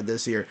men's side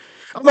this year.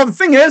 Although the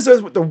thing is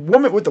with the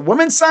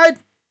women's side,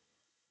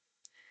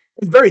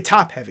 it's very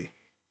top heavy.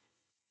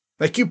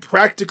 Like you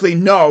practically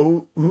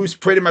know who's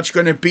pretty much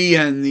going to be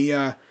in the,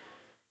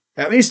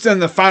 at least in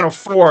the Final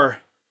Four.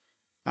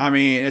 I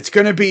mean, it's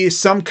going to be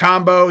some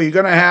combo. You're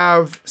going to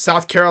have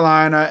South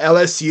Carolina,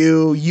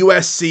 LSU,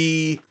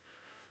 USC,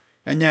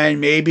 and then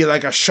maybe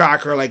like a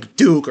shocker like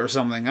Duke or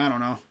something. I don't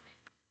know.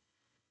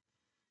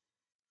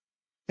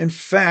 In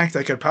fact,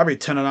 I could probably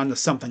turn it on to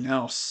something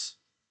else.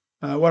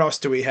 What else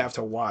do we have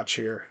to watch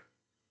here?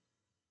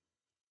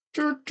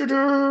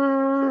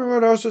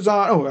 What else is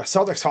on? Oh,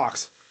 Celtics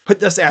Hawks. Put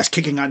this ass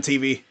kicking on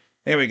TV.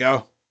 There we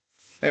go.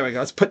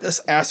 Let's put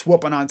this ass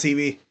whooping on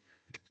TV.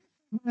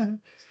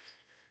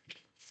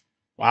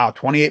 Wow,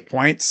 28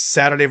 points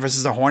Saturday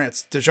versus the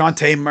Hornets.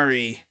 DeJounte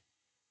Murray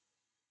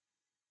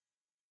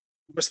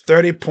was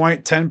 30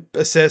 point, 10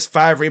 assists,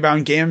 5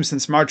 rebound games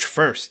since March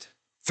 1st.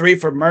 3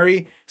 for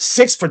Murray,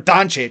 6 for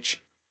Doncic,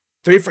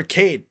 3 for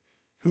Cade,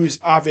 who's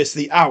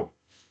obviously out.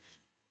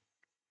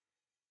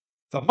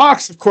 The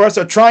Hawks, of course,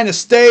 are trying to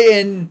stay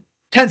in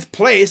 10th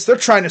place. They're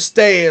trying to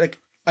stay like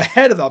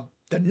ahead of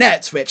the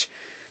Nets, which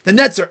the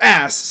Nets are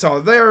ass, so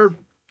they're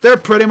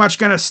pretty much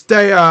going to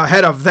stay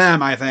ahead of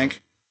them, I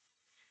think.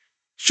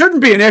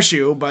 Shouldn't be an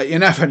issue, but you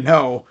never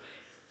know.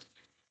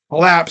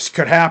 Collapse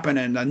could happen,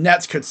 and the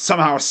Nets could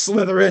somehow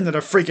slither into the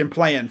freaking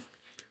play-in.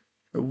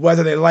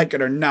 whether they like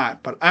it or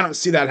not. But I don't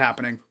see that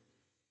happening.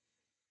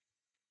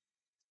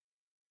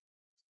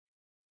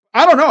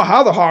 I don't know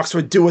how the Hawks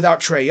would do without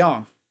Trae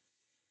Young.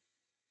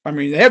 I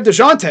mean, they have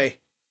DeJounte,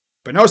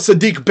 but no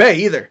Sadiq Bey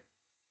either.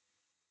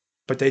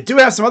 But they do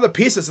have some other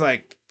pieces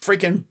like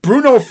freaking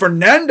Bruno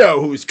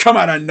Fernando, who's come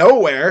out of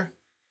nowhere.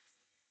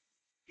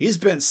 He's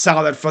been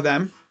solid for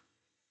them.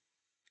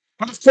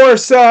 But of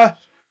course,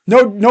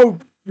 no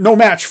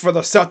match for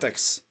the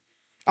Celtics.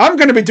 I'm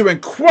going to be doing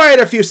quite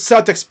a few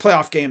Celtics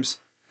playoff games.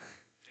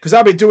 Because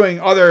I'll be doing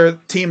other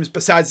teams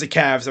besides the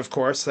Cavs, of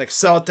course. Like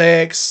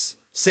Celtics,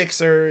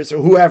 Sixers,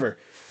 or whoever.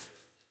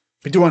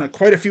 Be doing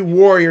quite a few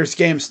Warriors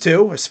games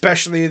too.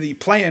 Especially the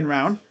play-in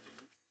round.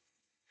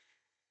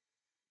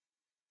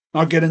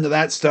 I'll get into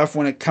that stuff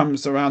when it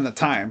comes around the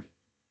time.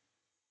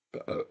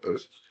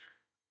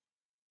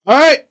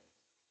 Alright.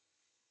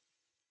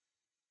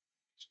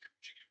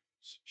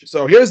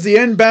 So here's the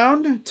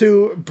inbound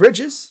to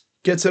Bridges.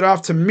 Gets it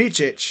off to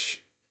Micic.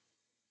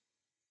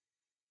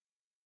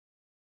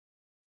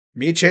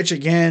 Micic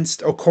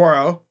against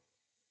Okoro.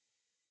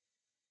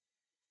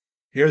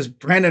 Here's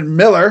Brandon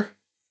Miller,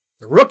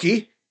 the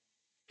rookie.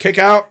 Kick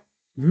out.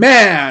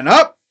 Man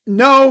up.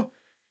 No.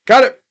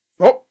 Got it.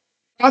 Oh,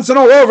 bouncing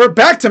all over.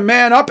 Back to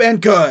man up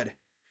and good.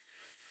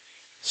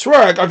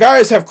 Swear, our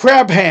guys have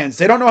crab hands.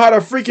 They don't know how to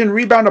freaking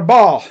rebound a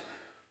ball.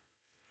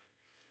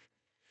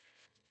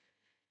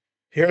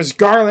 Here's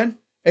Garland.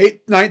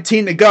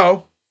 8:19 to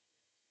go.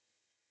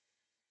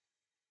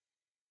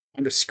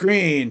 On the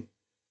screen.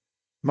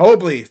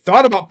 Mobley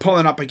thought about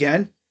pulling up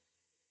again.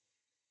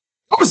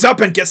 Goes up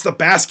and gets the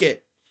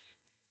basket.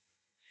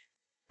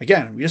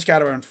 Again, we just got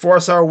to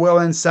enforce our will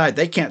inside.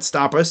 They can't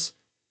stop us.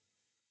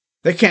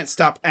 They can't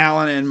stop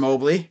Allen and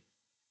Mobley.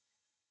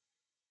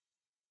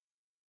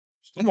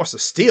 Almost a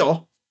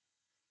steal.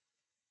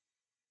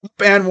 Up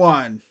and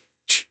one.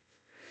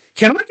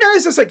 Can our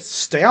guys just like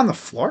stay on the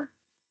floor?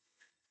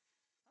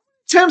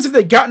 How many times have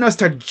they gotten us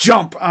to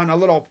jump on a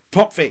little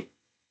pump fake?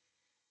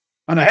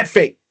 On a head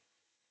fake?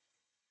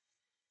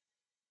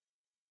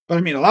 But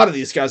I mean, a lot of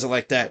these guys are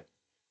like that.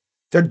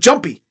 They're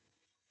jumpy.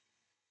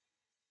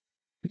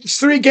 It's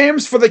 3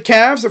 games for the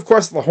Cavs. Of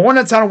course, the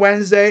Hornets on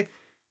Wednesday.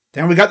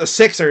 Then we got the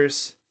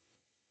Sixers.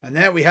 And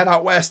then we head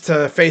out west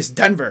to face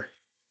Denver.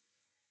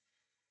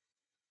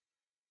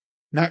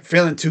 Not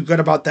feeling too good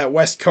about that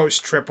West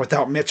Coast trip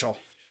without Mitchell.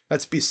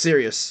 Let's be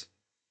serious.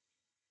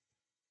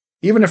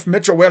 Even if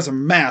Mitchell wears a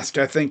mask,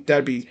 I think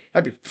that'd be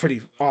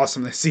pretty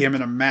awesome to see him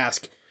in a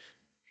mask.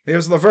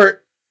 There's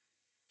LeVert.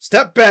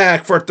 Step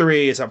back for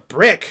 3 is a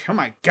brick. Oh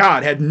my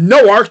God, had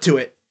no arc to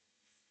it.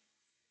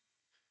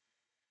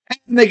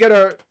 And they get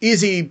an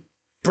easy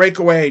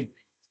breakaway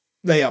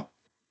layup.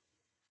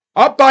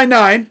 Up by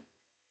 9.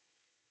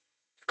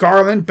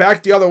 Garland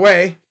back the other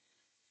way.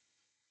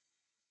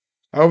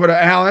 Over to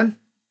Allen.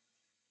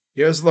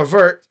 Here's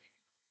LeVert.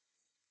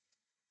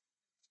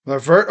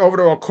 LeVert over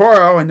to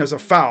Okoro, and there's a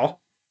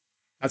foul.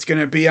 That's going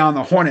to be on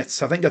the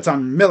Hornets. I think that's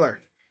on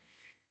Miller.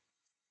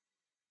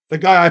 The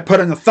guy I put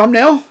in the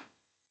thumbnail.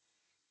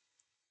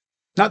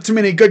 Not too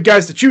many good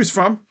guys to choose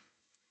from.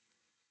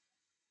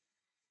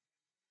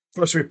 Of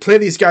course, we play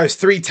these guys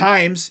 3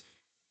 times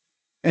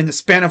in the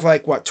span of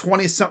like, what,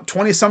 20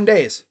 some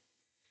days.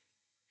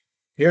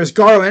 Here's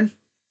Garland.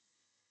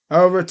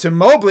 Over to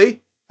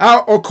Mobley.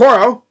 Out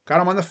Okoro.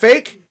 Got him on the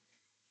fake.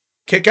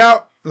 Kick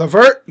out.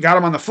 LeVert. Got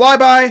him on the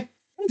flyby.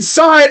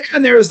 Inside.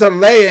 And there's the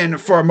lay-in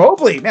for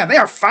Mobley. Man, they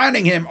are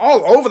finding him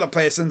all over the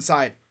place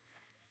inside.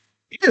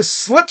 He just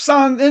slips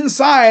on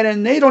inside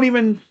and they don't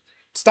even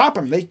stop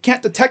him. They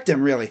can't detect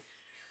him, really.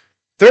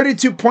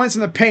 32 points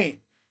in the paint.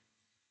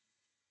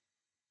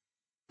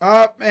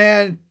 Up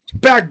and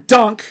back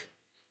dunk.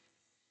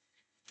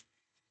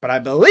 But I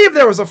believe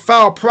there was a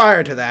foul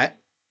prior to that.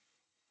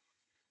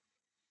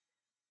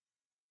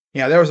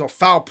 Yeah, there was a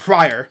foul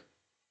prior.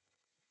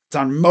 It's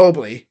on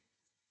Mobley.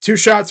 2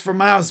 shots for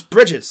Miles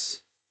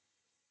Bridges.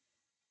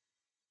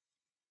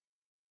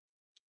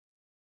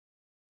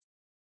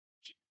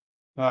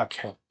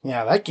 Okay.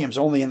 Yeah, that game's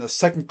only in the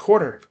second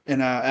quarter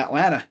in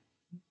Atlanta.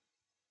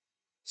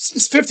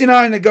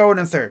 6:59 to go in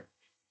the third.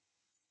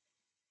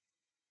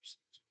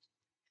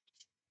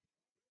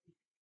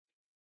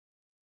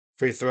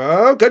 Free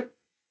throw. Good.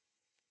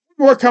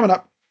 More coming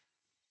up.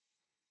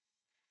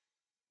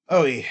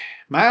 Oh, yeah.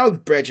 Miles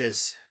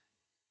Bridges.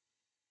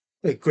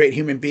 What a great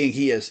human being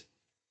he is.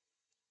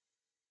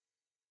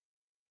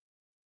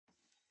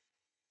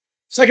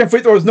 Second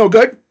free throw is no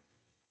good.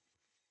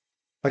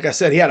 Like I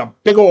said, he had a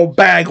big old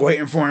bag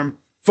waiting for him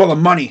full of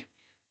money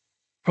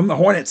from the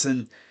Hornets,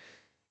 and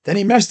then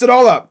he messed it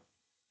all up,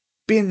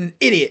 being an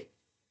idiot.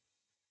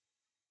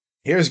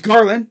 Here's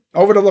Garland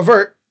over to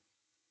LeVert.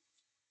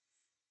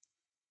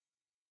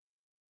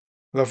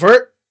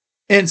 LeVert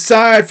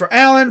inside for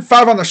Allen.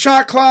 5 on the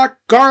shot clock.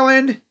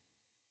 Garland.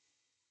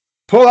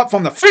 Pull up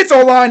from the free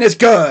throw line is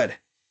good.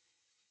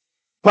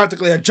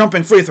 Practically a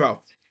jumping free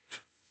throw.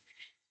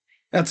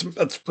 That's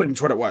pretty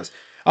much what it was.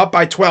 Up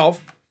by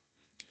 12.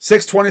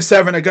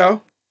 6:27 to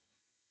go.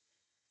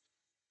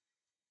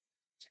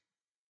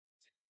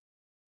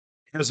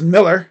 Here's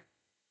Miller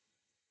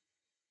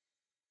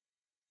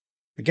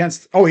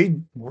against. Oh, he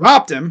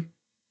robbed him,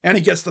 and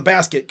he gets the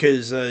basket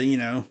because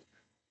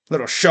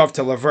little shove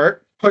to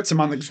Levert puts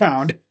him on the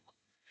ground.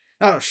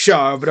 Not a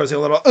shove, but it was a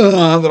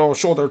little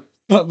shoulder,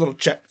 little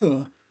check.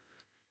 Oh,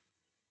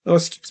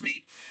 excuse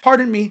me.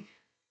 Pardon me.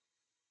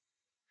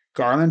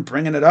 Garland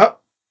bringing it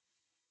up.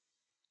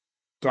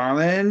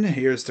 Garland,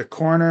 here's the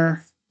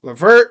corner.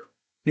 Levert,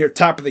 near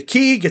top of the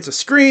key, gets a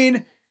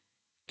screen,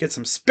 gets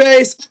some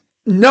space.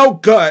 No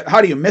good. How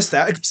do you miss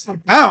that? It's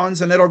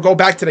bounds, and it'll go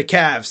back to the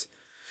Cavs.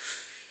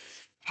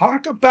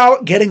 Talk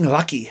about getting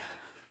lucky.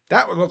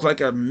 That would look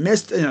like a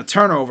missed in a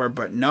turnover,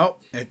 but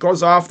nope. It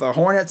goes off the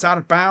Hornets out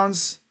of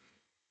bounds.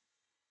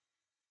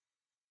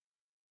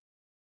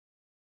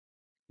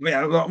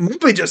 Yeah,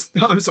 Mobley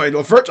I'm sorry,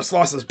 Levert just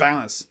lost his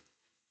balance.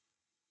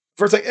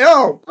 First, like,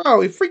 oh,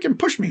 he freaking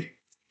pushed me.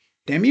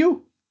 Damn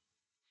you.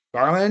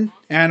 Garland,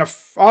 and an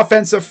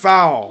offensive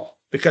foul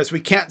because we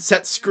can't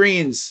set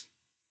screens.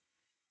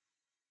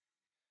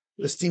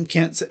 This team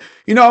can't set.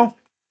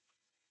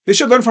 They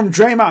should learn from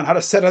Draymond how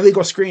to set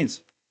illegal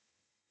screens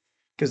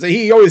because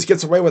he always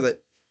gets away with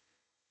it.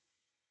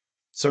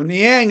 So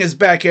Niang is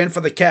back in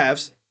for the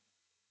Cavs,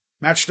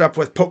 matched up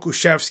with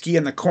Pokusevski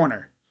in the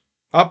corner.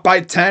 Up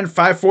by 10,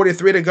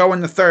 5:43 to go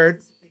in the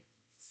third.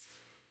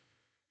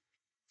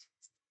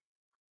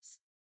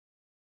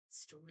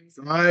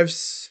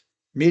 Drives.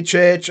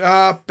 Mičić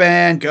up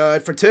and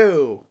good for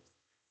 2.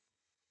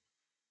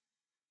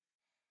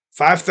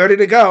 5:30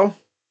 to go.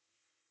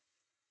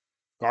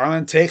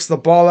 Garland takes the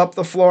ball up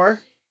the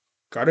floor.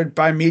 Guarded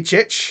by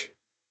Mičić.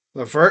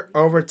 Levert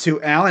over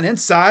to Allen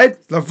inside.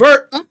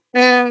 Levert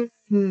and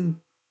they're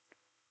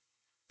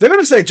going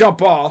to say jump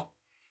ball.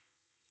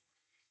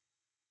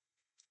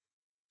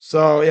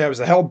 So, yeah, it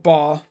was a held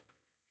ball.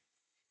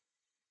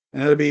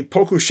 And it'll be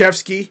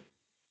Pokusevski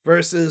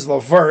versus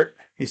Levert.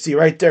 You see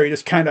right there, he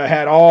just kind of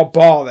had all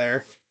ball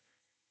there.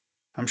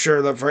 I'm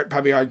sure Levert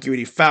probably argued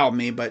he fouled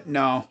me, but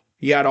no,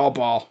 he had all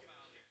ball.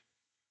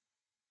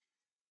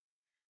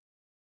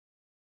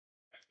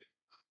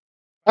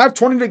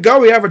 5:20 to go,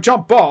 we have a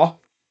jump ball.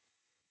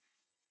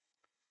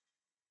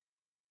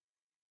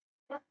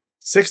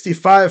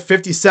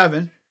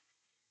 65-57.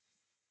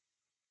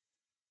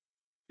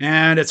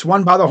 And it's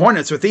won by the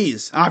Hornets with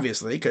ease,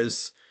 obviously,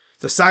 because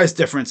the size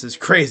difference is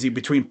crazy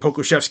between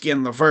Pokusevski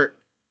and Levert.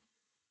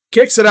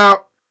 Kicks it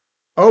out.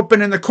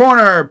 Open in the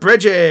corner.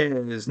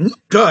 Bridges.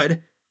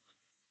 Good.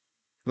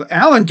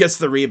 Allen gets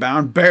the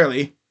rebound,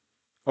 barely,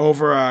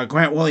 over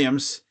Grant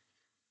Williams.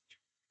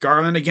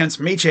 Garland against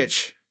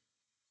Mičić.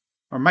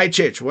 Or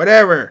Mičić,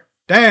 whatever.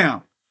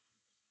 Damn.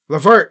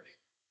 Levert.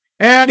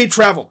 And he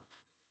traveled.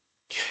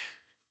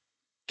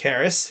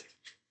 Karras.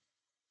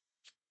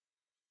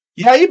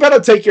 Yeah, you better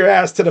take your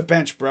ass to the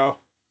bench, bro.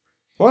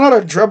 Learn how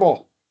to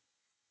dribble.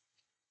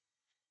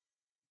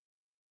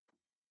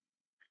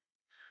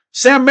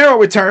 Sam Merrill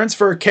returns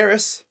for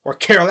Karras, or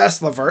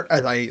Careless Levert,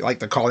 as I like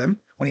to call him,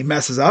 when he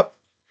messes up.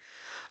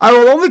 I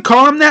will only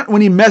call him that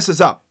when he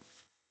messes up.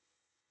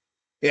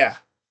 Yeah,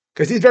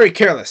 because he's very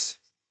careless.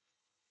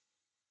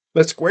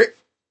 Let's squirt.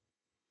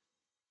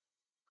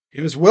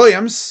 Here's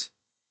Williams.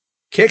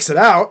 Kicks it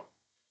out.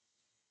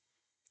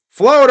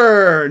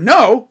 Floater.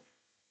 No.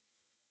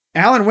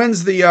 Allen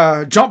wins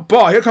the jump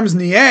ball. Here comes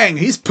Niang.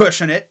 He's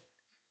pushing it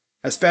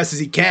as fast as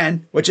he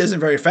can, which isn't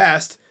very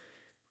fast.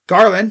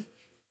 Garland,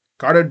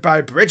 guarded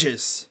by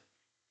Bridges.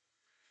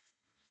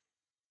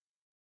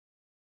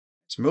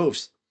 This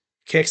moves.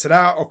 Kicks it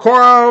out.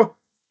 Okoro.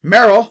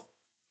 Merrill.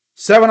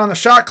 7 on the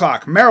shot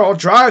clock. Merrill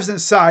drives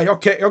inside.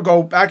 Okay, he'll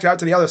go back out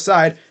to the other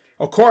side.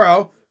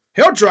 Okoro.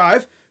 He'll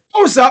drive.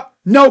 Goes up.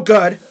 No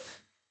good.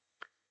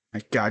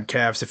 My God,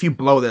 Cavs, if you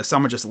blow this,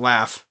 I'm going to just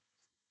laugh.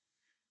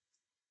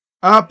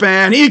 Up,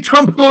 and he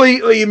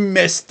completely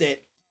missed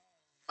it.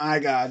 My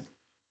God.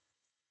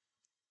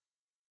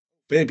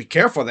 Better be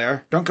careful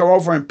there. Don't go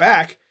over and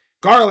back.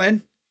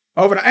 Garland,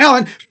 over to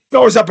Allen,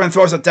 throws up and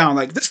throws it down.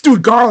 Like, this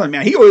dude Garland,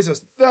 man, he always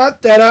just,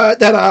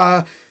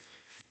 I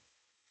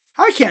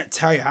can't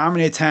tell you how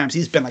many times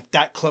he's been like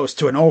that close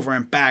to an over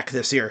and back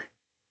this year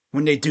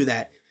when they do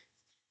that.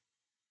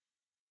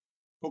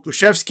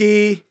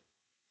 Pokusevski.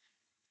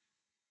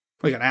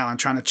 Look at Allen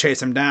trying to chase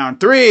him down.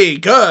 3,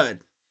 good.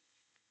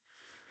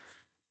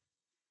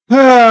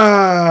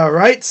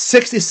 Right,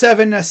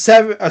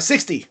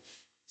 67-60.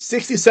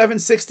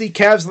 67-60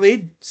 Cavs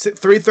lead.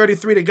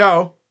 3:33 to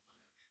go.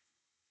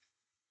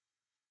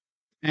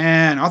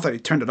 And I thought he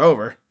turned it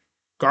over.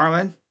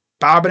 Garland,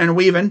 bobbing and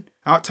weaving,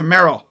 out to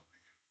Merrill.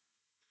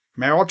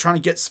 Merrill trying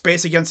to get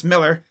space against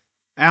Miller.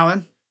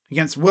 Allen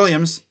against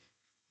Williams.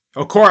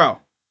 Okoro.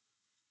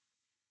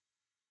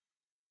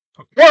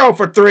 Okoro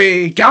for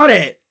 3. Got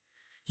it.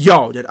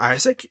 Yo, did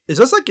Isaac? Is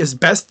this like his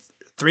best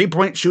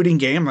 3-point shooting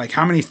game? Like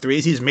how many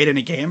threes he's made in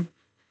a game?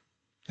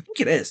 I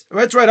think it is.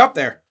 It's right up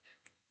there.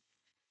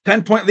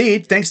 10-point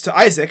lead thanks to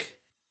Isaac.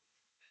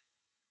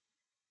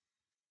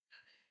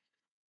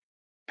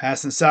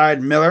 Pass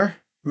inside. Miller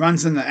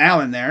runs into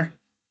Allen there.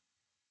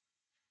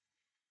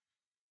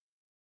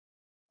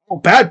 Oh,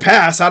 bad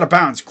pass out of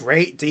bounds.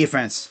 Great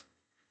defense.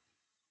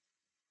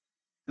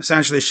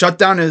 Essentially shut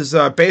down his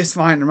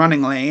baseline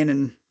running lane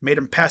and made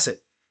him pass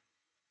it.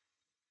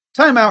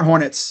 Timeout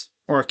Hornets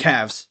or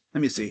Cavs.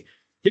 Let me see.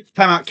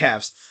 Timeout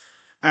Cavs.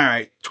 All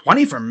right,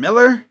 20 for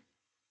Miller.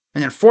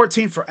 And then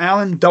 14 for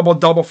Allen,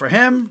 double-double for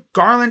him.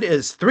 Garland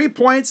is 3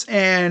 points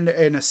and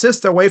an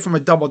assist away from a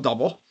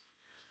double-double,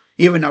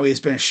 even though he's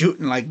been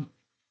shooting like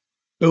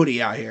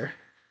booty out here.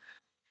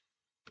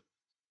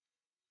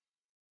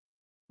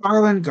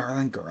 Garland.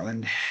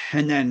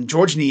 And then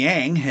George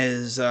Niang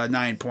has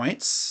 9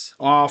 points,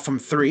 all from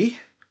 3,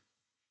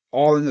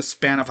 all in the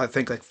span of, I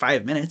think, like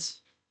 5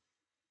 minutes.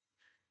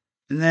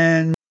 And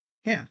then,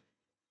 yeah.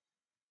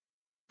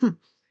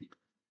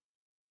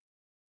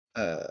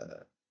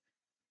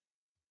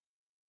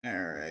 All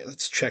right,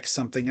 let's check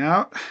something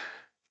out.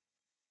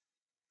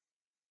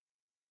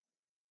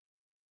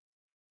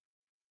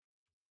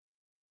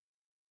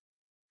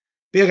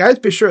 But yeah, guys,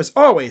 be sure as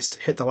always to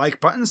hit the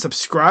like button,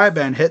 subscribe,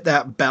 and hit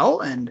that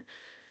bell. And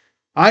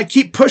I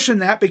keep pushing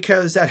that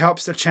because that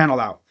helps the channel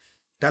out.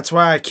 That's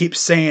why I keep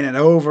saying it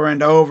over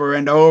and over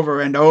and over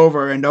and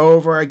over and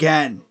over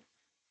again.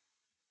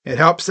 It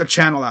helps the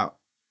channel out.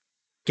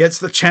 Gets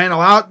the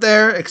channel out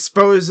there,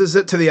 exposes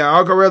it to the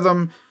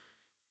algorithm,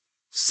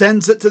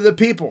 sends it to the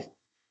people.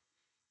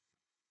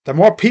 The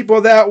more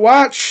people that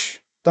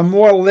watch, the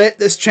more lit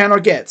this channel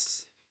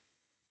gets.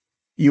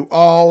 You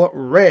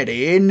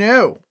already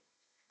know.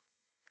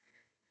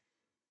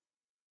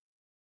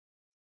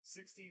 16-6.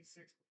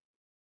 16-6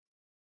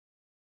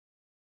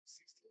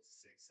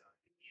 on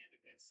the end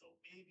of it, so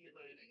maybe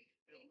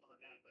build on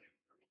that, but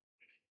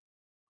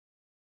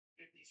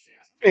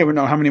I don't even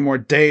know how many more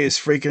days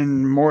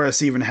freaking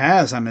Morris even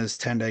has on his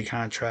 10-day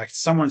contract.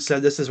 Someone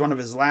said this is one of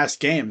his last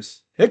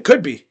games. It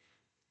could be.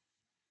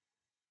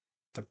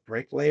 The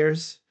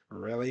bricklayers?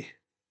 Really?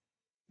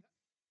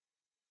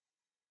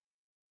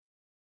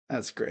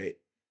 That's great.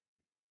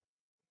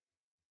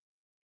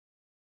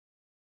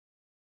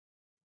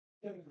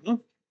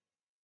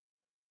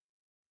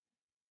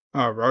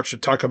 Oh, Roach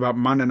should talk about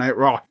Monday Night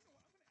Raw.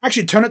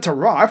 Actually, turn it to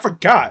Raw. I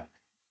forgot.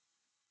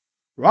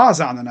 Raw's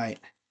on the night.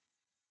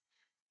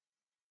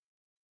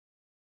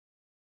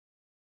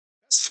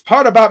 That's the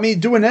part about me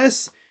doing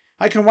this.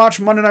 I can watch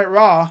Monday Night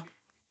Raw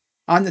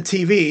on the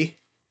TV,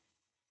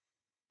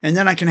 and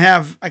then I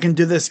can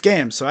do this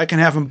game, so I can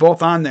have them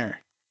both on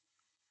there.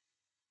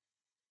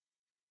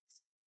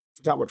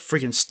 Forgot what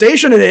freaking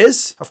station it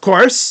is, of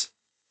course.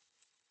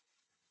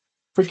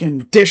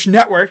 Freaking Dish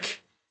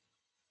Network.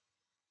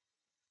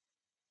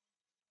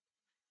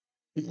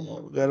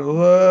 Gotta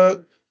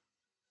look.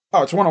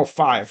 Oh, it's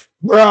 105.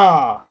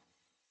 Bruh.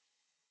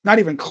 Not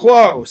even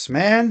close,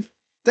 man.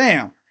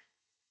 Damn.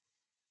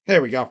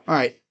 There we go. All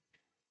right.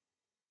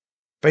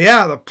 But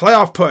yeah, the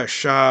playoff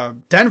push.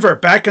 Denver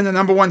back in the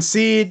number 1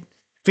 seed.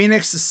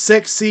 Phoenix is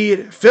 6th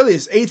seed. Philly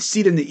is 8th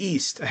seed in the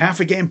East. A half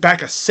a game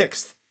back of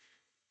 6th.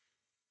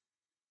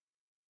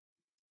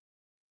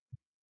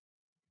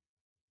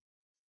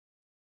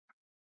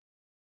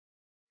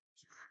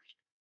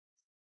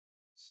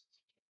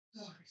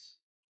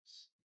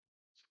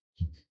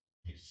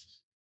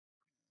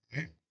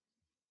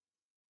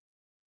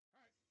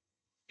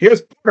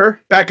 Here's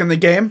Porter back in the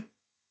game.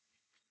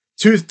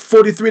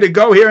 2:43 to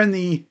go here in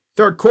the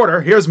third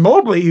quarter. Here's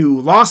Mobley,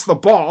 who lost the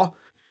ball.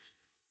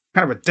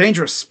 Kind of a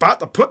dangerous spot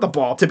to put the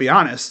ball, to be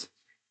honest.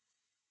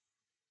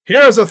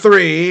 Here's a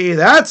 3.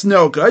 That's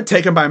no good.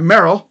 Taken by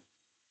Merrill.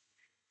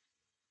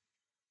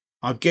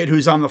 I'll get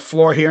who's on the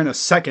floor here in a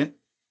second.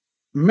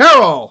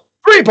 Merrill.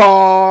 3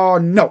 ball.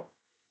 No.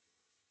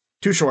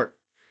 Too short.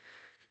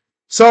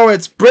 So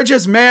it's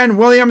Bridges, Mann,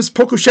 Williams,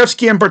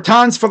 Pokuševski, and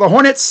Bertans for the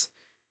Hornets.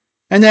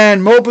 And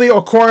then Mobley,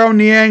 Okoro,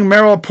 Niang,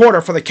 Merrill,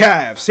 Porter for the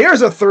Cavs.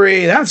 Here's a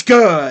 3. That's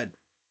good.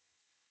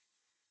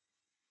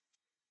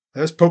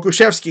 There's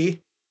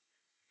Pokuševski.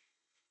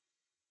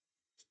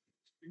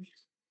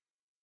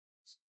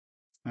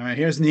 All right,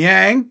 here's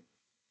Niang.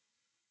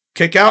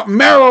 Kick out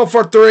Merrill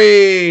for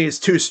 3. It's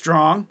too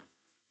strong.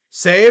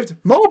 Saved.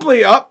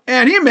 Mobley up,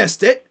 and he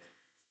missed it.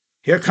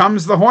 Here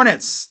comes the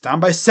Hornets, down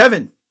by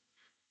 7.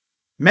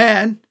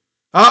 Mann,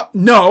 up,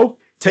 no.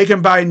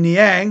 Taken by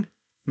Niang.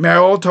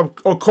 Merrill to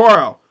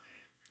Okoro.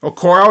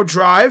 Okoro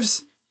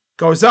drives,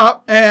 goes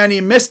up, and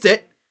he missed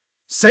it.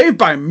 Saved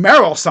by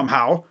Merrill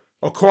somehow.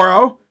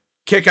 Okoro,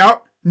 kick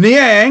out.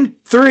 Niang,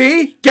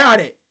 3, got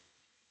it.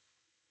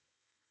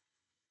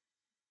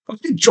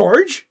 Okay,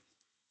 George.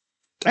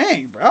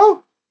 Dang,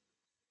 bro.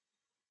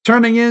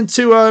 Turning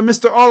into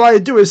Mr. All I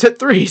Do is hit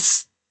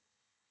threes.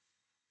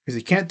 Because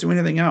he can't do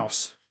anything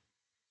else.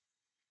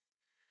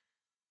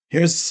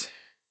 Here's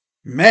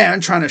Mann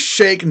trying to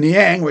shake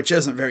Niang, which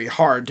isn't very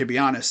hard, to be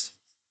honest.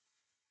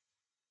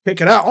 Pick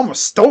it out.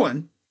 Almost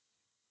stolen.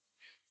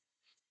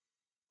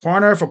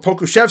 Corner for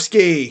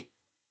Pokuševski.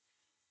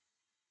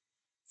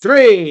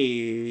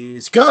 3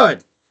 is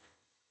good.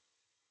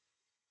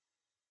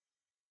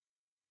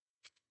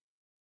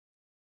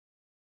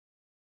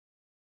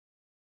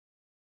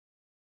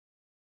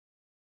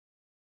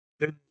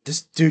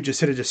 This dude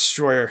just hit a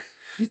destroyer.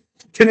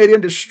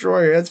 Canadian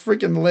destroyer. That's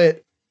freaking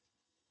lit.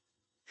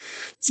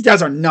 These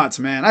guys are nuts,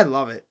 man. I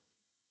love it.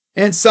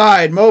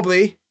 Inside,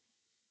 Mobley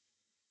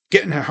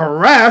getting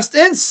harassed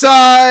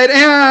inside,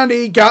 and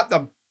he got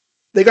the.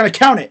 They're gonna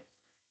count it.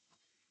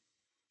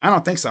 I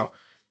don't think so.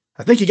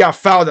 I think he got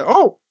fouled.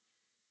 Oh,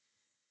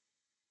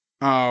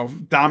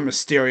 Dom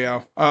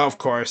Mysterio. Oh, of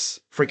course,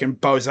 freaking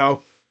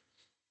bozo.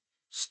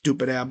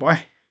 Stupid ass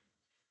boy.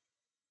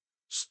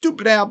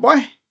 Stupid ass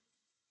boy.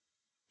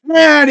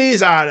 And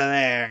he's out of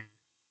there.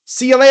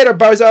 See you later,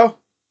 bozo.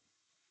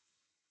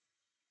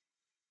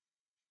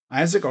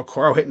 Isaac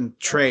Okoro hitting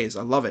trays.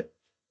 I love it.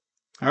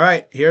 All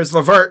right, here's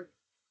LeVert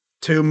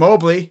to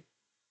Mobley.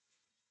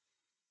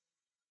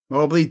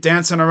 Mobley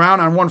dancing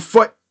around on one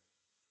foot.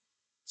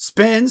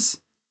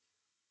 Spins.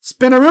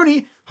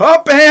 Spinaroonie.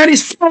 Up, and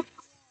he's...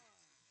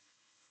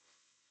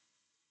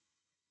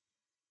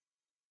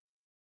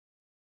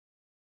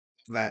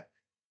 That.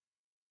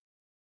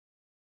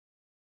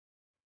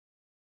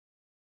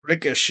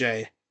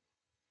 Ricochet.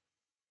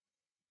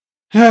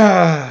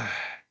 Wow.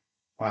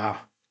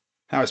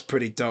 That was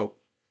pretty dope.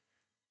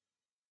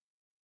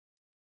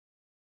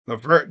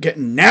 LeVert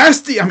getting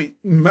nasty. I mean,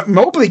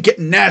 Mobley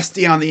getting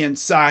nasty on the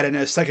inside in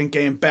his second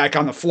game back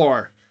on the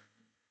floor.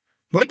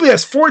 Mobley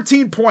has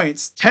 14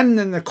 points, 10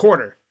 in the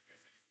quarter.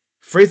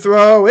 Free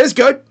throw is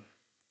good.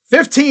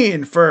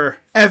 15 for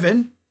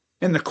Evan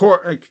in the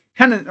quarter.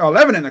 10 and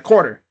 11 in the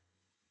quarter.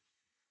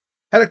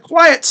 Had a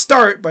quiet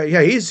start, but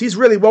yeah, he's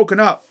really woken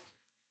up.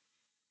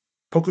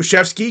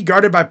 Pokuševski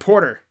guarded by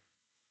Porter.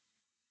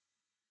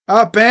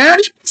 Up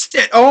and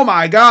oh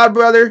my God,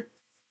 brother.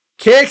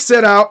 Kicks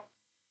it out.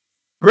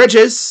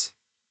 Bridges.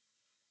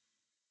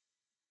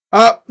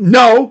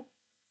 No.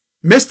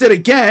 Missed it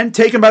again.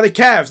 Taken by the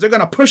Cavs. They're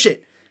going to push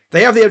it.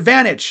 They have the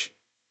advantage.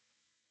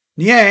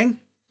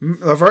 Niang.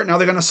 LeVert. Now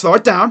they're going to slow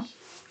it down.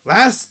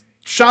 Last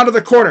shot of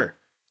the quarter.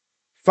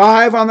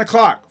 5 on the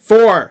clock.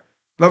 4.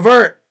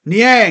 LeVert.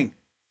 Niang.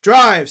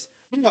 Drives.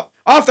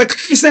 Off the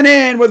crease and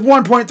in with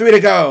 1.3 to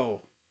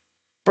go.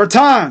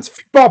 Bertans.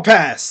 Football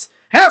pass.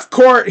 Half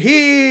court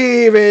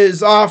heave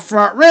is off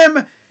front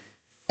rim.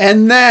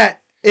 And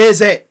that is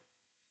it.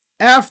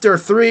 After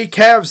 3,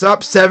 Cavs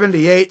up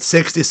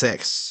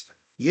 78-66.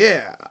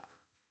 Yeah.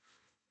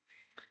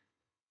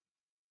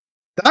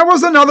 That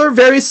was another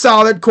very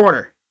solid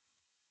quarter.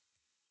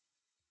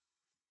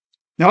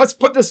 Now let's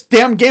put this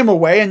damn game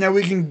away and then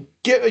we can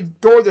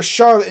go to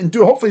Charlotte and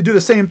hopefully do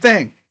the same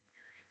thing.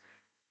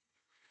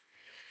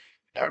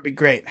 That would be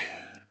great.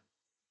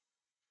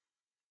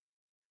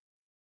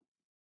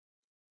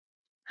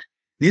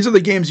 These are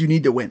the games you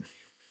need to win.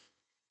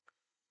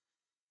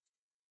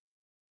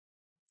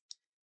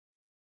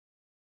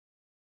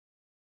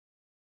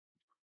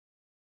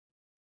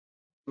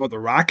 Well, the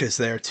Rock is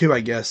there too, I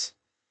guess.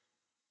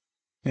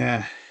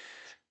 Yeah.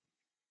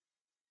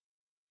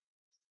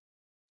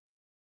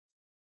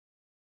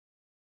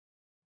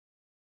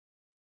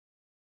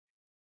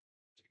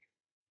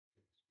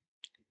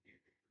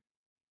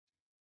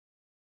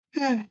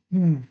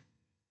 Hmm.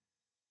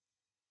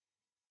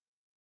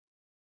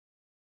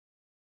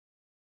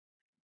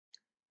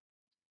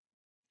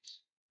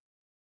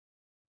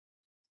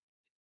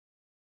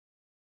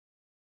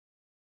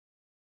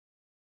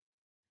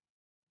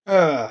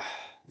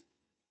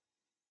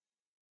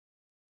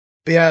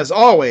 But yeah, as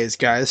always,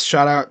 guys,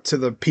 shout out to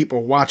the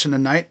people watching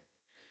tonight.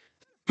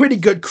 Pretty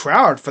good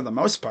crowd for the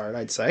most part,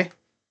 I'd say.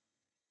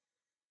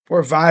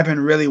 We're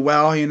vibing really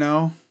well, you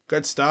know.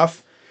 Good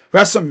stuff.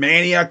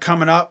 WrestleMania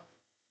coming up.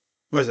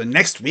 Was it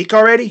next week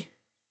already?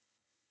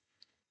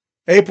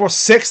 April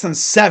 6th and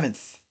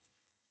 7th.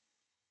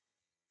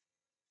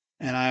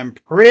 And I'm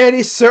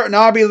pretty certain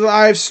I'll be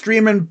live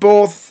streaming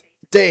both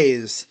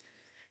days.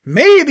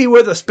 Maybe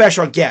with a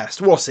special guest.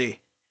 We'll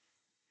see.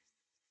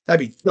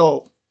 That'd be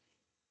dope.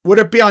 Would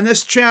it be on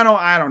this channel?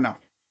 I don't know.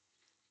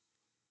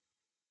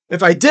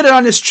 If I did it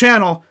on this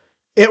channel,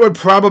 it would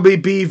probably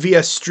be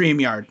via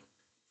StreamYard.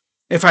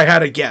 If I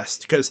had a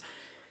guest. Because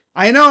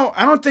I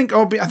don't think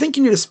I think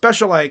you need a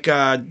special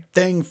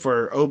thing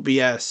for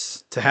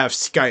OBS to have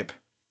Skype.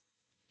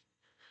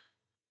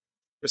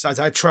 Besides,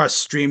 I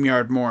trust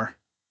StreamYard more.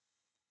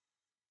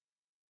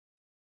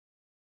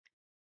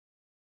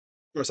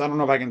 Of course, I don't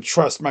know if I can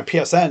trust my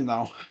PSN,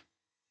 though.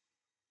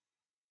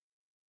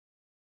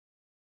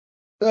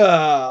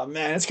 Oh,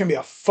 man, it's going to be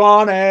a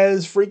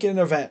fun-as freaking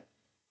event.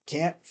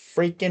 Can't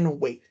freaking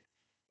wait.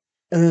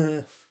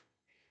 And,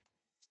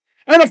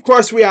 of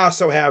course, we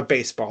also have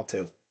baseball,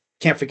 too.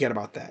 Can't forget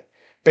about that.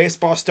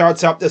 Baseball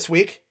starts up this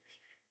week.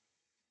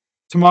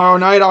 Tomorrow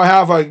night, I'll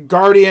have a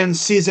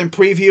Guardians season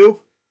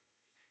preview.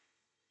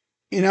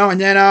 You know, and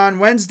then on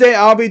Wednesday,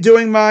 I'll be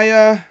doing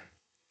my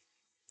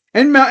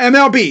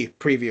MLB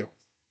preview.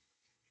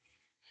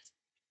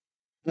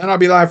 Then I'll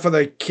be live for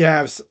the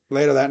Cavs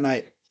later that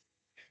night.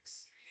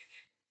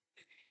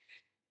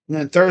 And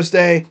then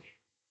Thursday,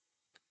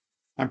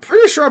 I'm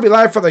pretty sure I'll be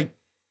live for the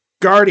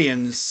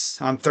Guardians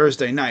on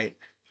Thursday night.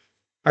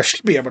 I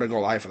should be able to go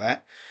live for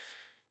that.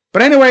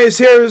 But anyways,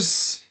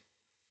 here's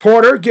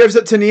Porter. Gives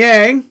it to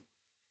Niang.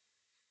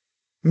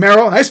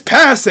 Merrill. Nice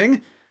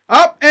passing.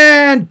 Up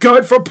and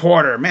good for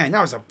Porter. Man,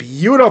 that was a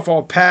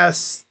beautiful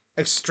pass.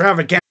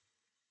 Extravagant.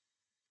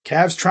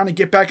 Cavs trying to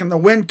get back in the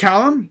win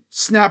column,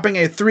 snapping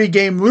a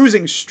 3-game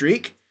losing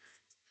streak.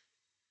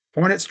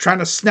 Hornets trying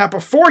to snap a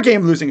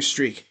 4-game losing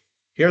streak.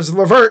 Here's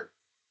LeVert.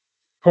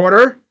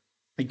 Porter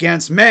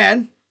against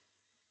Mann.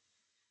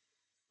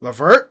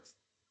 LeVert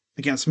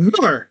against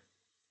Miller.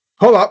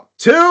 Hold up.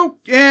 2.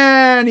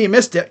 And he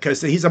missed it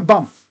because he's a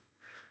bum.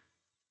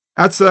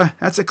 That's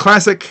a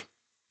classic.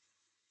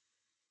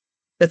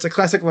 It's a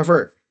classic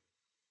LeVert.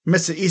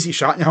 Miss an easy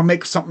shot and he'll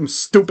make something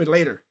stupid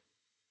later.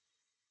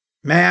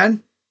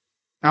 Mann.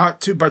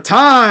 Out to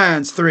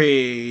Bertans.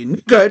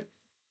 3. Good.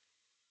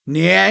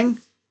 Niang.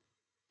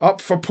 Up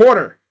for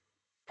Porter.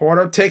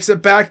 Porter takes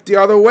it back the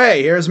other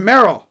way. Here's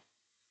Merrill.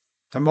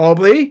 To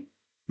Mobley.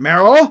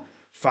 Merrill.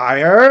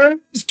 Fires.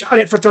 Got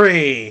it for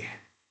 3.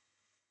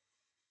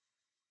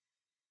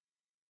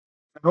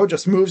 Merrill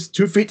just moves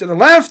 2 feet to the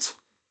left.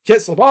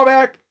 Gets the ball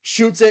back.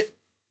 Shoots it.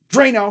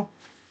 Drano.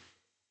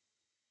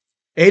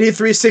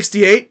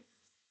 83-68.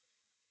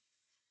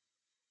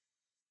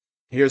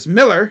 Here's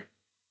Miller.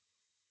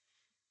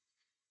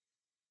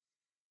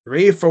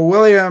 3 for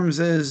Williams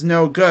is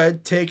no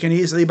good. Taken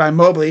easily by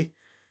Mobley.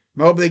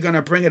 Mobley going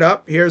to bring it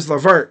up. Here's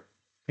LeVert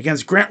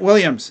against Grant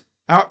Williams.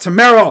 Out to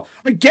Merrill.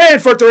 Again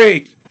for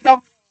 3.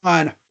 Come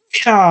on.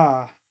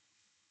 Yeah.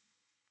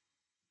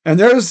 And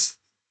there's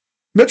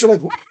Mitchell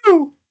like,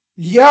 woo!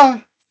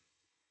 Yeah.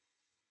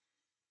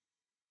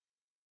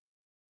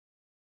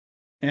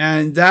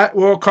 And that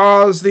will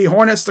cause the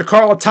Hornets to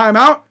call a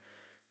timeout.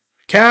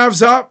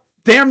 Cavs up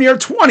damn near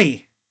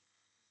 20.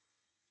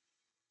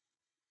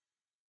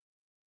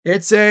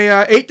 It's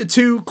a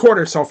 8-2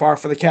 quarter so far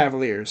for the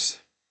Cavaliers.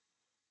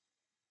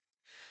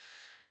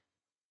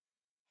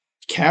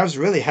 Cavs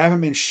really haven't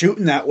been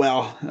shooting that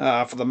well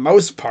for the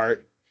most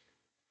part.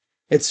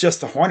 It's just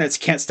the Hornets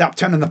can't stop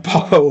turning the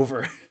ball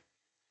over.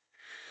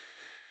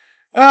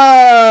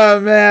 Oh,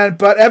 man.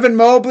 But Evan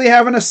Mobley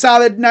having a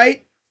solid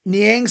night.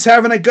 Niang's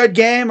having a good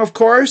game, of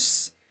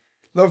course.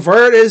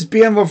 LeVert is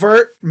being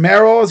LeVert.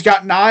 Merrill has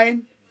got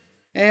 9.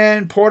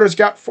 And Porter's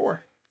got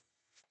 4.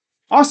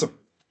 Awesome.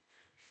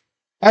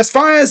 As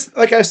far as,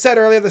 like I said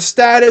earlier, the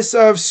status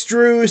of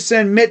Strus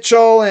and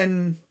Mitchell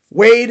and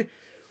Wade,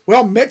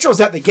 well,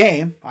 Mitchell's at the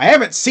game. I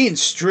haven't seen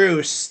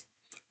Strus.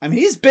 I mean,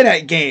 he's been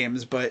at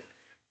games, but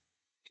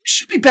he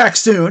should be back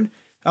soon.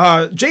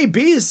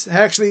 JB's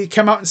actually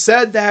come out and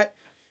said that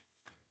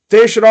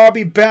they should all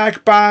be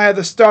back by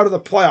the start of the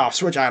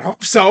playoffs, which I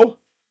hope so.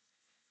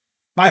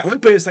 My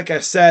hope is, like I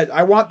said,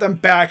 I want them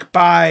back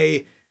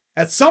by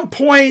at some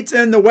point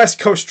in the West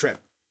Coast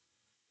trip.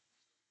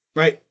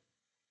 Right?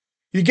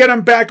 You get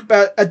them back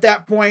at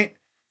that point,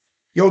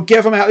 you'll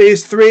give them at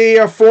least 3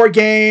 or 4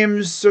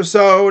 games or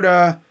so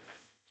to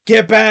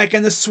get back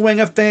in the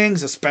swing of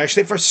things,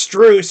 especially for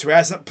Strus, who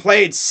hasn't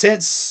played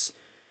since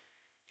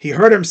he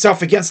hurt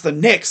himself against the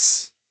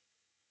Knicks.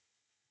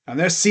 And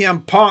there's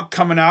CM Punk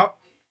coming out.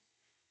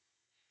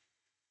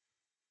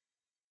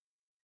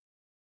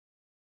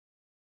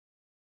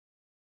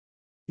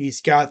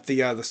 He's got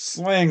the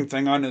sling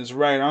thing on his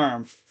right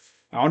arm.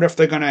 I wonder if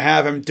they're going to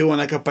have him doing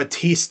like a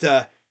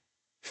Batista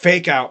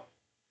fake out.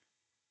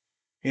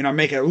 You know,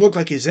 make it look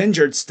like he's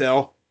injured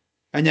still.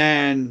 And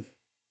then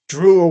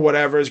Drew or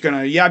whatever is going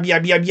to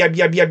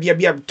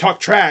yab, talk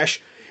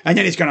trash. And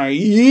then he's going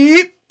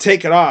to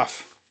take it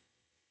off.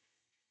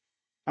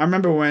 I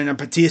remember when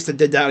Batista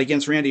did that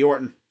against Randy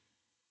Orton.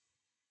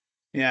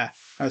 Yeah,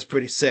 that was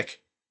pretty sick.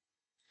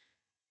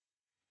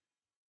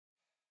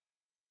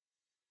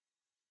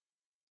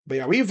 But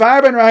yeah, we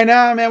vibing right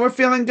now, man. We're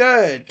feeling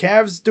good.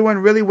 Cavs doing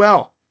really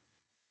well.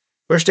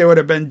 Wish they would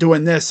have been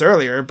doing this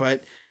earlier,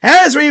 but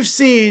as we've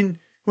seen,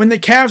 when the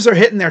Cavs are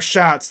hitting their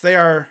shots, they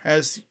are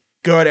as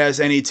good as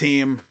any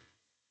team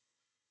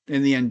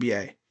in the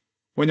NBA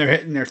when they're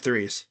hitting their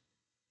threes.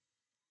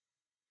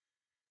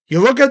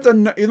 You look at the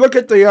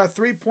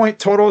 3-point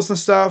totals and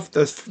stuff,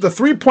 the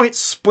 3-point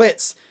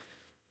splits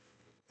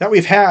that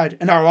we've had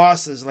in our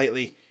losses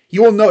lately.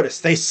 You will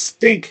notice they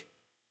stink.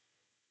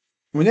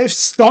 When they've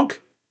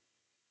stunk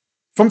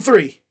from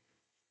 3,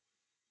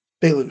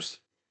 they lose.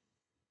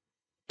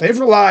 They've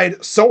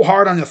relied so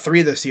hard on the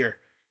 3 this year.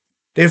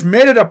 They've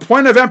made it a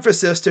point of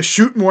emphasis to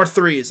shoot more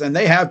 3s, and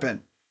they have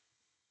been.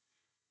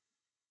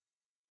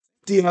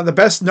 The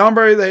best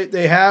number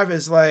they have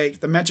is like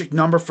the magic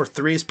number for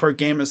 3s per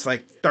game is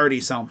like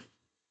 30-some.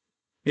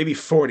 Maybe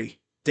 40.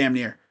 Damn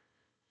near.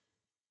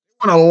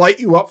 They want to light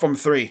you up from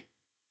 3.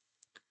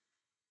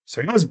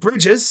 So here's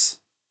Bridges.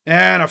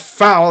 And a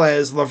foul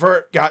as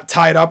LeVert got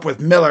tied up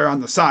with Miller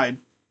on the side.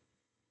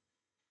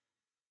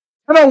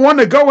 I don't want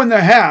to go in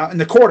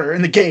the quarter,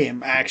 in the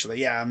game,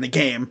 actually. Yeah, in the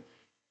game.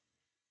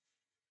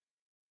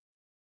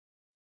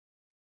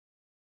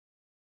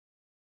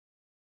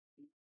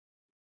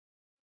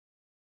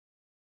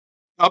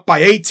 Up by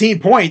 18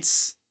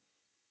 points.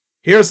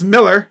 Here's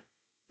Miller,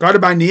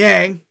 guarded by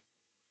Niang.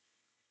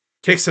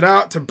 Kicks it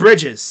out to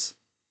Bridges.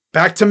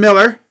 Back to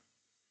Miller.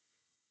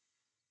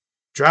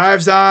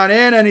 Drives on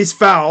in, and he's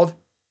fouled.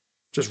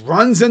 Just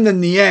runs into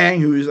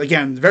Niang, who's,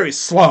 again, very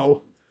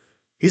slow.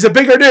 He's a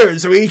bigger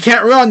dude, so he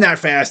can't run that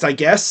fast, I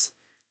guess.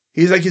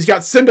 He's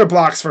got cinder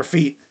blocks for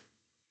feet.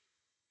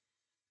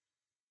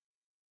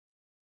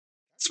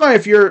 That's why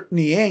if you're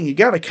Niang, you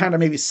gotta kind of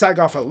maybe sag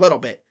off a little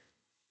bit.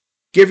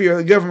 Give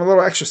him a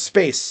little extra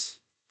space.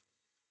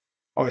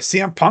 Oh, is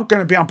CM Punk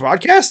gonna be on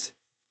broadcast?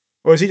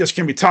 Or is he just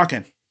gonna be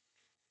talking?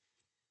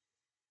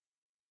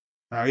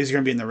 Oh, he's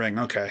gonna be in the ring,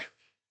 okay.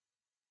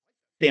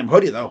 Damn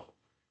hoodie though.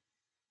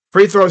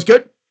 Free throw is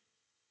good.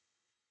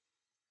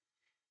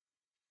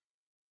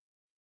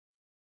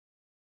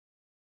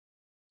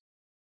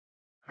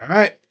 All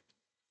right.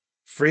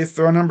 Free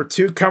throw number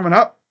 2 coming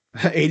up.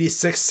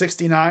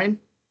 86-69.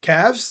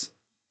 Cavs.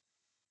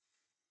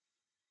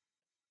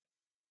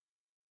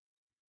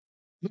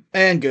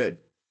 And good.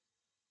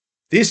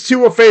 These two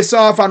will face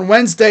off on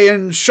Wednesday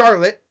in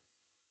Charlotte.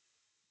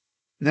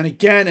 And then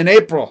again in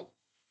April.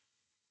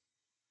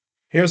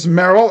 Here's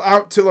Merrill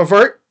out to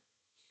Levert.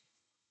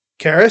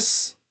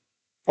 Karras.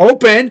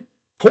 Open.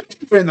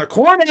 Put in the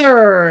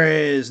corner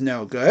is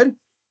no good.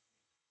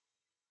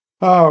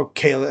 Oh,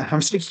 Caleb. I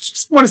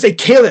just want to say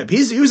Caleb.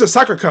 He was a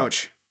soccer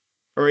coach.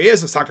 Or he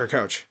is a soccer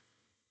coach.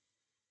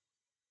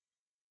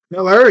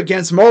 Miller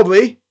against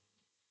Mobley.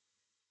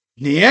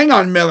 Niang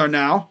on Miller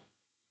now.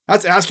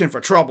 That's asking for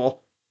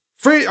trouble.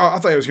 Free. Oh, I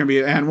thought it was going to be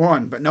an and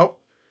one, but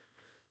nope.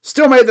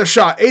 Still made the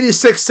shot.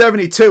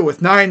 86-72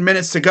 with 9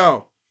 minutes to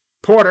go.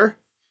 Porter.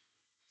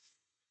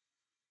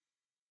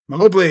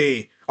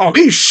 Mobley. Oh,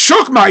 he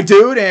shook my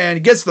dude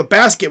and gets the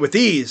basket with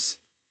ease.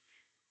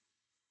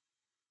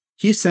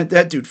 He sent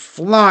that dude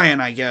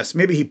flying, I guess.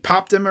 Maybe he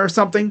popped him or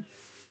something.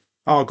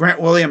 Oh, Grant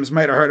Williams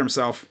might have hurt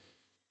himself.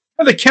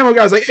 And the camera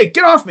guy's like, hey,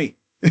 get off me.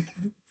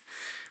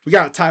 We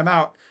got a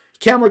timeout.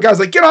 Camera guy's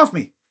like, get off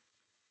me.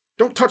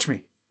 Don't touch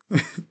me.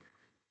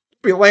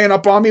 Be laying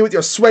up on me with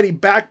your sweaty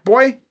back,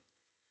 boy.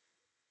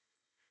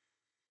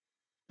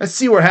 Let's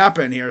see what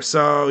happened here.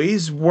 So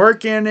he's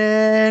working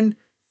in.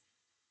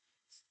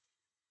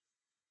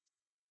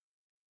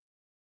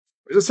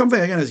 Is it something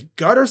like in his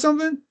gut or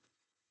something?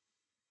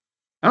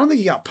 I don't think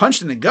he got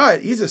punched in the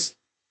gut. He just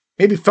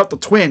maybe felt the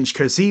twinge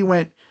because he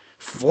went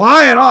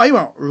flying off. He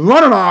went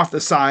running off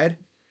the side,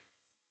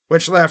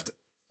 which left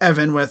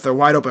Evan with a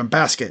wide open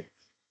basket.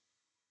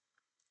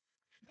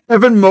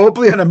 Evan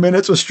Mobley on a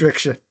minutes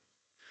restriction.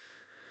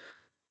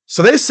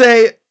 So they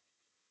say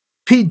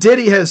P.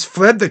 Diddy has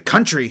fled the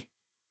country.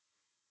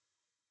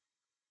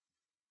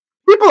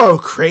 People are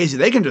crazy.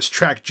 They can just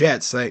track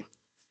jets. Like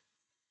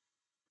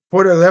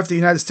Porter left the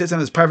United States on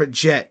his private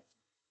jet.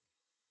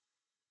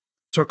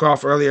 Took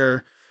off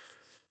earlier.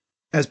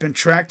 Has been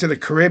tracked to the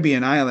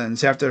Caribbean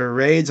islands after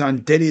raids on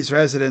Diddy's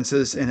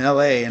residences in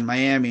LA and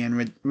Miami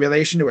in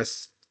relation to a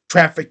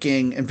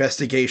trafficking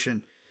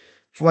investigation.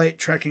 Flight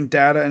tracking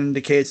data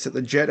indicates that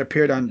the jet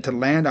appeared to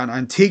land on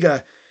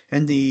Antigua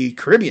in the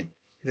Caribbean.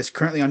 It is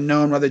currently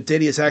unknown whether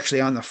Diddy is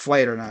actually on the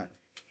flight or not.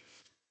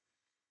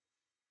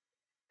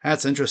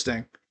 That's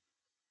interesting.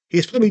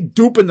 He's probably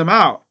duping them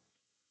out.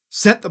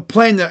 Sent the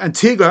plane to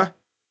Antigua,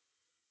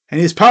 and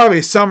he's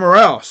probably somewhere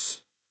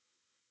else.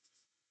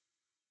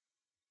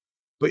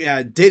 But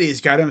yeah,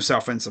 Diddy's got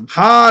himself in some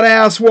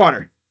hot-ass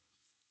water.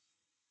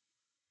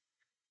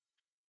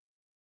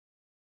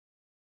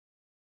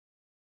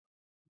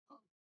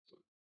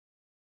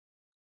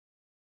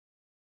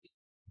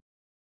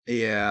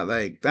 Yeah,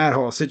 like, that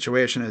whole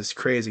situation is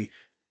crazy.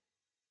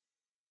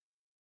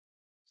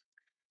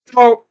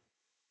 So,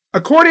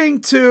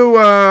 according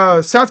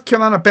to South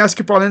Carolina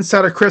basketball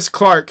insider Chris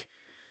Clark,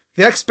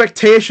 the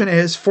expectation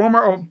is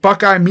former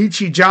Buckeye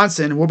Meechie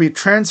Johnson will be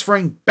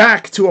transferring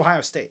back to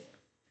Ohio State.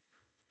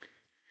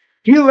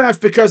 He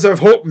left because of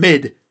Holt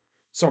Mid.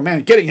 So,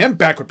 man, getting him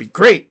back would be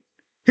great.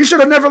 He should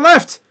have never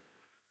left.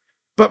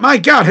 But my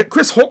God,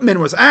 Chris Holtman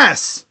was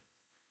ass.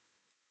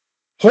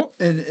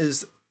 Holtman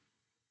is,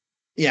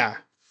 yeah.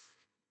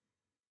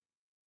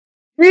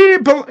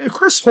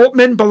 Chris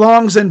Holtman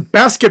belongs in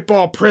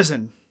basketball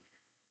prison,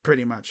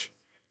 pretty much.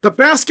 The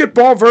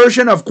basketball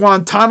version of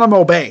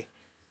Guantanamo Bay.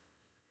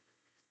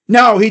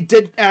 No, he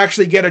did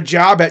actually get a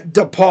job at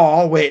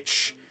DePaul,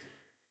 which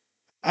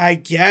I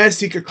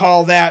guess you could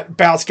call that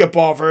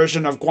basketball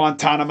version of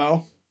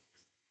Guantanamo.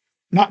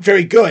 Not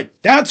very good.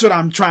 That's what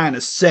I'm trying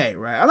to say,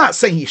 right? I'm not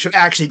saying he should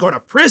actually go to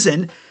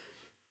prison,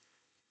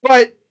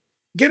 but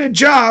get a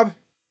job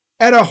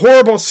at a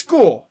horrible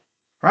school,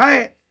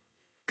 right?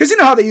 Because you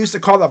know how they used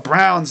to call the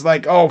Browns,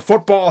 like, oh,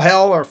 football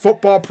hell or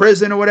football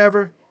prison or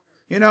whatever?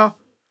 You know?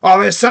 Oh,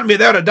 they sent me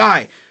there to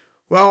die.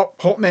 Well,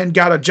 Holtman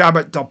got a job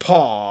at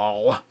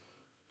DePaul.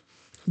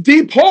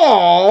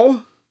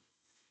 DePaul!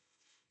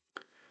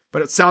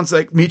 But it sounds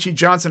like Meechie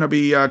Johnson will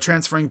be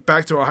transferring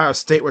back to Ohio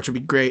State, which would be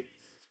great.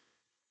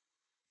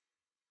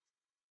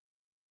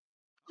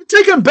 I'll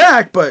take him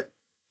back, but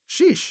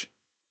sheesh.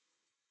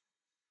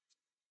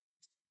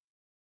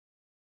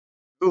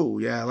 Oh,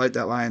 yeah, I like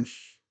that line.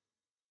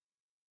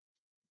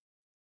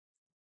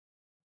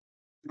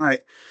 All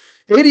right.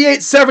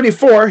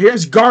 88-74.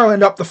 Here's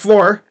Garland up the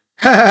floor.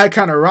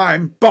 Kind of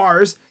rhyme.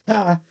 Bars.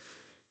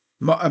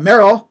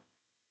 Merrill.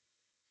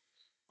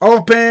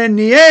 Open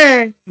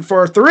Niang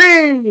for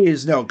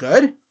threes. No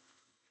good.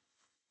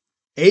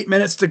 8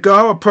 minutes to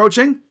go.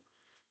 Approaching.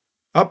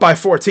 Up by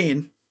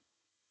 14.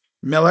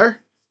 Miller.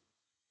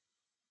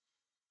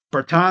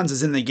 Bertans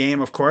is in the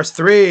game, of course.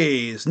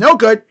 Threes. No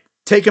good.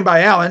 Taken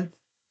by Allen.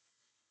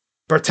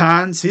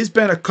 Bertans. He's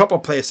been a couple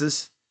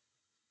places.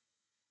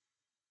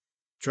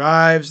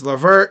 Drives.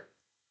 LeVert.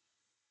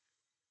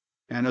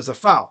 And there's a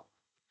foul.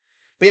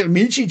 But yeah,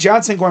 Michi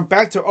Johnson going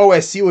back to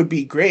OSU would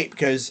be great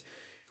because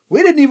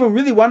we didn't even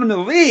really want him to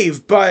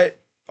leave, but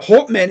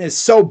Holtman is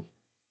so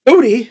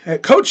booty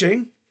at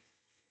coaching,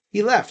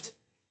 he left.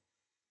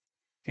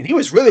 And he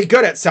was really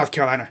good at South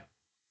Carolina.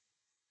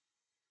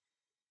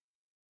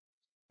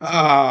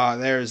 Ah,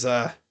 there's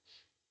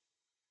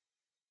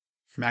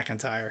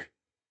McIntyre.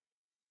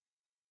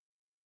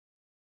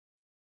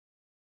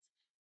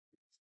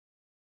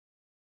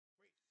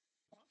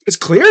 It's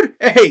cleared?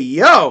 Hey,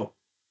 yo.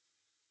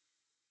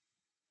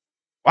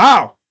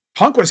 Wow.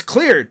 Punk was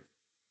cleared.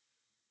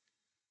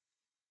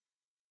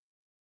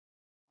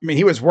 I mean,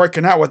 he was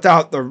working out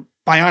without the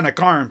bionic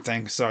arm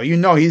thing, so you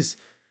know he's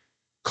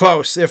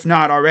close, if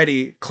not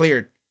already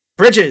cleared.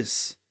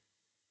 Bridges.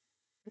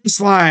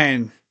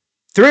 Baseline.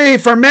 3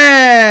 for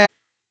men.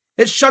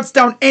 It shuts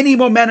down any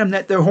momentum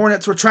that the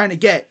Hornets were trying to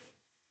get.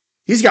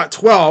 He's got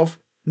 12,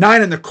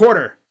 9 in the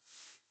quarter.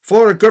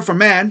 Florida good for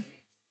man.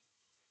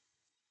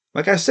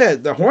 Like I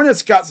said, the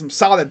Hornets got some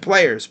solid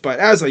players, but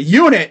as a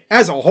unit,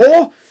 as a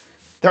whole,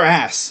 they're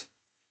ass.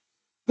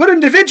 Good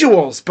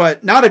individuals,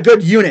 but not a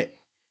good unit.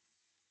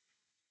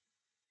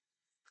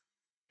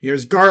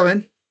 Here's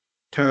Garland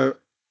to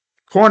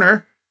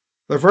corner.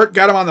 LeVert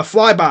got him on the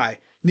flyby.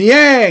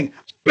 Niang,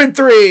 open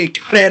 3,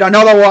 got it,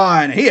 another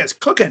one. He is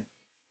cooking.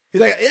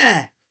 He's like,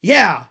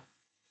 yeah.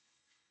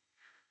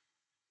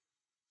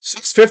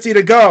 6:50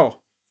 to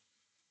go.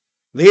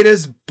 Lead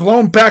is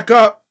blown back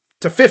up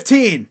to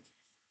 15.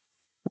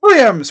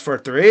 Williams for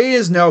 3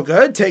 is no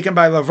good. Taken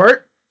by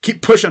LeVert.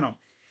 Keep pushing him.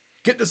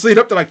 Get this lead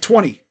up to like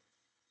 20.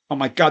 Oh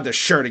my God, the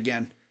shirt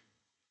again.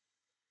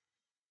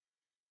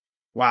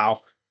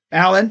 Wow.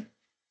 Allen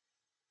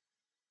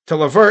to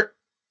LeVert.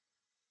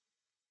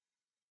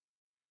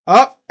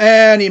 Up,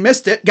 and he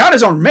missed it. Got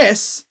his own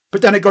miss,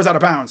 but then it goes out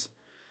of bounds.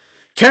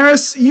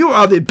 Karras, you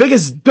are the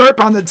biggest derp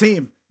on the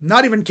team.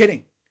 Not even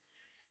kidding.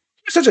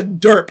 You're such a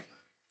derp.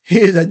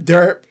 He's a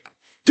derp.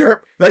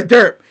 Derp. Like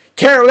derp.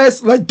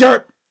 Careless like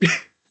derp.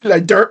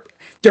 Like derp.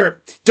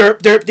 Derp.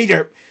 Derp. Derp. De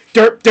derp.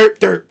 Derp. Derp.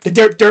 Derp. The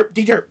derp. Derp.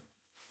 De derp.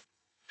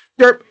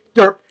 Derp.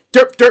 Derp.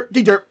 Derp. Derp.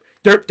 De derp.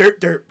 Derp. Derp.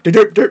 Derp. De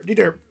derp. Derp. De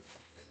derp.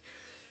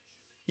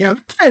 You know,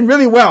 they're playing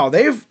really well.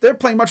 They're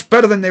playing much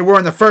better than they were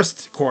in the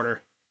first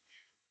quarter.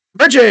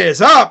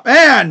 Bridges up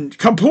and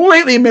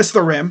completely missed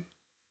the rim.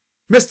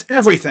 Missed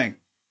everything.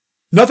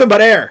 Nothing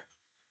but air.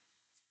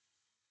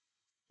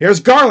 Here's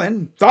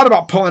Garland. Thought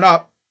about pulling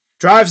up.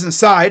 Drives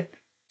inside.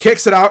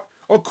 Kicks it out.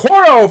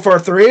 Okoro for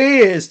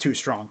 3 is too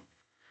strong.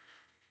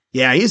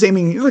 Yeah, he's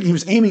aiming. Look, he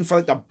was aiming for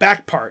like the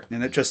back part,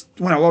 and it just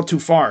went a little too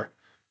far.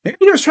 Maybe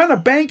he was trying to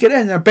bank it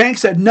in, and the bank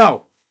said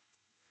no.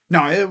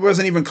 No, it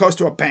wasn't even close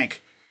to a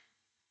bank.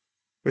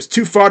 It was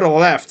too far to the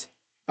left.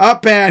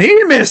 Up, and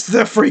he missed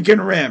the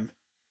freaking rim.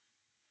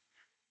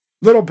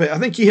 Little bit. I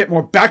think he hit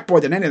more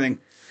backboard than anything.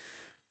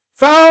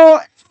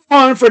 Foul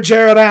on for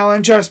Jared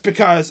Allen just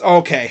because.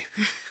 Okay.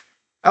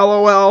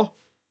 LOL.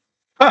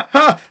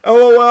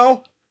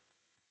 LOL.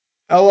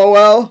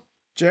 LOL.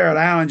 Jared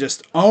Allen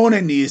just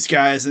owning these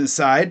guys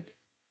inside.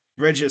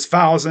 Bridges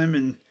fouls him,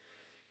 and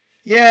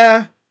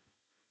yeah.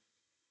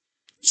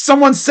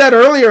 Someone said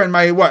earlier in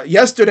my,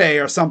 yesterday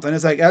or something,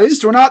 it's like, at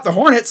least we're not the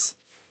Hornets.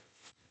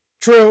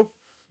 True.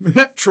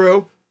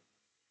 True.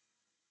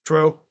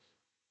 True.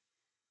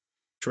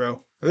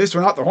 True. At least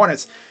we're not the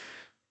Hornets.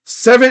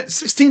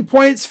 16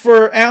 points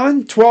for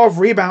Allen, 12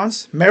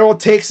 rebounds. Merrill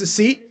takes a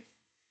seat.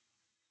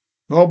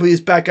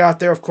 Mobley's back out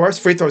there, of course.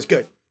 Free throw's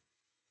good.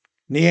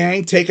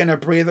 Niang taking a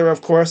breather,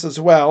 of course, as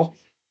well.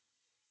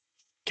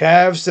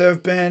 Cavs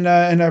have been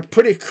in a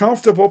pretty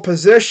comfortable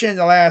position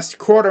the last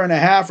quarter and a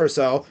half or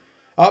so.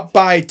 Up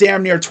by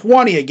damn near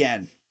 20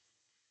 again.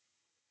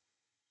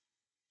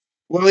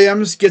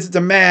 Williams gets it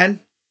to man.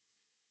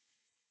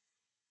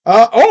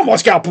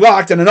 Almost got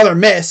blocked and another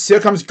miss. Here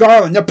comes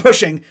Garland. They're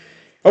pushing.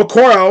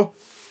 Okoro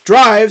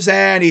drives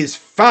and he's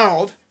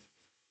fouled.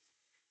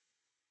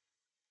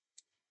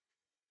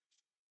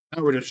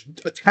 Now we're just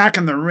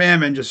attacking the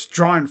rim and just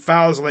drawing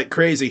fouls like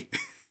crazy.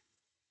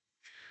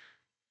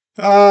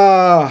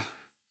 Oh,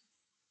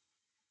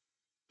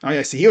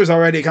 yeah, see, he was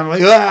already kind of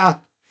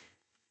like,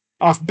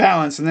 off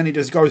balance, and then he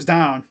just goes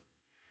down.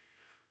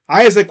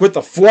 Isaac with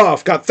the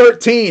fluff, got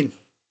 13.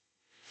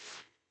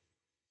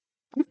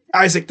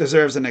 Isaac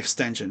deserves an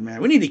extension,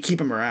 man. We need to keep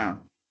him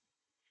around.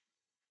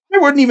 I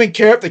wouldn't even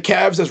care if the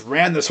Cavs just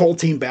ran this whole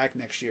team back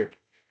next year.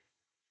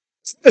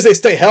 As long as they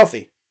stay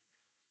healthy.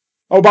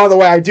 Oh, by the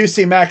way, I do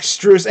see Max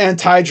Strus and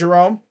Ty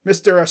Jerome,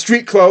 Mr.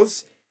 Street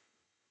Clothes,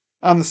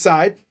 on the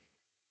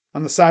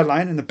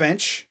sideline, in the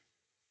bench.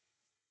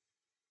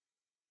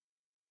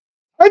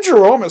 Ty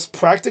Jerome has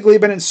practically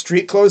been in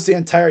street clothes the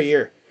entire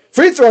year.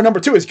 Free throw number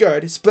 2 is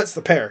good. He splits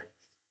the pair.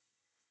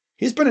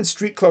 He's been in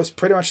street close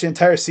pretty much the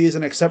entire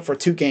season except for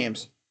 2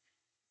 games.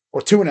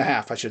 Or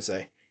 2.5, I should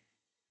say.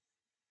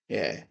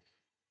 Yeah.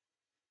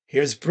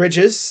 Here's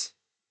Bridges.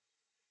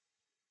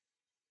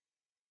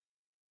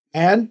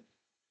 And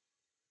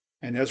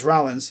there's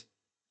Rollins.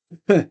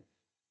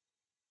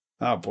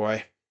 Oh,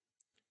 boy.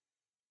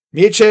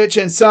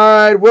 Micic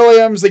inside.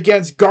 Williams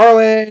against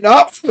Garland.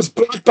 Up. Was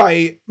blocked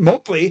by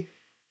Mobley.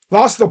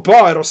 Lost the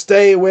ball. It'll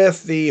stay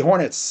with the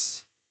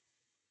Hornets.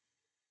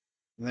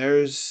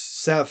 There's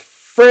Seth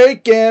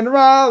freaking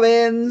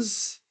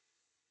Rollins.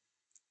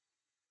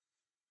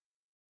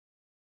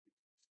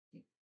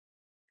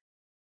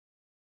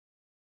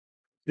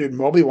 Dude,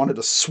 Mobley wanted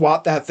to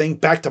swat that thing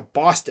back to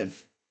Boston.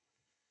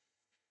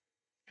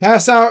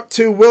 Pass out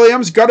to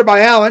Williams, guarded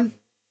by Allen.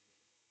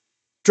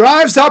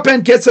 Drives up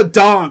and gets a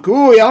dunk.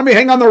 Ooh, yeah, let me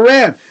hang on the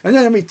rim. And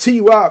then let me tee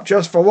you up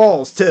just for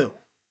lulz, too.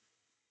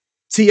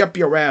 Tee up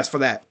your ass for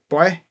that,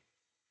 boy.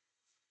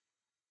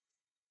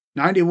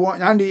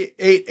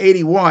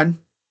 98-81.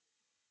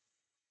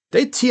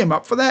 They tee him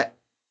up for that?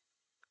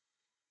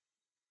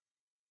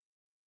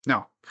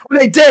 No. Oh,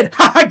 they did.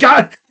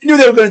 I knew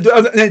they were going to do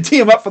it and tee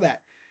him up for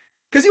that.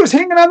 Because he was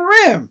hanging on the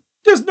rim.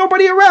 There's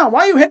nobody around.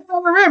 Why are you hanging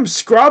on the rim,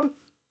 scrub?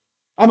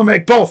 I'm going to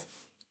make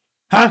both.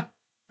 Huh?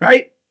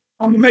 Right?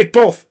 I'm going to make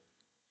both.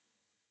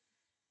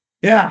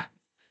 Yeah.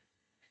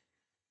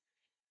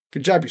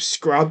 Good job, you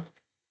scrub.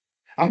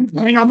 I'm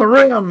hanging on the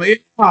rim.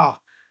 Yeah.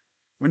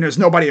 When there's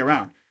nobody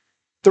around.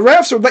 The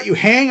refs would let you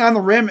hang on the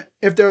rim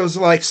if there's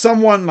like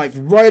someone like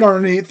right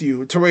underneath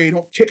you to where you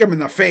don't kick him in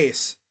the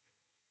face.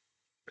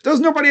 But there's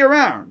nobody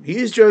around.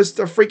 He's just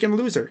a freaking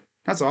loser.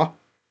 That's all.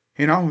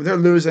 You know, they're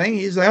losing.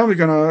 He's like, I'm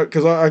gonna,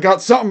 because I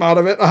got something out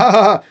of it.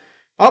 Up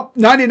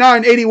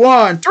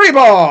 99-81. 3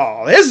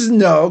 ball. This is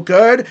no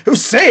good. Who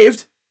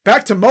saved?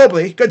 Back to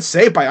Mobley. Good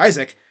save by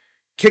Isaac.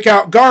 Kick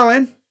out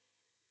Garland.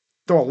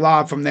 Throw a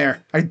lob from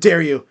there. I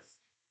dare you.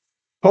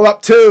 Pull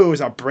up 2 is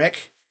a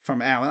brick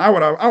from Allen.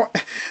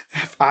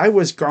 If I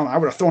was Garland, I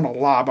would have thrown a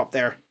lob up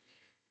there.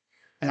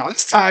 And now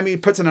this time he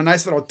puts in a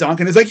nice little dunk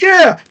and he's like,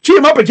 yeah, tee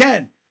him up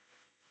again.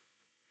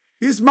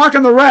 He's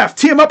mocking the ref.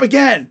 Tee him up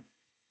again.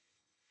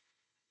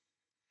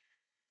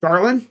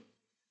 Garland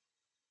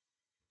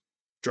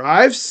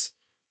drives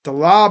the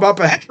lob up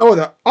ahead.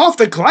 Oh, off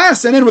the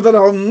glass and in with a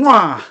little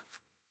mwah.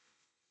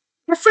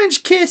 A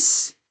French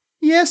kiss.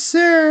 Yes,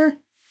 sir.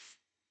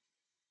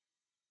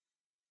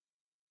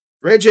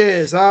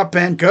 Bridges up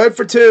and good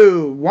for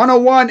 2.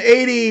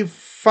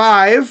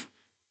 101-85.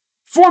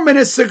 4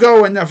 minutes to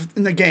go in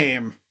the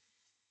game.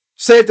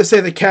 Safe to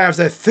say the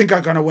Cavs, I think,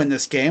 are going to win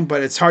this game,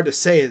 but it's hard to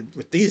say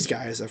with these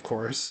guys, of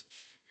course.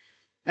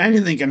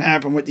 Anything can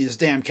happen with these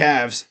damn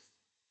Cavs.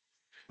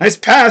 Nice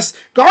pass.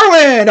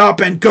 Garland up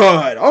and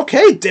good.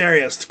 Okay,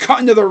 Darius,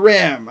 cutting to the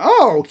rim.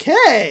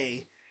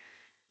 Okay.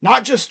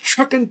 Not just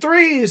chucking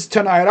threes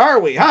tonight, are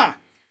we, huh?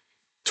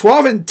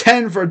 12 and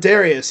 10 for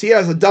Darius. He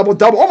has a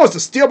double-double. Almost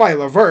a steal by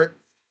LeVert.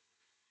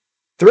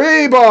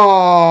 3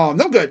 ball.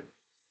 No good.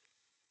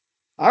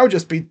 I would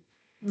just be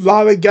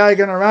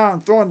lollygagging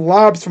around, throwing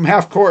lobs from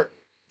half court.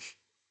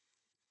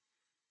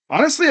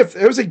 Honestly, if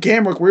it was a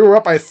game where we were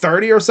up by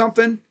 30 or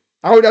something,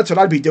 that's what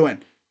I'd be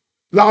doing.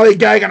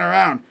 Lollygagging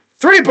around.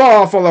 3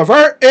 ball for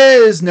LeVert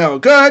is no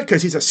good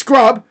because he's a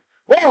scrub.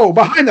 Whoa,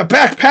 behind the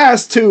back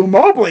pass to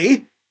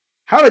Mobley.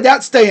 How did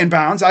that stay in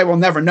bounds? I will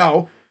never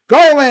know.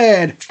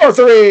 Garland,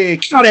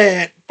 4-3, got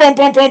it. Boom,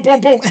 boom, boom,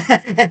 boom, boom.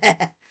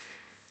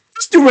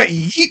 Let's do it.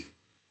 Yeet.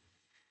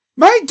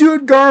 My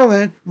dude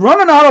Garland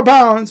running out of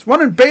bounds,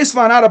 running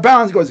baseline out of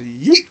bounds, goes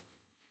yeet.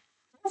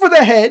 Over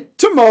the head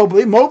to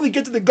Mobley. Mobley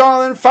gets to the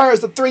Garland, fires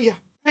the 3.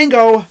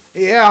 Bingo.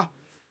 Yeah.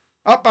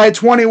 Up by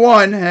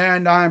 21,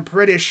 and I'm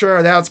pretty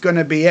sure that's going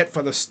to be it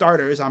for the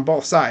starters on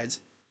both sides.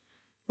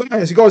 Look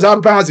as he goes out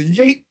of bounds and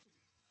yeet.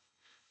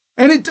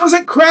 And it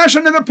doesn't crash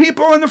into the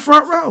people in the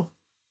front row.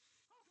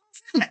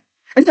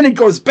 And then he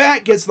goes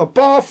back, gets the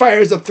ball,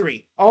 fires a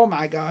 3. Oh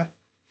my God.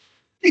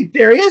 Hey,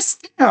 Darius,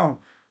 no.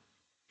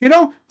 You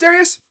know,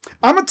 Darius,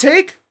 I'm going to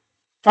take,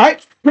 all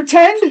right,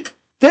 pretend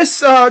this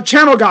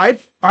channel guide,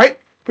 all right,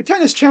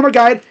 pretend this channel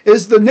guide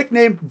is the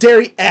nickname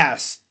Dairy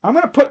Ass. I'm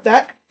going to put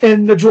that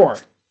in the drawer.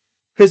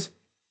 Because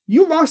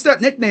you lost that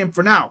nickname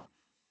for now.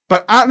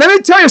 But let me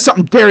tell you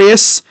something,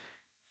 Darius.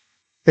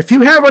 If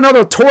you have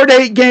another tour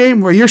date game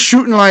where you're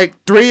shooting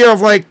like 3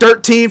 of like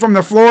 13 from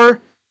the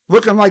floor,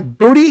 looking like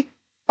booty,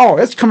 oh,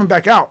 it's coming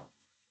back out.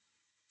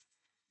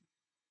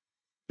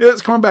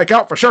 It's coming back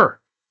out for sure.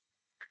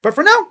 But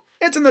for now,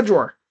 it's in the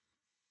drawer.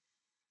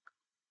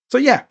 So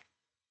yeah.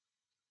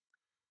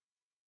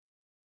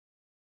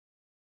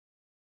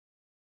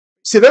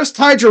 See, there's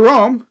Ty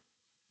Jerome.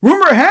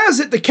 Rumor has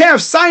it the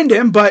Cavs signed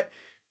him, but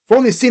we've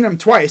only seen him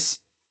twice.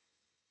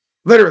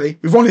 Literally,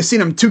 we've only seen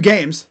him 2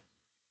 games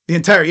the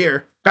entire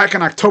year, back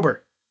in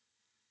October.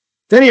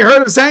 Then he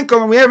hurt his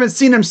ankle, and we haven't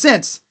seen him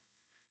since.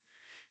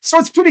 So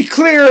it's pretty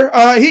clear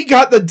he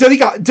got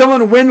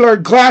Dylan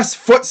Windler glass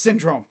foot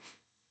syndrome.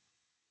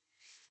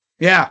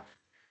 Yeah,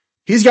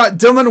 he's got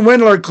Dylan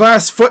Windler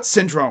glass foot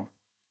syndrome.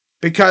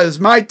 because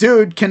my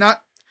dude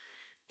cannot.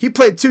 He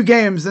played 2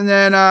 games and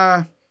then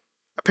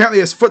apparently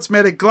his foot's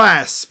made of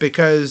glass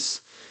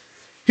because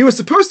he was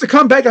supposed to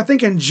come back, I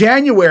think, in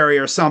January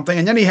or something,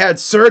 and then he had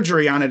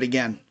surgery on it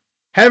again.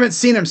 Haven't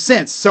seen him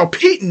since. So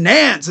Pete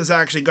Nance is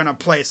actually going to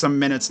play some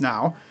minutes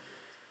now.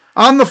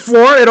 On the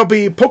floor, it'll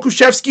be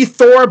Pokusevski,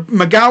 Thor,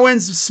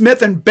 McGowan,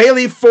 Smith, and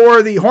Bailey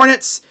for the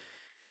Hornets.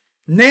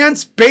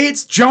 Nance,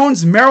 Bates,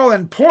 Jones, Merrill,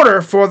 and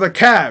Porter for the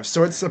Cavs.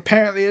 So it's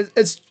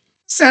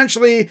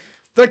essentially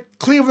the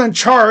Cleveland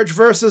Charge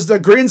versus the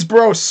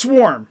Greensboro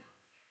Swarm.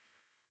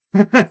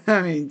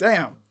 I mean,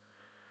 damn.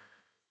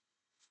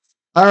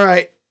 All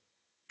right.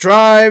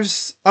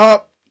 Drives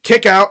up,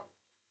 kick out,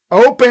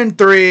 open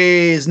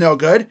threes, no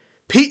good.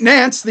 Pete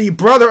Nance, the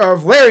brother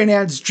of Larry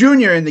Nance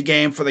Jr. in the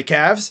game for the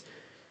Cavs.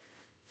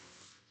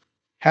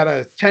 Had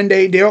a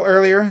 10-day deal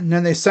earlier, and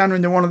then they signed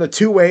him to one of the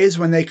 2-ways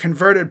when they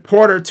converted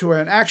Porter to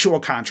an actual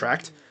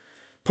contract.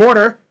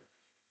 Porter,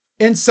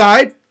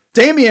 inside,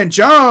 Damian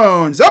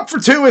Jones, up for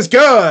 2 is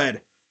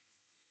good.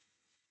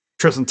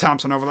 Tristan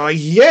Thompson over there, like,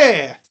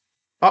 yeah!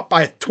 Up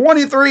by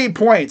 23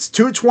 points,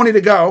 2:20 to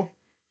go.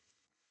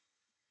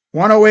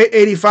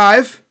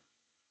 108-85.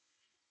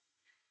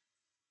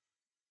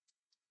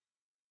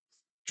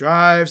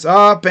 Drives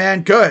up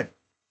and good.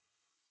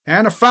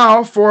 And a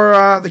foul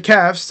for the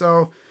Cavs,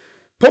 so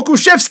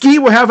Pokusevski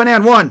will have an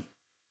and 1.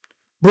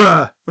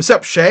 Bruh. What's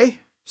up, Shea?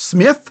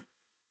 Smith?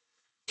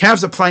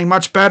 Cavs are playing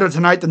much better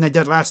tonight than they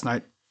did last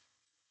night.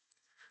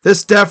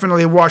 This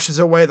definitely washes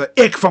away the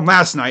ick from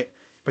last night.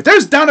 But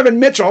there's Donovan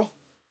Mitchell,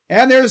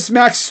 and there's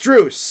Max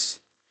Strus.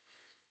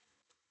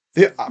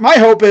 My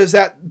hope is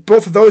that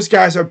both of those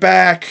guys are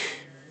back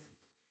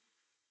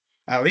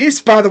at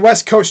least by the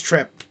West Coast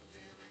trip.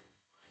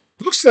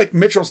 Looks like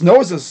Mitchell's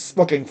nose is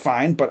looking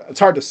fine, but it's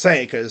hard to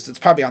say because it's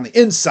probably on the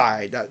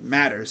inside that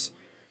matters.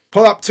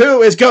 Pull up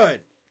 2 is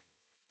good.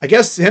 I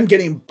guess him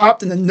getting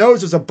bopped in the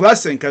nose was a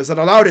blessing because it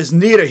allowed his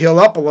knee to heal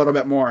up a little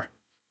bit more.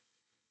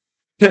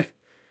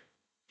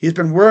 He's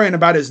been worrying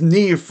about his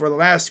knee for the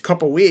last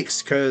couple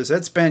weeks because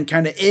it's been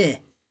kind of eh.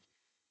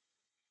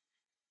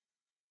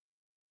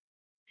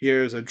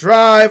 Here's a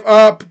drive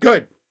up.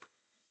 Good.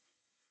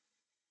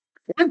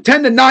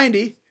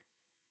 110-90.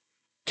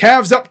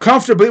 Cavs up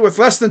comfortably with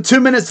less than 2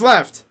 minutes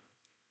left.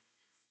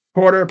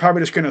 Porter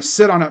probably just going to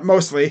sit on it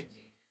mostly.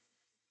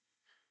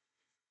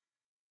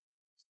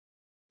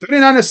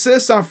 39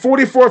 assists on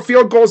 44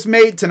 field goals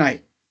made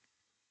tonight.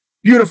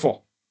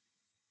 Beautiful.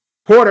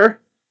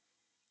 Porter.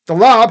 The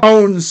lob.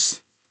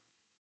 Owns.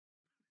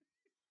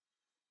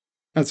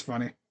 That's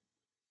funny.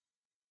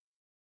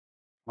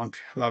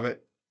 Love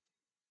it.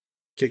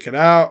 Kick it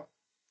out.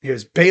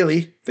 Here's Bailey.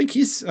 I think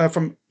he's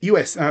from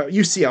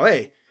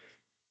UCLA.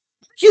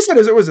 He said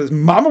it was his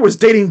mama was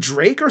dating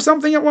Drake or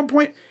something at one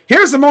point.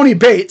 Here's Emoni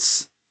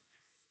Bates.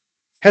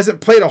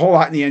 Hasn't played a whole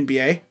lot in the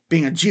NBA,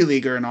 being a G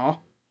Leaguer and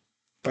all.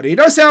 But he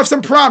does have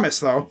some promise,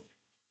 though.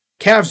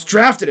 Cavs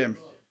drafted him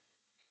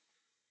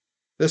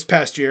this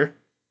past year.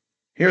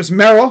 Here's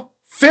Merrill.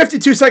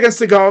 52 seconds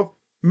to go.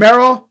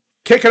 Merrill,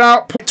 kick it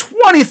out.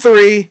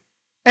 23.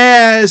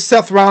 As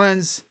Seth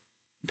Rollins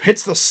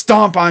hits the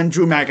stomp on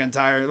Drew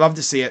McIntyre. Love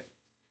to see it.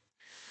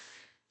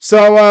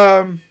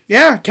 So,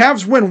 yeah,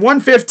 Cavs win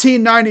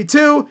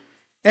 115-92.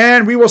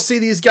 And we will see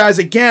these guys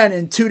again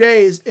in 2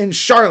 days in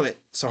Charlotte.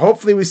 So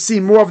hopefully we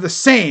see more of the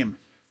same.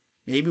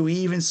 Maybe we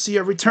even see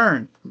a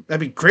return. That'd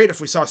be great if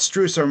we saw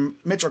Strus or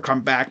Mitchell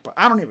come back, but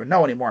I don't even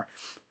know anymore.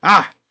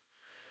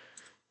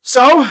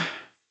 So,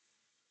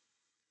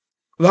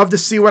 love to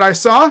see what I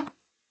saw.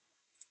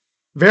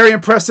 Very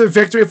impressive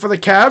victory for the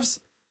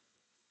Cavs.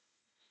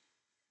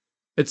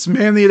 It's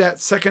mainly that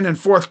second and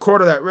fourth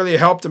quarter that really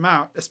helped them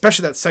out,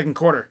 especially that second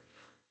quarter.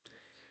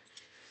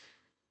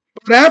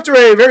 But after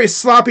a very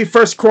sloppy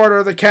first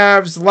quarter, the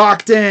Cavs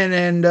locked in,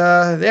 and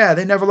yeah,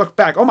 they never looked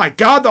back. Oh my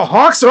God, the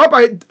Hawks are up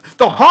by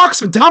the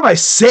Hawks are down by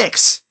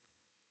 6.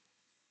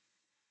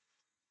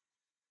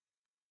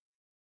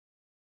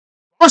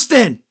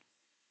 Boston.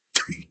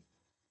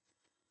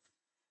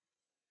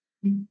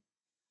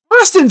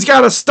 Boston's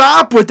got to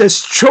stop with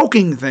this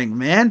choking thing,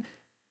 man.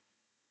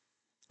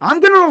 I'm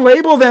going to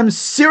label them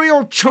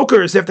serial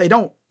chokers if they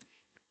don't.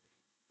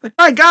 Like,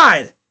 my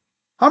God.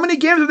 How many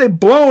games have they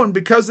blown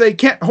because they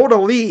can't hold a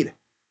lead?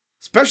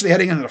 Especially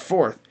heading into the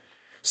fourth.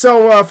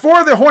 So,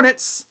 for the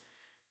Hornets,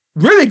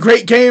 really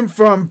great game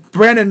from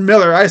Brandon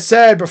Miller. I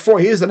said before,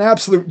 he is an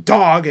absolute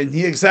dog, and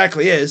he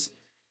exactly is.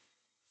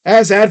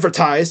 As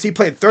advertised, he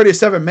played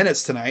 37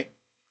 minutes tonight.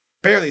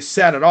 Barely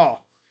sat at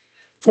all.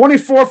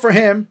 24 for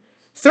him.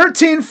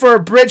 13 for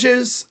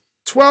Bridges.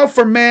 12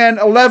 for Mann.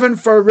 11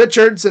 for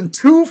Richards. And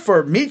 2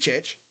 for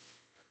Micic.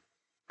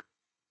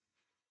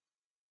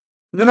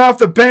 And then off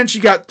the bench,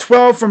 you got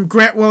 12 from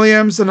Grant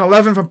Williams and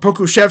 11 from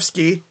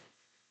Pokusevski.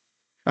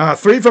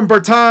 3 from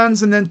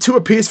Bertans, and then 2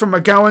 apiece from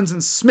McGowans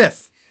and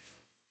Smith.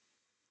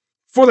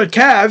 For the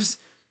Cavs,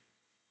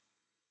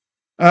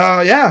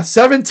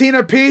 17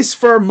 apiece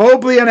for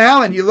Mobley and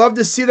Allen. You love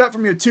to see that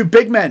from your 2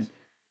 big men.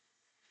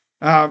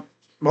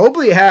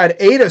 Mobley had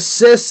 8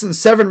 assists and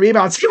 7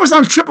 rebounds. He was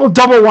on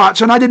triple-double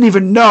watch, and I didn't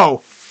even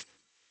know.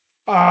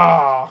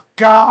 Oh,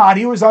 God.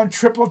 He was on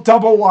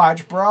triple-double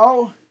watch,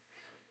 bro.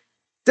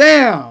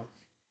 Damn.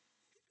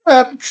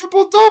 Had a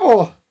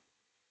triple-double.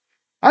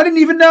 I didn't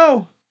even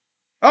know.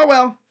 Oh,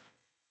 well.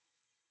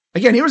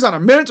 Again, he was on a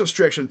minute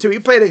restriction, too. He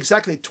played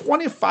exactly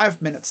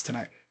 25 minutes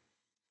tonight.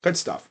 Good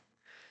stuff.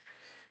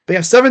 But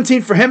yeah,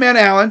 17 for him and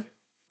Allen.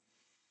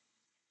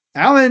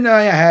 Allen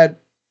had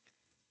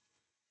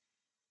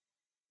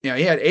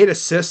 8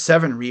 assists,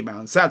 7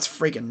 rebounds. That's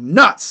freaking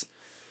nuts.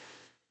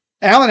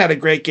 Allen had a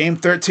great game,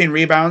 13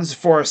 rebounds,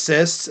 4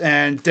 assists,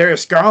 and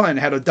Darius Garland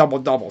had a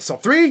double-double. So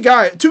 2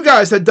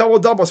 guys had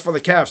double-doubles for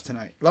the Cavs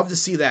tonight. Love to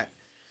see that.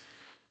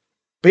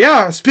 But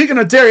yeah, speaking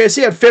of Darius,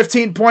 he had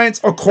 15 points.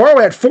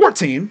 Okoro had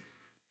 14,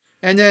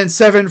 and then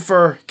 7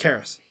 for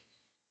Karras.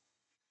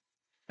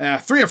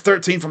 3 of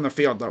 13 from the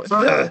field, though.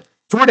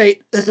 4 to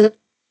 8.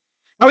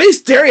 At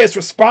least Darius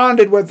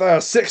responded with a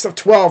 6 of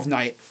 12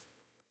 night.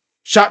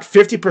 Shot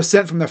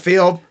 50% from the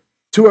field,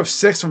 2 of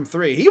 6 from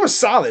 3. He was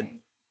solid.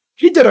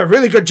 He did a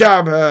really good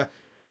job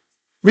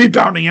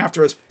rebounding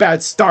after his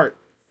bad start.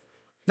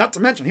 Not to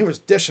mention, he was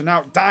dishing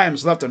out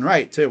dimes left and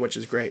right, too, which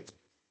is great.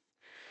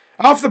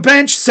 Off the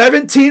bench,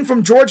 17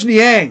 from George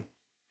Niang.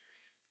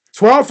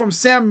 12 from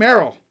Sam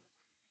Merrill.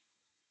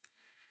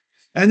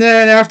 And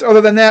then,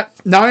 other than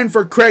that, 9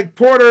 for Craig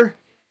Porter,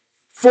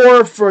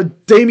 4 for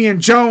Damian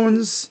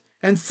Jones,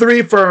 and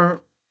 3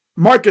 for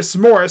Marcus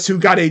Morris, who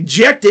got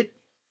ejected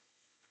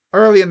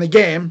early in the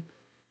game.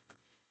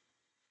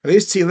 At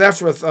least he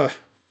left with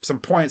some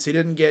points. He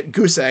didn't get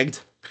goose-egged.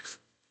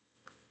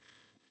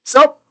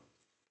 So,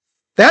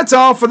 that's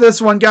all for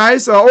this one,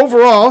 guys.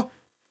 Overall,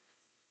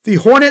 the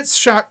Hornets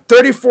shot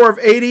 34 of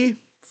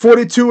 80,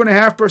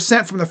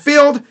 42.5% from the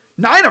field,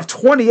 9 of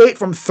 28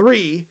 from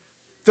 3,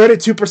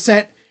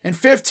 32%, and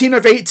 15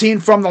 of 18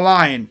 from the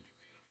line.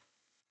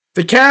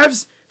 The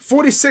Cavs,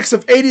 46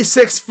 of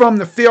 86 from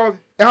the field.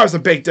 That was a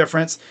big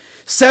difference.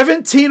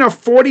 17 of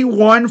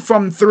 41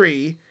 from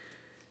 3,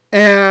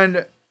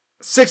 and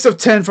 6 of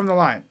 10 from the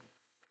line.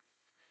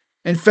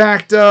 In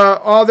fact,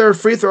 all their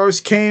free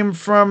throws came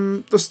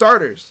from the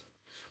starters.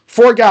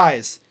 4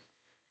 guys.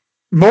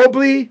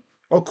 Mobley,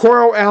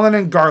 Okoro, Allen,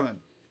 and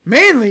Garland.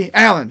 Mainly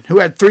Allen, who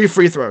had 3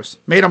 free throws.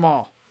 Made them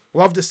all.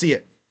 Love to see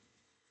it.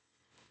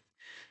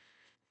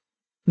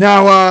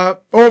 Now,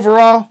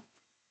 overall,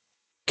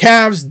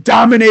 Cavs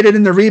dominated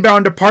in the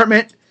rebound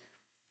department,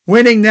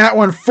 winning that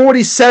one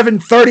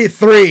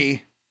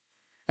 47-33.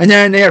 And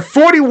then they had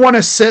 41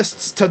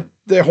 assists to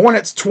the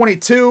Hornets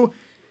 22.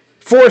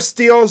 4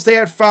 steals, they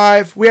had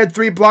 5. We had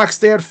 3 blocks,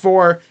 they had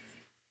 4.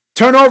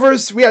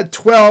 Turnovers, we had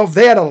 12,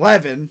 they had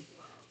 11.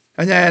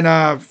 And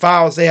then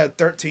fouls, they had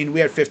 13,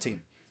 we had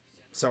 15.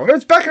 So it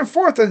was back and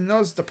forth in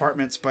those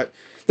departments. But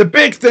the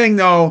big thing,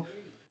 though,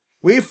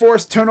 we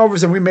forced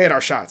turnovers and we made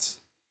our shots.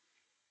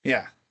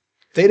 Yeah.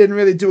 They didn't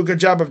really do a good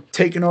job of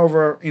taking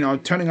over,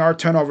 turning our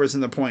turnovers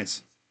into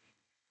points.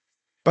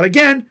 But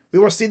again, we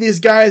will see these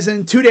guys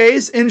in 2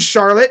 days in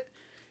Charlotte.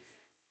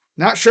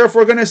 Not sure if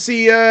we're going to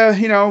see,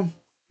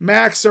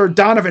 Max or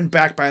Donovan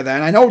back by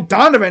then. I know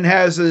Donovan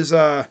has his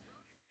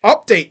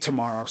update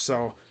tomorrow,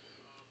 so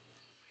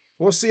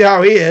we'll see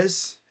how he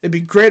is. It'd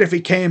be great if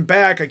he came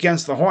back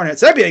against the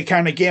Hornets. That'd be the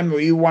kind of game where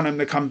you want him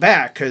to come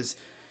back, because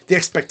the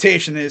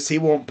expectation is he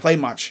won't play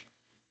much.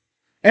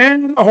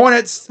 And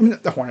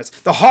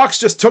the Hawks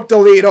just took the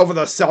lead over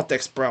the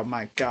Celtics, bro.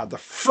 My God, the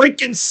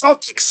freaking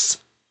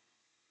Celtics.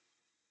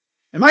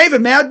 Am I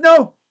even mad?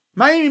 No.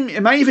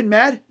 Am I even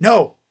mad?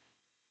 No.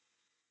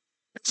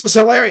 It's just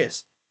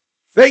hilarious.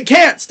 They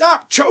can't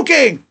stop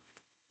choking.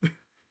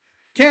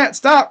 Can't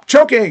stop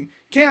choking.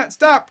 Can't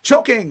stop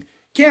choking.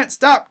 Can't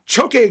stop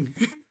choking.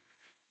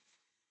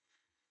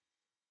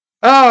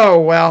 Oh,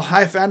 well,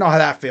 I know how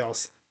that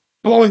feels.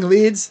 Blowing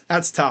leads,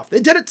 that's tough.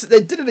 They did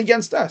it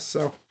against us,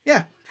 so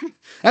yeah,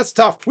 that's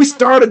tough. We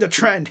started the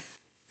trend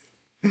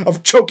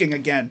of choking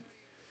again.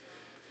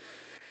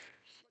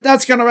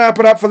 That's going to wrap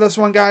it up for this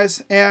one,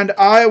 guys. And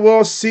I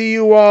will see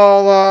you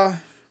all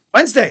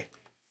Wednesday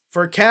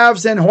for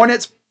Cavs and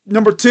Hornets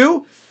number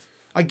 2.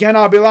 Again,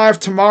 I'll be live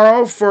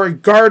tomorrow for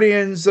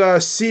Guardians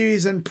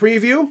season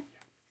preview.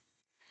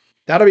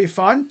 That'll be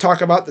fun.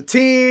 Talk about the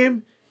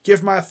team,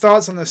 give my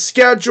thoughts on the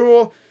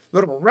schedule,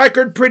 little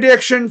record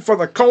prediction for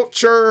the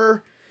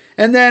culture.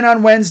 And then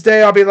on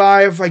Wednesday, I'll be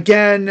live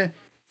again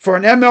for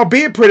an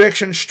MLB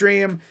prediction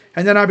stream.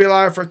 And then I'll be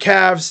live for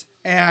Cavs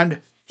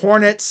and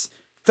Hornets.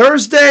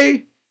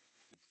 Thursday,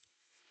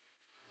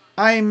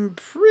 I'm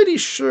pretty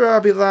sure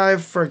I'll be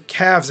live for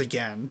Cavs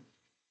again.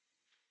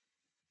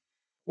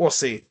 We'll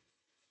see.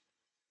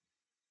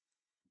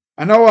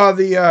 I know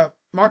the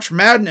March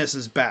Madness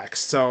is back,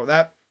 so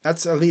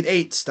that's Elite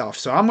 8 stuff.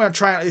 So I'm going to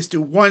try and at least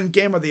do one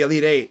game of the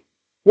Elite 8.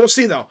 We'll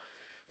see, though.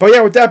 But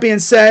yeah, with that being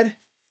said,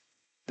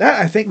 that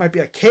I think might be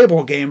a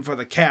cable game for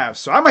the Cavs.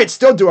 So I might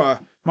still do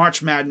a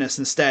March Madness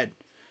instead.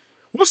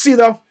 We'll see,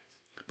 though.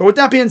 But with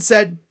that being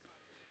said,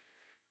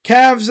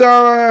 Cavs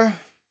are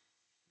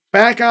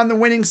back on the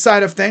winning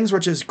side of things,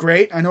 which is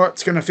great. I know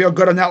it's going to feel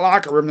good in that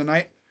locker room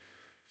tonight.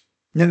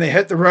 And then they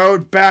hit the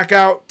road back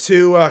out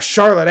to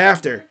Charlotte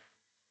after.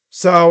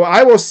 So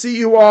I will see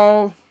you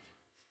all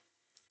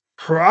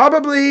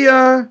probably,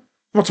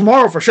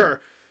 tomorrow for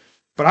sure.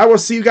 But I will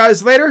see you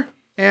guys later.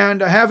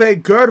 And have a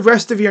good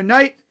rest of your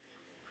night.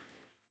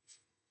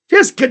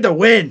 Feels good to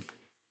win.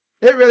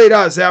 It really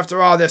does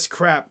after all this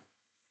crap.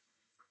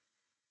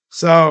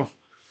 So.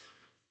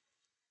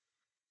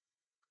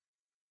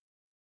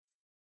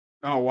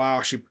 Oh,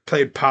 wow. She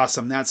played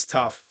possum. That's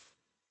tough.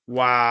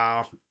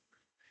 Wow.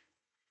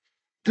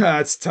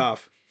 That's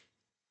tough.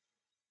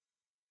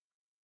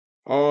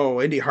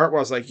 Oh, Indy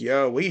Hartwell's like,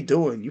 yo, what you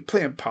doing? You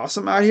playing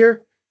possum out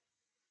here?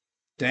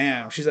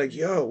 Damn. She's like,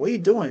 yo, what you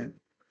doing?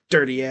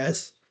 Dirty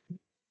ass.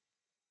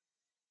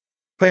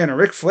 Playing a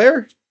Ric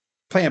Flair?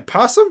 Playing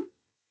possum?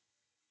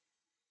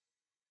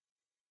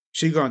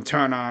 She gonna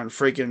turn on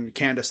freaking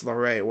Candice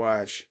LeRae.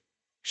 Watch.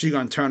 She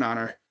gonna turn on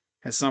her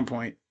at some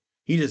point.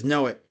 You just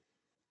know it.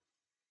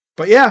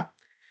 But yeah,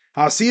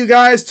 I'll see you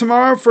guys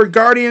tomorrow for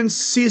Guardians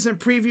season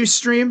preview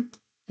stream.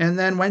 And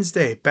then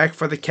Wednesday, back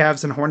for the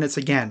Cavs and Hornets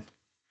again.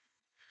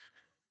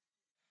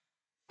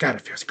 God,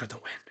 it feels good to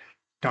win.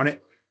 Don't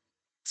it?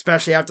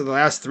 Especially after the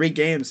last 3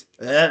 games.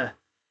 Ugh.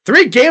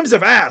 3 games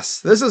of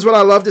ass. This is what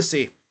I love to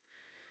see.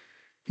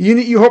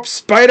 You hope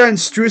Spida and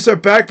Strus are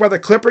back by the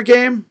Clipper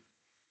game?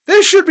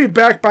 They should be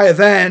back by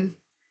then.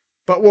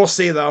 But we'll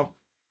see, though.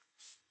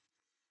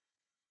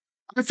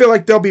 I feel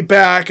like they'll be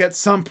back at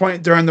some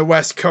point during the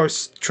West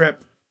Coast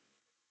trip.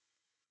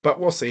 But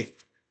we'll see.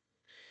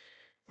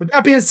 With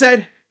that being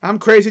said, I'm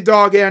Crazy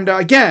Dog. And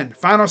again,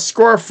 final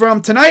score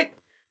from tonight.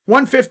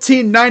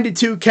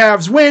 115-92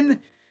 Cavs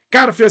win.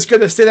 God, it feels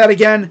good to say that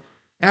again.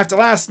 After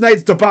last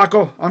night's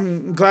debacle,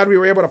 I'm glad we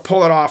were able to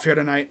pull it off here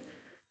tonight.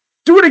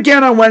 Do it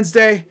again on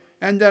Wednesday,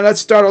 and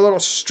let's start a little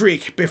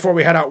streak before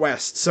we head out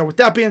west. So with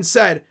that being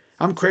said,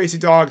 I'm Crazy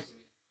Dog,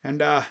 and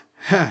go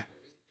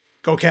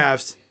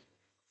Cavs.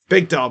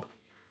 Big dub.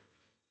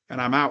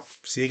 And I'm out.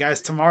 See you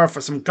guys tomorrow for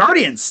some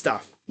Guardians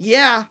stuff.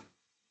 Yeah.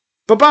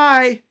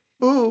 Bye-bye.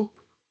 Ooh.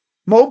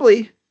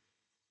 Mobley.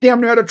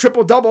 Damn near had a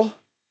triple-double.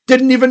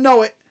 Didn't even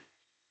know it.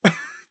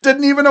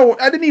 Didn't even know.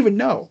 I didn't even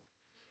know.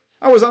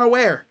 I was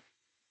unaware.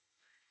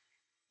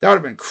 That would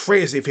have been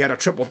crazy if he had a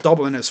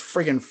triple-double in his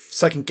friggin'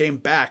 second game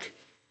back.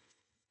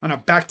 On a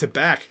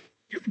back-to-back.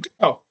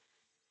 Oh,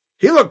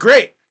 he looked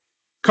great.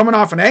 Coming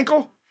off an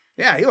ankle?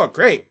 Yeah, he looked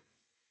great.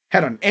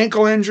 Had an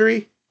ankle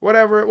injury,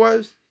 whatever it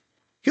was.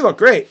 He looked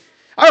great.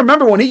 I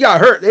remember when he got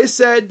hurt, they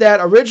said that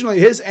originally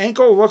his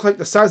ankle looked like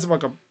the size of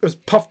it was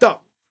puffed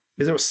up.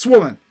 Because it was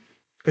swollen.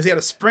 Because he had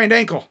a sprained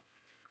ankle.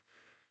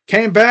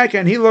 Came back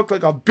and he looked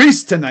like a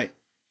beast tonight.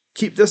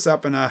 Keep this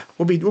up and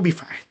we'll be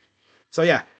fine. So yeah,